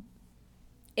to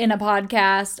in a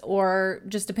podcast or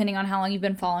just depending on how long you've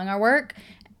been following our work,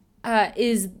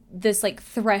 is this like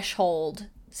threshold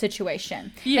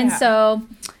situation. Yeah. And so,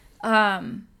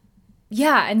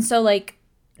 and so like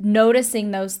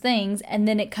noticing those things and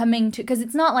then it coming to, because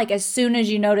it's not like as soon as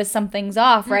you notice something's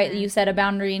off, right, you set a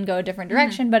boundary and go a different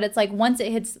direction, but it's like once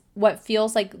it hits what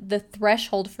feels like the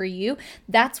threshold for you,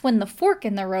 that's when the fork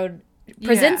in the road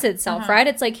presents itself, right?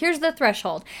 It's like, here's the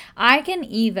threshold. I can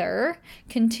either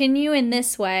continue in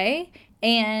this way,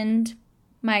 and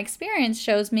my experience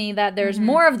shows me that there's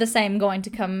more of the same going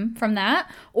to come from that,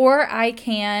 or I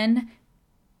can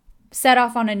set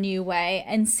off on a new way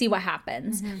and see what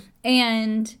happens.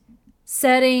 And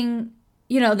setting,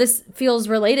 this feels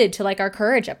related to like our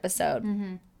courage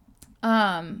episode.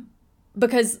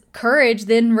 Because courage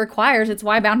then requires, it's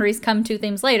why boundaries come 2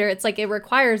 themes later. It's like it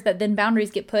requires that then boundaries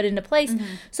get put into place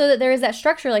so that there is that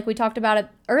structure like we talked about it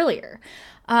earlier.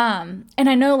 And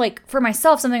I know like for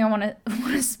myself, something I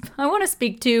want to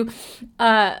speak to,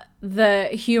 the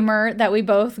humor that we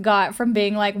both got from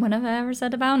being like, when have I ever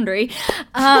set a boundary?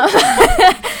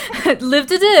 Live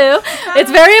to do.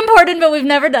 It's very important, but we've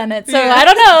never done it. So I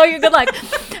don't know. You're good luck.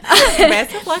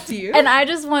 Best of luck to you. And I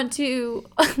just want to,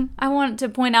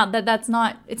 point out that it's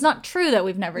not true that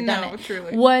we've never done it. No,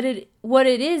 truly. What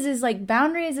it is like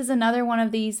boundaries is another one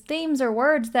of these themes or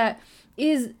words that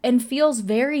is and feels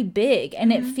very big,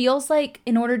 and it feels like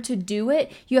in order to do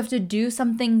it you have to do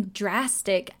something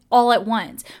drastic all at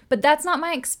once, but that's not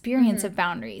my experience of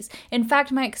boundaries. In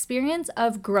fact, my experience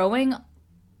of growing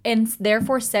and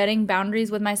therefore setting boundaries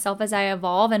with myself as I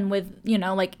evolve and with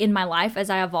like in my life as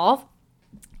I evolve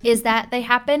is that they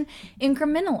happen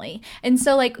incrementally. And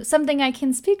so like something I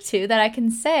can speak to that I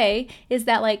can say is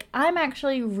that like I'm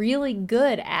actually really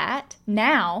good at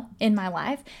now in my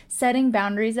life setting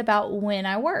boundaries about when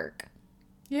I work.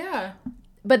 Yeah.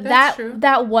 But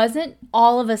that wasn't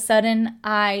all of a sudden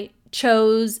I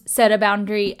set a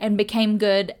boundary and became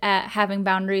good at having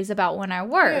boundaries about when I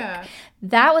work. Yeah.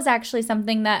 That was actually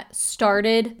something that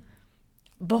started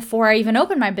before I even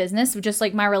opened my business, just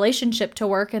like my relationship to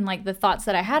work and like the thoughts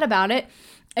that I had about it.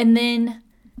 And then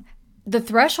the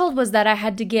threshold was that I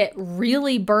had to get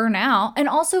really burnt out. And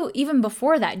also even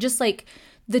before that, just like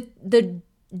the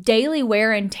daily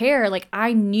wear and tear, like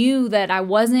I knew that I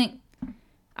wasn't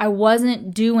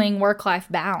doing work-life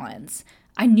balance.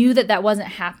 I knew that wasn't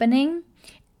happening.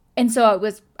 And so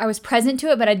I was present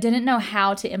to it, but I didn't know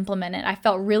how to implement it. I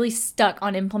felt really stuck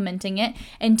on implementing it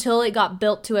until it got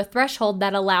built to a threshold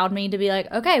that allowed me to be like,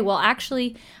 okay, well,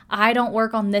 actually, I don't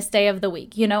work on this day of the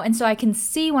week, And so I can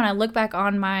see when I look back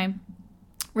on my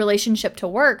relationship to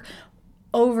work,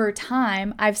 over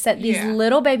time, I've set these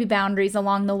little baby boundaries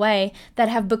along the way that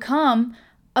have become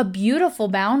a beautiful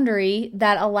boundary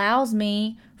that allows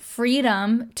me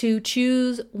freedom to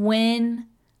choose when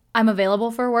I'm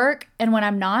available for work and when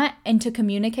I'm not, and to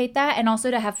communicate that, and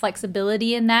also to have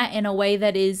flexibility in that in a way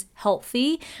that is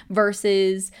healthy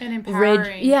versus and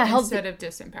empowering instead of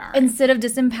disempowering. Instead of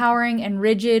disempowering and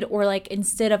rigid, or like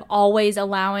instead of always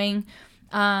allowing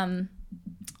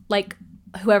like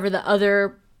whoever the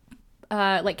other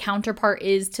like counterpart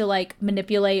is to like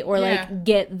manipulate or like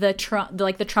get the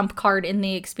trump card in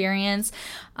the experience.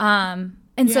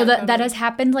 And so that has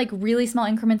happened like really small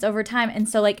increments over time. And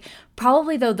so like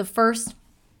probably though the first,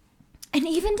 and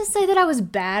even to say that I was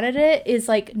bad at it is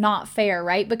like not fair,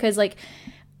 right? Because like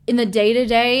in the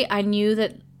day-to-day, I knew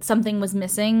that something was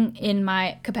missing in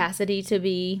my capacity to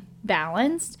be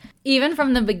balanced. Even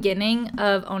from the beginning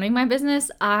of owning my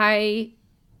business, I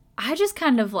just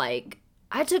kind of like,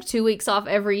 I took 2 weeks off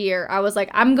every year. I was like,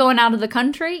 I'm going out of the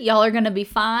country. Y'all are going to be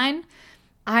fine.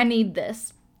 I need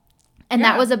this. And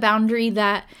that was a boundary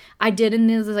that I did. And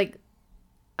it was like,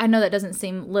 I know that doesn't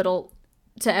seem little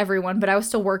to everyone, but I was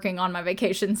still working on my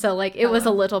vacation. So like it was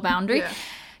a little boundary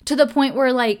to the point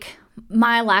where like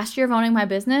my last year of owning my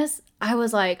business, I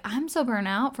was like, I'm so burnt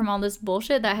out from all this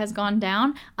bullshit that has gone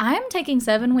down. I'm taking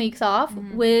 7 weeks off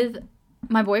with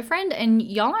my boyfriend, and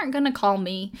y'all aren't going to call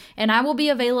me. And I will be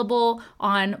available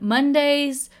on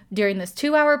Mondays during this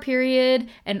 2-hour period.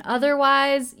 And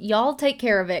otherwise, y'all take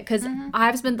care of it. Because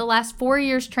I've spent the last 4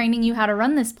 years training you how to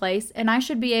run this place, and I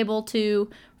should be able to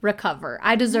recover.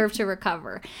 I deserve to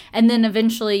recover. And then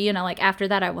eventually, you know, like after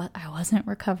that, I wasn't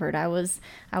recovered. I was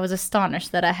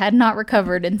astonished that I had not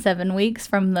recovered in 7 weeks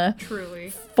from the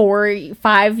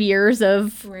 4-5 years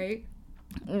of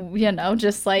you know,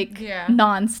 just like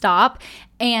nonstop.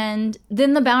 And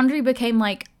then the boundary became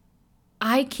like,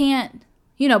 I can't,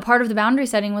 you know, part of the boundary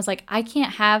setting was like, I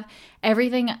can't have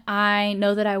everything I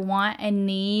know that I want and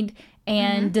need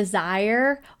and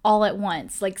desire all at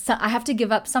once. Like, so I have to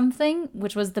give up something,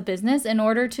 which was the business, in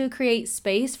order to create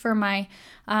space for my,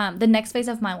 the next phase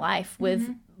of my life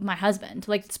with my husband,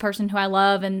 like this person who I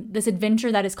love and this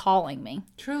adventure that is calling me.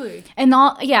 Truly. And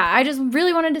I just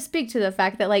really wanted to speak to the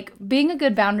fact that like being a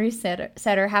good boundary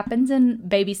setter happens in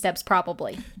baby steps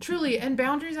probably. Truly. And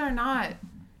boundaries are not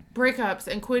breakups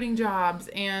and quitting jobs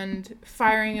and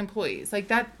firing employees. Like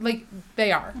that, like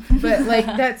they are. But like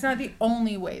that's not the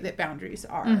only way that boundaries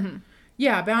are.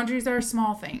 Yeah, boundaries are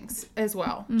small things as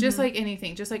well. Just like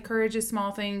anything. Just like courage is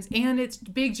small things and it's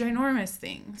big, ginormous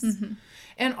things.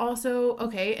 And also,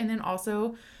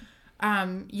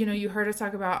 you know, you heard us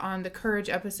talk about on the courage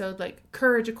episode, like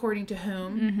courage according to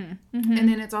whom. And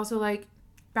then it's also like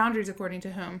boundaries according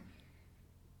to whom.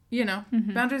 You know,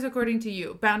 boundaries according to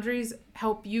you. Boundaries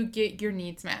help you get your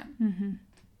needs met.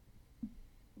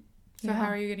 So how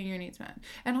are you getting your needs met?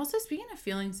 And also, speaking of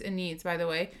feelings and needs, by the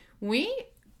way, we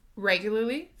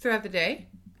regularly throughout the day,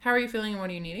 how are you feeling and what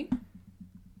are you needing?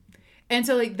 And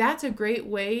so, like, that's a great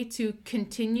way to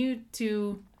continue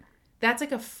to, that's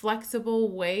like a flexible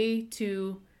way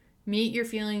to meet your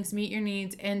feelings, meet your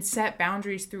needs, and set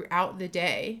boundaries throughout the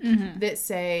day that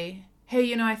say, hey,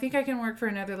 you know, I think I can work for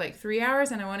another like 3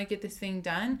 hours and I want to get this thing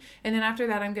done. And then after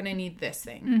that, I'm going to need this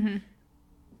thing.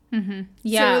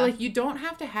 Yeah. So like you don't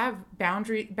have to have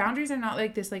boundaries are not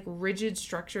like this like rigid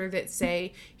structure that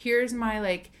say, here's my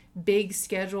like big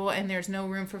schedule and there's no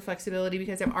room for flexibility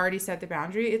because I've already set the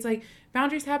boundary. It's like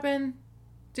boundaries happen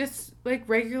just like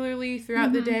regularly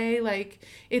throughout the day. Like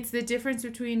it's the difference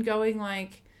between going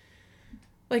like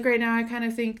right now I kind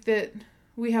of think that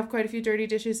we have quite a few dirty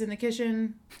dishes in the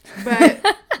kitchen, but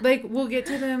like we'll get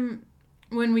to them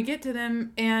when we get to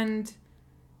them. And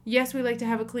yes, we like to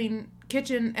have a clean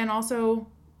kitchen, and also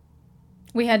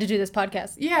we had to do this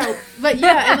podcast. Yeah, but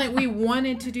yeah, and like we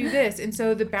wanted to do this, and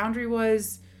so the boundary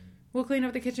was we'll clean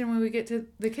up the kitchen when we get to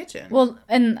the kitchen. Well,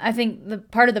 and I think the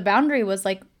part of the boundary was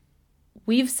like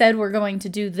we've said we're going to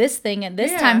do this thing at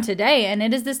this time today, and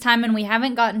it is this time, and we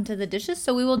haven't gotten to the dishes,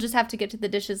 so we will just have to get to the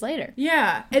dishes later.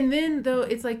 Yeah, and then though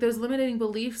it's like those limiting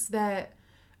beliefs that,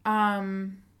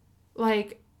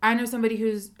 like I know somebody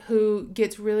who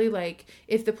gets really like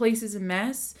if the place is a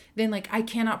mess, then like I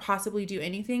cannot possibly do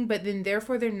anything, but then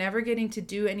therefore they're never getting to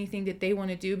do anything that they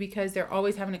want to do because they're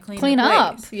always having to clean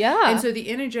up. Yeah, and so the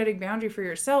energetic boundary for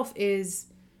yourself is.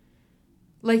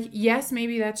 Like, yes,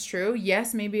 maybe that's true.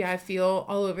 Yes, maybe I feel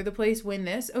all over the place when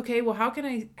this. Okay, well, how can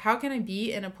I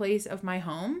be in a place of my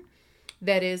home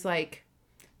that is like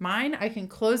mine? I can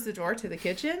close the door to the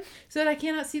kitchen so that I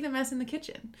cannot see the mess in the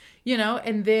kitchen, you know?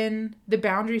 And then the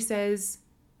boundary says,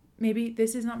 maybe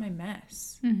this is not my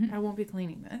mess. I won't be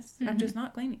cleaning this. I'm just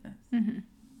not cleaning this.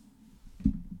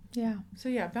 Yeah. So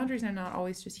yeah, boundaries are not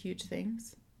always just huge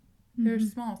things. They're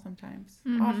small sometimes,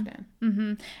 often.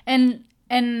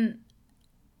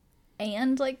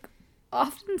 And like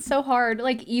often so hard,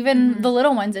 like even the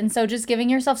little ones. And so just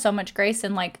giving yourself so much grace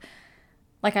and like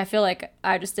I feel like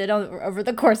I just did over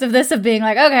the course of this of being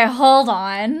like, okay, hold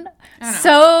on.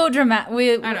 So dramatic.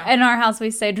 We in our house, we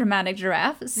say dramatic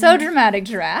giraffe. So dramatic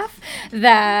giraffe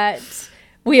that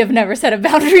we have never set a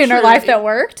boundary in our life that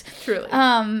worked. Truly.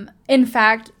 In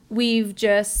fact, we've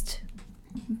just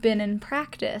been in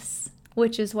practice,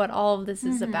 which is what all of this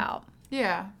is about.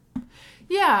 Yeah.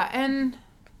 Yeah. And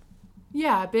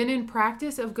yeah, been in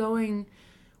practice of going,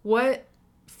 what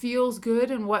feels good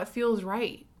and what feels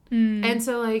right. And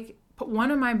so, like,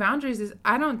 one of my boundaries is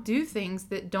I don't do things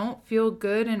that don't feel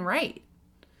good and right.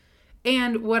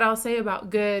 And what I'll say about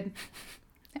good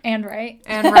and right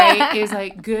is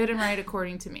like good and right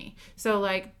according to me. So,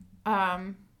 like,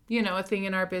 you know, a thing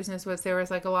in our business was there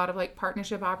was like a lot of like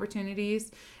partnership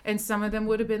opportunities, and some of them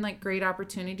would have been like great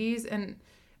opportunities,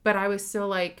 but I was still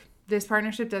like, this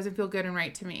partnership doesn't feel good and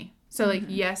right to me. So like,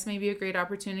 yes, maybe a great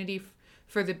opportunity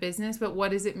for the business, but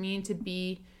what does it mean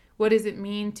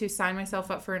to sign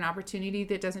myself up for an opportunity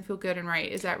that doesn't feel good and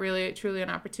right? Is that really truly an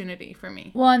opportunity for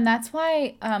me? Well, and that's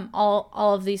why all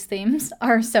of these themes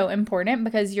are so important,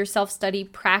 because your self-study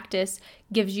practice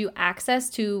gives you access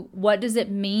to what does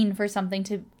it mean for something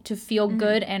to feel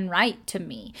good and right to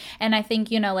me. And I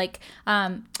think, you know, like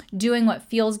doing what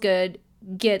feels good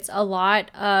gets a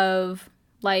lot of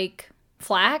like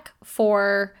flack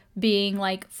for being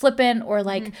like flippant or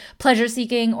like pleasure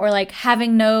seeking or like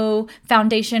having no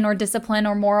foundation or discipline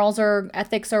or morals or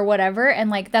ethics or whatever. And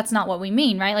like, that's not what we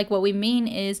mean, right? Like what we mean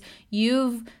is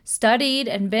you've studied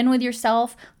and been with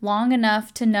yourself long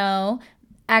enough to know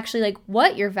actually like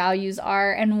what your values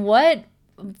are and what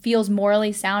feels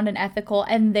morally sound and ethical,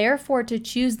 and therefore to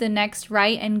choose the next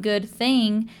right and good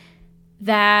thing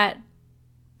that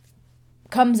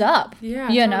comes up, yeah,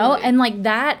 you know, totally. and like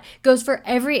that goes for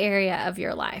every area of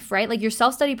your life, right? Like your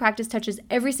self-study practice touches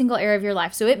every single area of your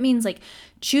life. So it means like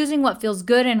choosing what feels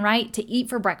good and right to eat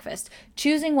for breakfast,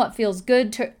 choosing what feels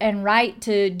good and right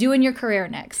to do in your career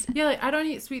next. Yeah, like I don't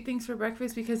eat sweet things for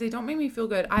breakfast because they don't make me feel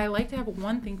good. I like to have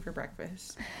one thing for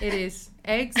breakfast. It is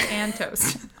eggs and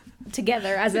toast.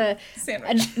 Together as a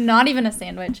sandwich. Not even a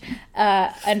sandwich,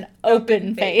 an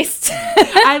open faced.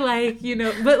 I like, you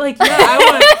know, but like, yeah,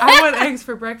 I want eggs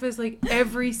for breakfast like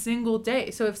every single day.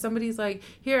 So if somebody's like,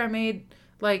 here, I made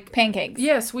like pancakes.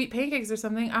 Yeah, sweet pancakes or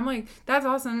something. I'm like, that's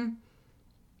awesome.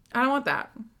 I don't want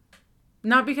that.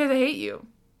 Not because I hate you.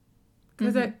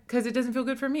 Because it doesn't feel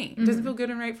good for me. It doesn't feel good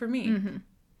and right for me.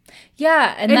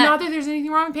 Yeah. And not that there's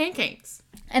anything wrong with pancakes.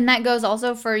 And that goes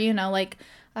also for, you know, like,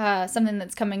 something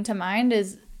that's coming to mind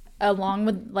is along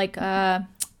with like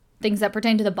things that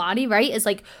pertain to the body, right? Is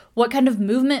like what kind of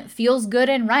movement feels good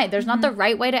and right. There's not the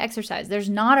right way to exercise. There's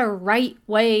not a right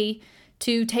way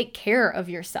to take care of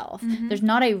yourself. There's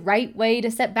not a right way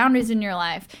to set boundaries in your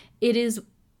life. It is,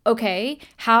 okay,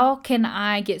 how can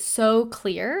I get so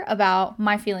clear about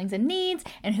my feelings and needs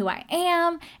and who I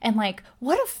am? And like,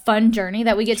 what a fun journey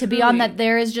that we get to be on, that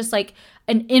there is just like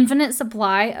an infinite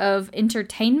supply of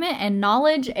entertainment and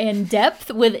knowledge and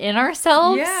depth within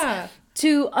ourselves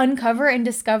to uncover and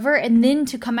discover, and then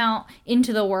to come out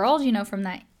into the world, you know, from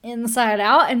that inside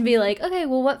out and be like, okay,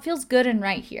 well, what feels good and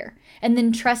right here? And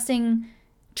then trusting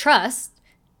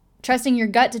your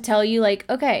gut to tell you like,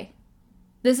 okay,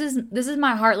 this is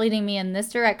my heart leading me in this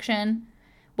direction,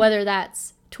 whether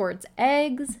that's towards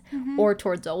eggs or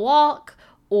towards a walk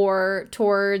or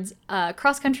towards a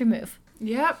cross-country move.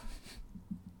 Yep.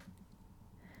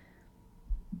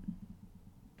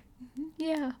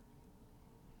 Yeah.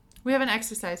 We have an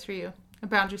exercise for you, a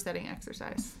boundary setting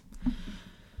exercise.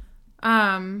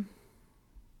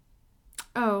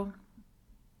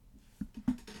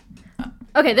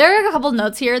 Okay, there are a couple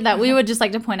notes here that we would just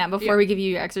like to point out before we give you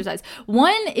your exercise.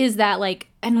 One is that, like,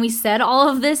 and we said all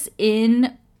of this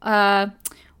in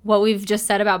what we've just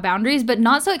said about boundaries, but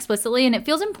not so explicitly, and it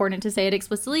feels important to say it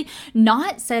explicitly.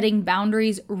 Not setting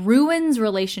boundaries ruins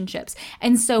relationships.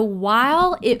 And so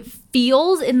while it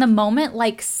feels in the moment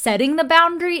like setting the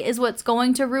boundary is what's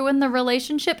going to ruin the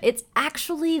relationship, it's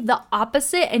actually the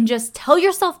opposite. And just tell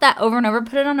yourself that over and over,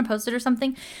 put it on a Post-it or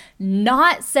something.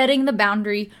 Not setting the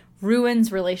boundary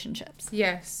ruins relationships.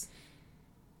 Yes.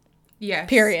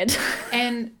 Period.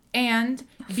 And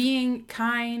being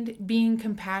kind, being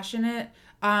compassionate,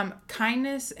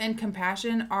 kindness and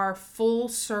compassion are full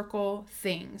circle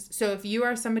things. So if you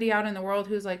are somebody out in the world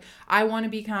who's like, I want to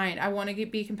be kind, I want to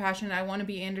be compassionate, I want to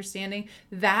be understanding,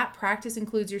 that practice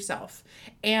includes yourself.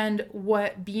 And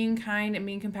what being kind and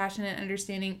being compassionate and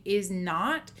understanding is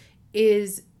not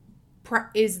is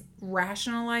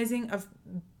rationalizing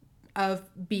of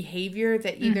behavior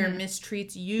that either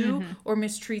mistreats you or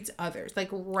mistreats others. Like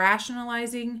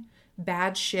rationalizing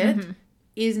bad shit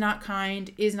is not kind,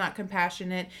 is not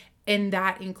compassionate, and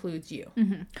that includes you.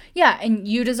 Yeah, and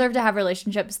you deserve to have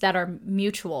relationships that are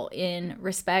mutual in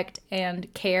respect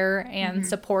and care and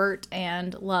support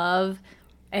and love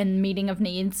and meeting of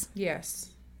needs. Yes.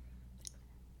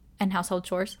 And household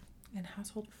chores. And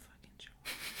household fucking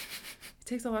chores. It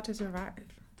takes a lot to survive.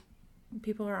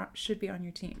 People should be on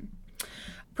your team.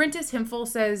 Prentice Hemphill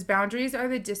says, boundaries are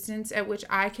the distance at which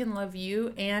I can love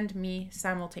you and me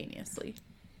simultaneously.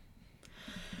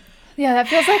 Yeah, that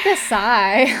feels like a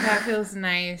sigh. That feels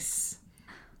nice.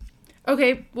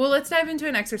 Okay, well, let's dive into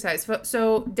an exercise.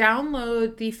 So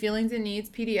download the Feelings and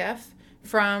Needs PDF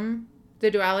from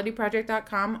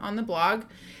thedualityproject.com on the blog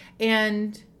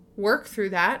and work through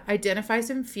that. Identify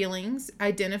some feelings,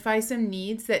 identify some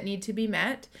needs that need to be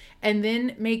met, and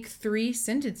then make 3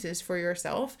 sentences for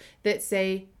yourself that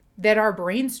say, that are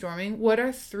brainstorming, what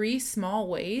are 3 small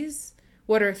ways,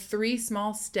 what are 3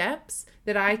 small steps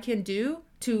that I can do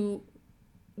to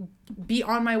be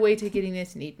on my way to getting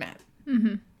this need met.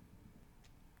 Mm-hmm.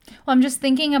 Well, I'm just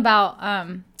thinking about,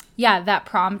 that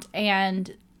prompt,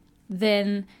 and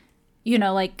then,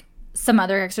 like some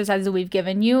other exercises we've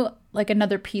given you, like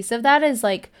another piece of that is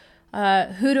like,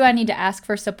 who do I need to ask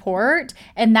for support?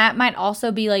 And that might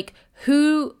also be like,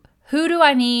 who do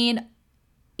I need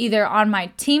either on my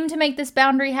team to make this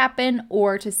boundary happen,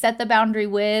 or to set the boundary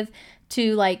with,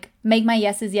 to like make my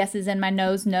yeses yeses and my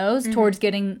noes noes towards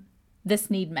getting this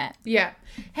need met. Yeah.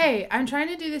 Hey, I'm trying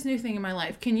to do this new thing in my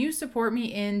life. Can you support me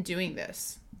in doing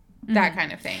this? That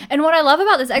kind of thing. And what I love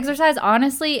about this exercise,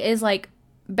 honestly, is like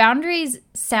boundaries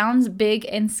sounds big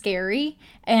and scary,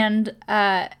 and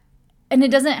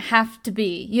it doesn't have to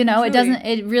be,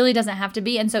 it really doesn't have to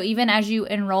be. And so even as you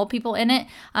enroll people in it,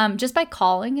 just by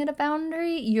calling it a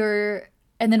boundary,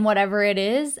 and then whatever it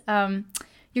is,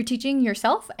 you're teaching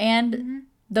yourself and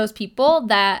those people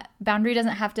that boundary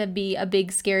doesn't have to be a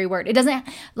big scary word. It doesn't,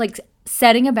 like,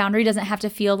 setting a boundary doesn't have to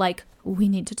feel like we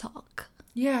need to talk.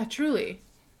 Yeah, truly.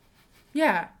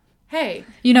 Yeah. Hey.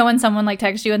 When someone like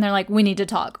texts you and they're like, we need to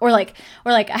talk, or like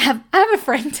I have a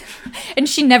friend and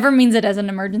she never means it as an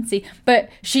emergency, but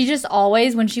she just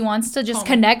always, when she wants to just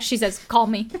connect, she says, call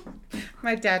me.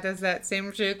 My dad does that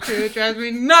same shit too. It drives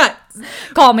me nuts.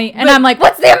 Call me. And I'm like,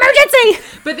 what's the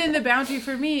emergency? But then the boundary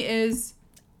for me is,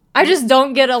 I just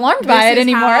don't get alarmed by it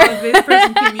anymore. How this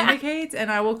person communicates,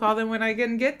 and I will call them when I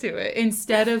can get to it,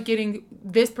 instead of getting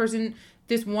this 1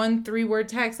 3-word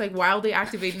text like wildly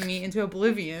activating me into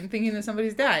oblivion, thinking that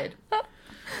somebody's died.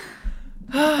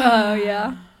 Oh,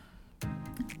 yeah.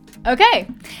 Okay.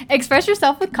 Express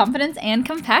yourself with confidence and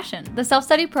compassion. The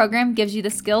self-study program gives you the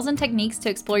skills and techniques to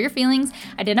explore your feelings,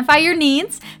 identify your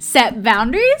needs, set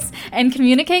boundaries, and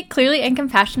communicate clearly and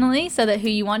compassionately so that who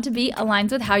you want to be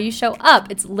aligns with how you show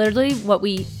up. It's literally what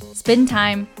we spend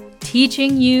time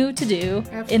teaching you to do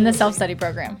in the self-study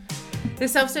program. The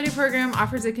self-study program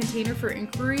offers a container for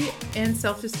inquiry and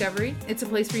self-discovery. It's a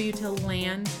place for you to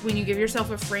land. When you give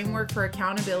yourself a framework for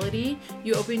accountability,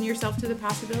 you open yourself to the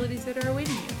possibilities that are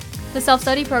awaiting you. The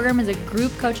self-study program is a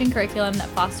group coaching curriculum that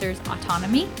fosters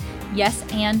autonomy, yes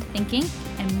and thinking,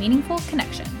 and meaningful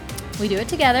connection. We do it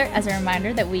together as a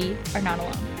reminder that we are not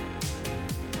alone.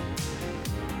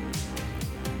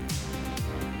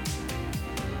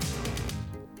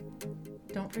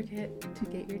 Don't forget to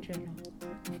get your journal.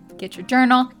 Get your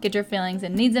journal, get your feelings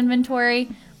and needs inventory,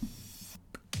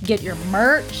 get your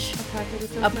merch,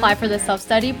 apply for the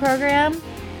self-study program.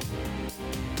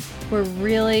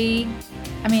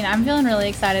 I'm feeling really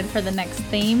excited for the next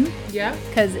theme. Yeah.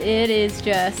 Because it is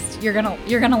just, you're gonna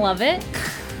love it.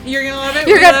 You're gonna love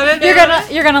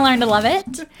it. You're gonna learn to love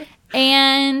it.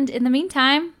 And in the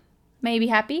meantime, may be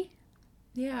happy.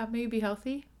 Yeah, may be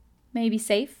healthy. May be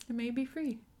safe. And may be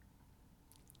free.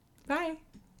 Bye.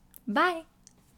 Bye.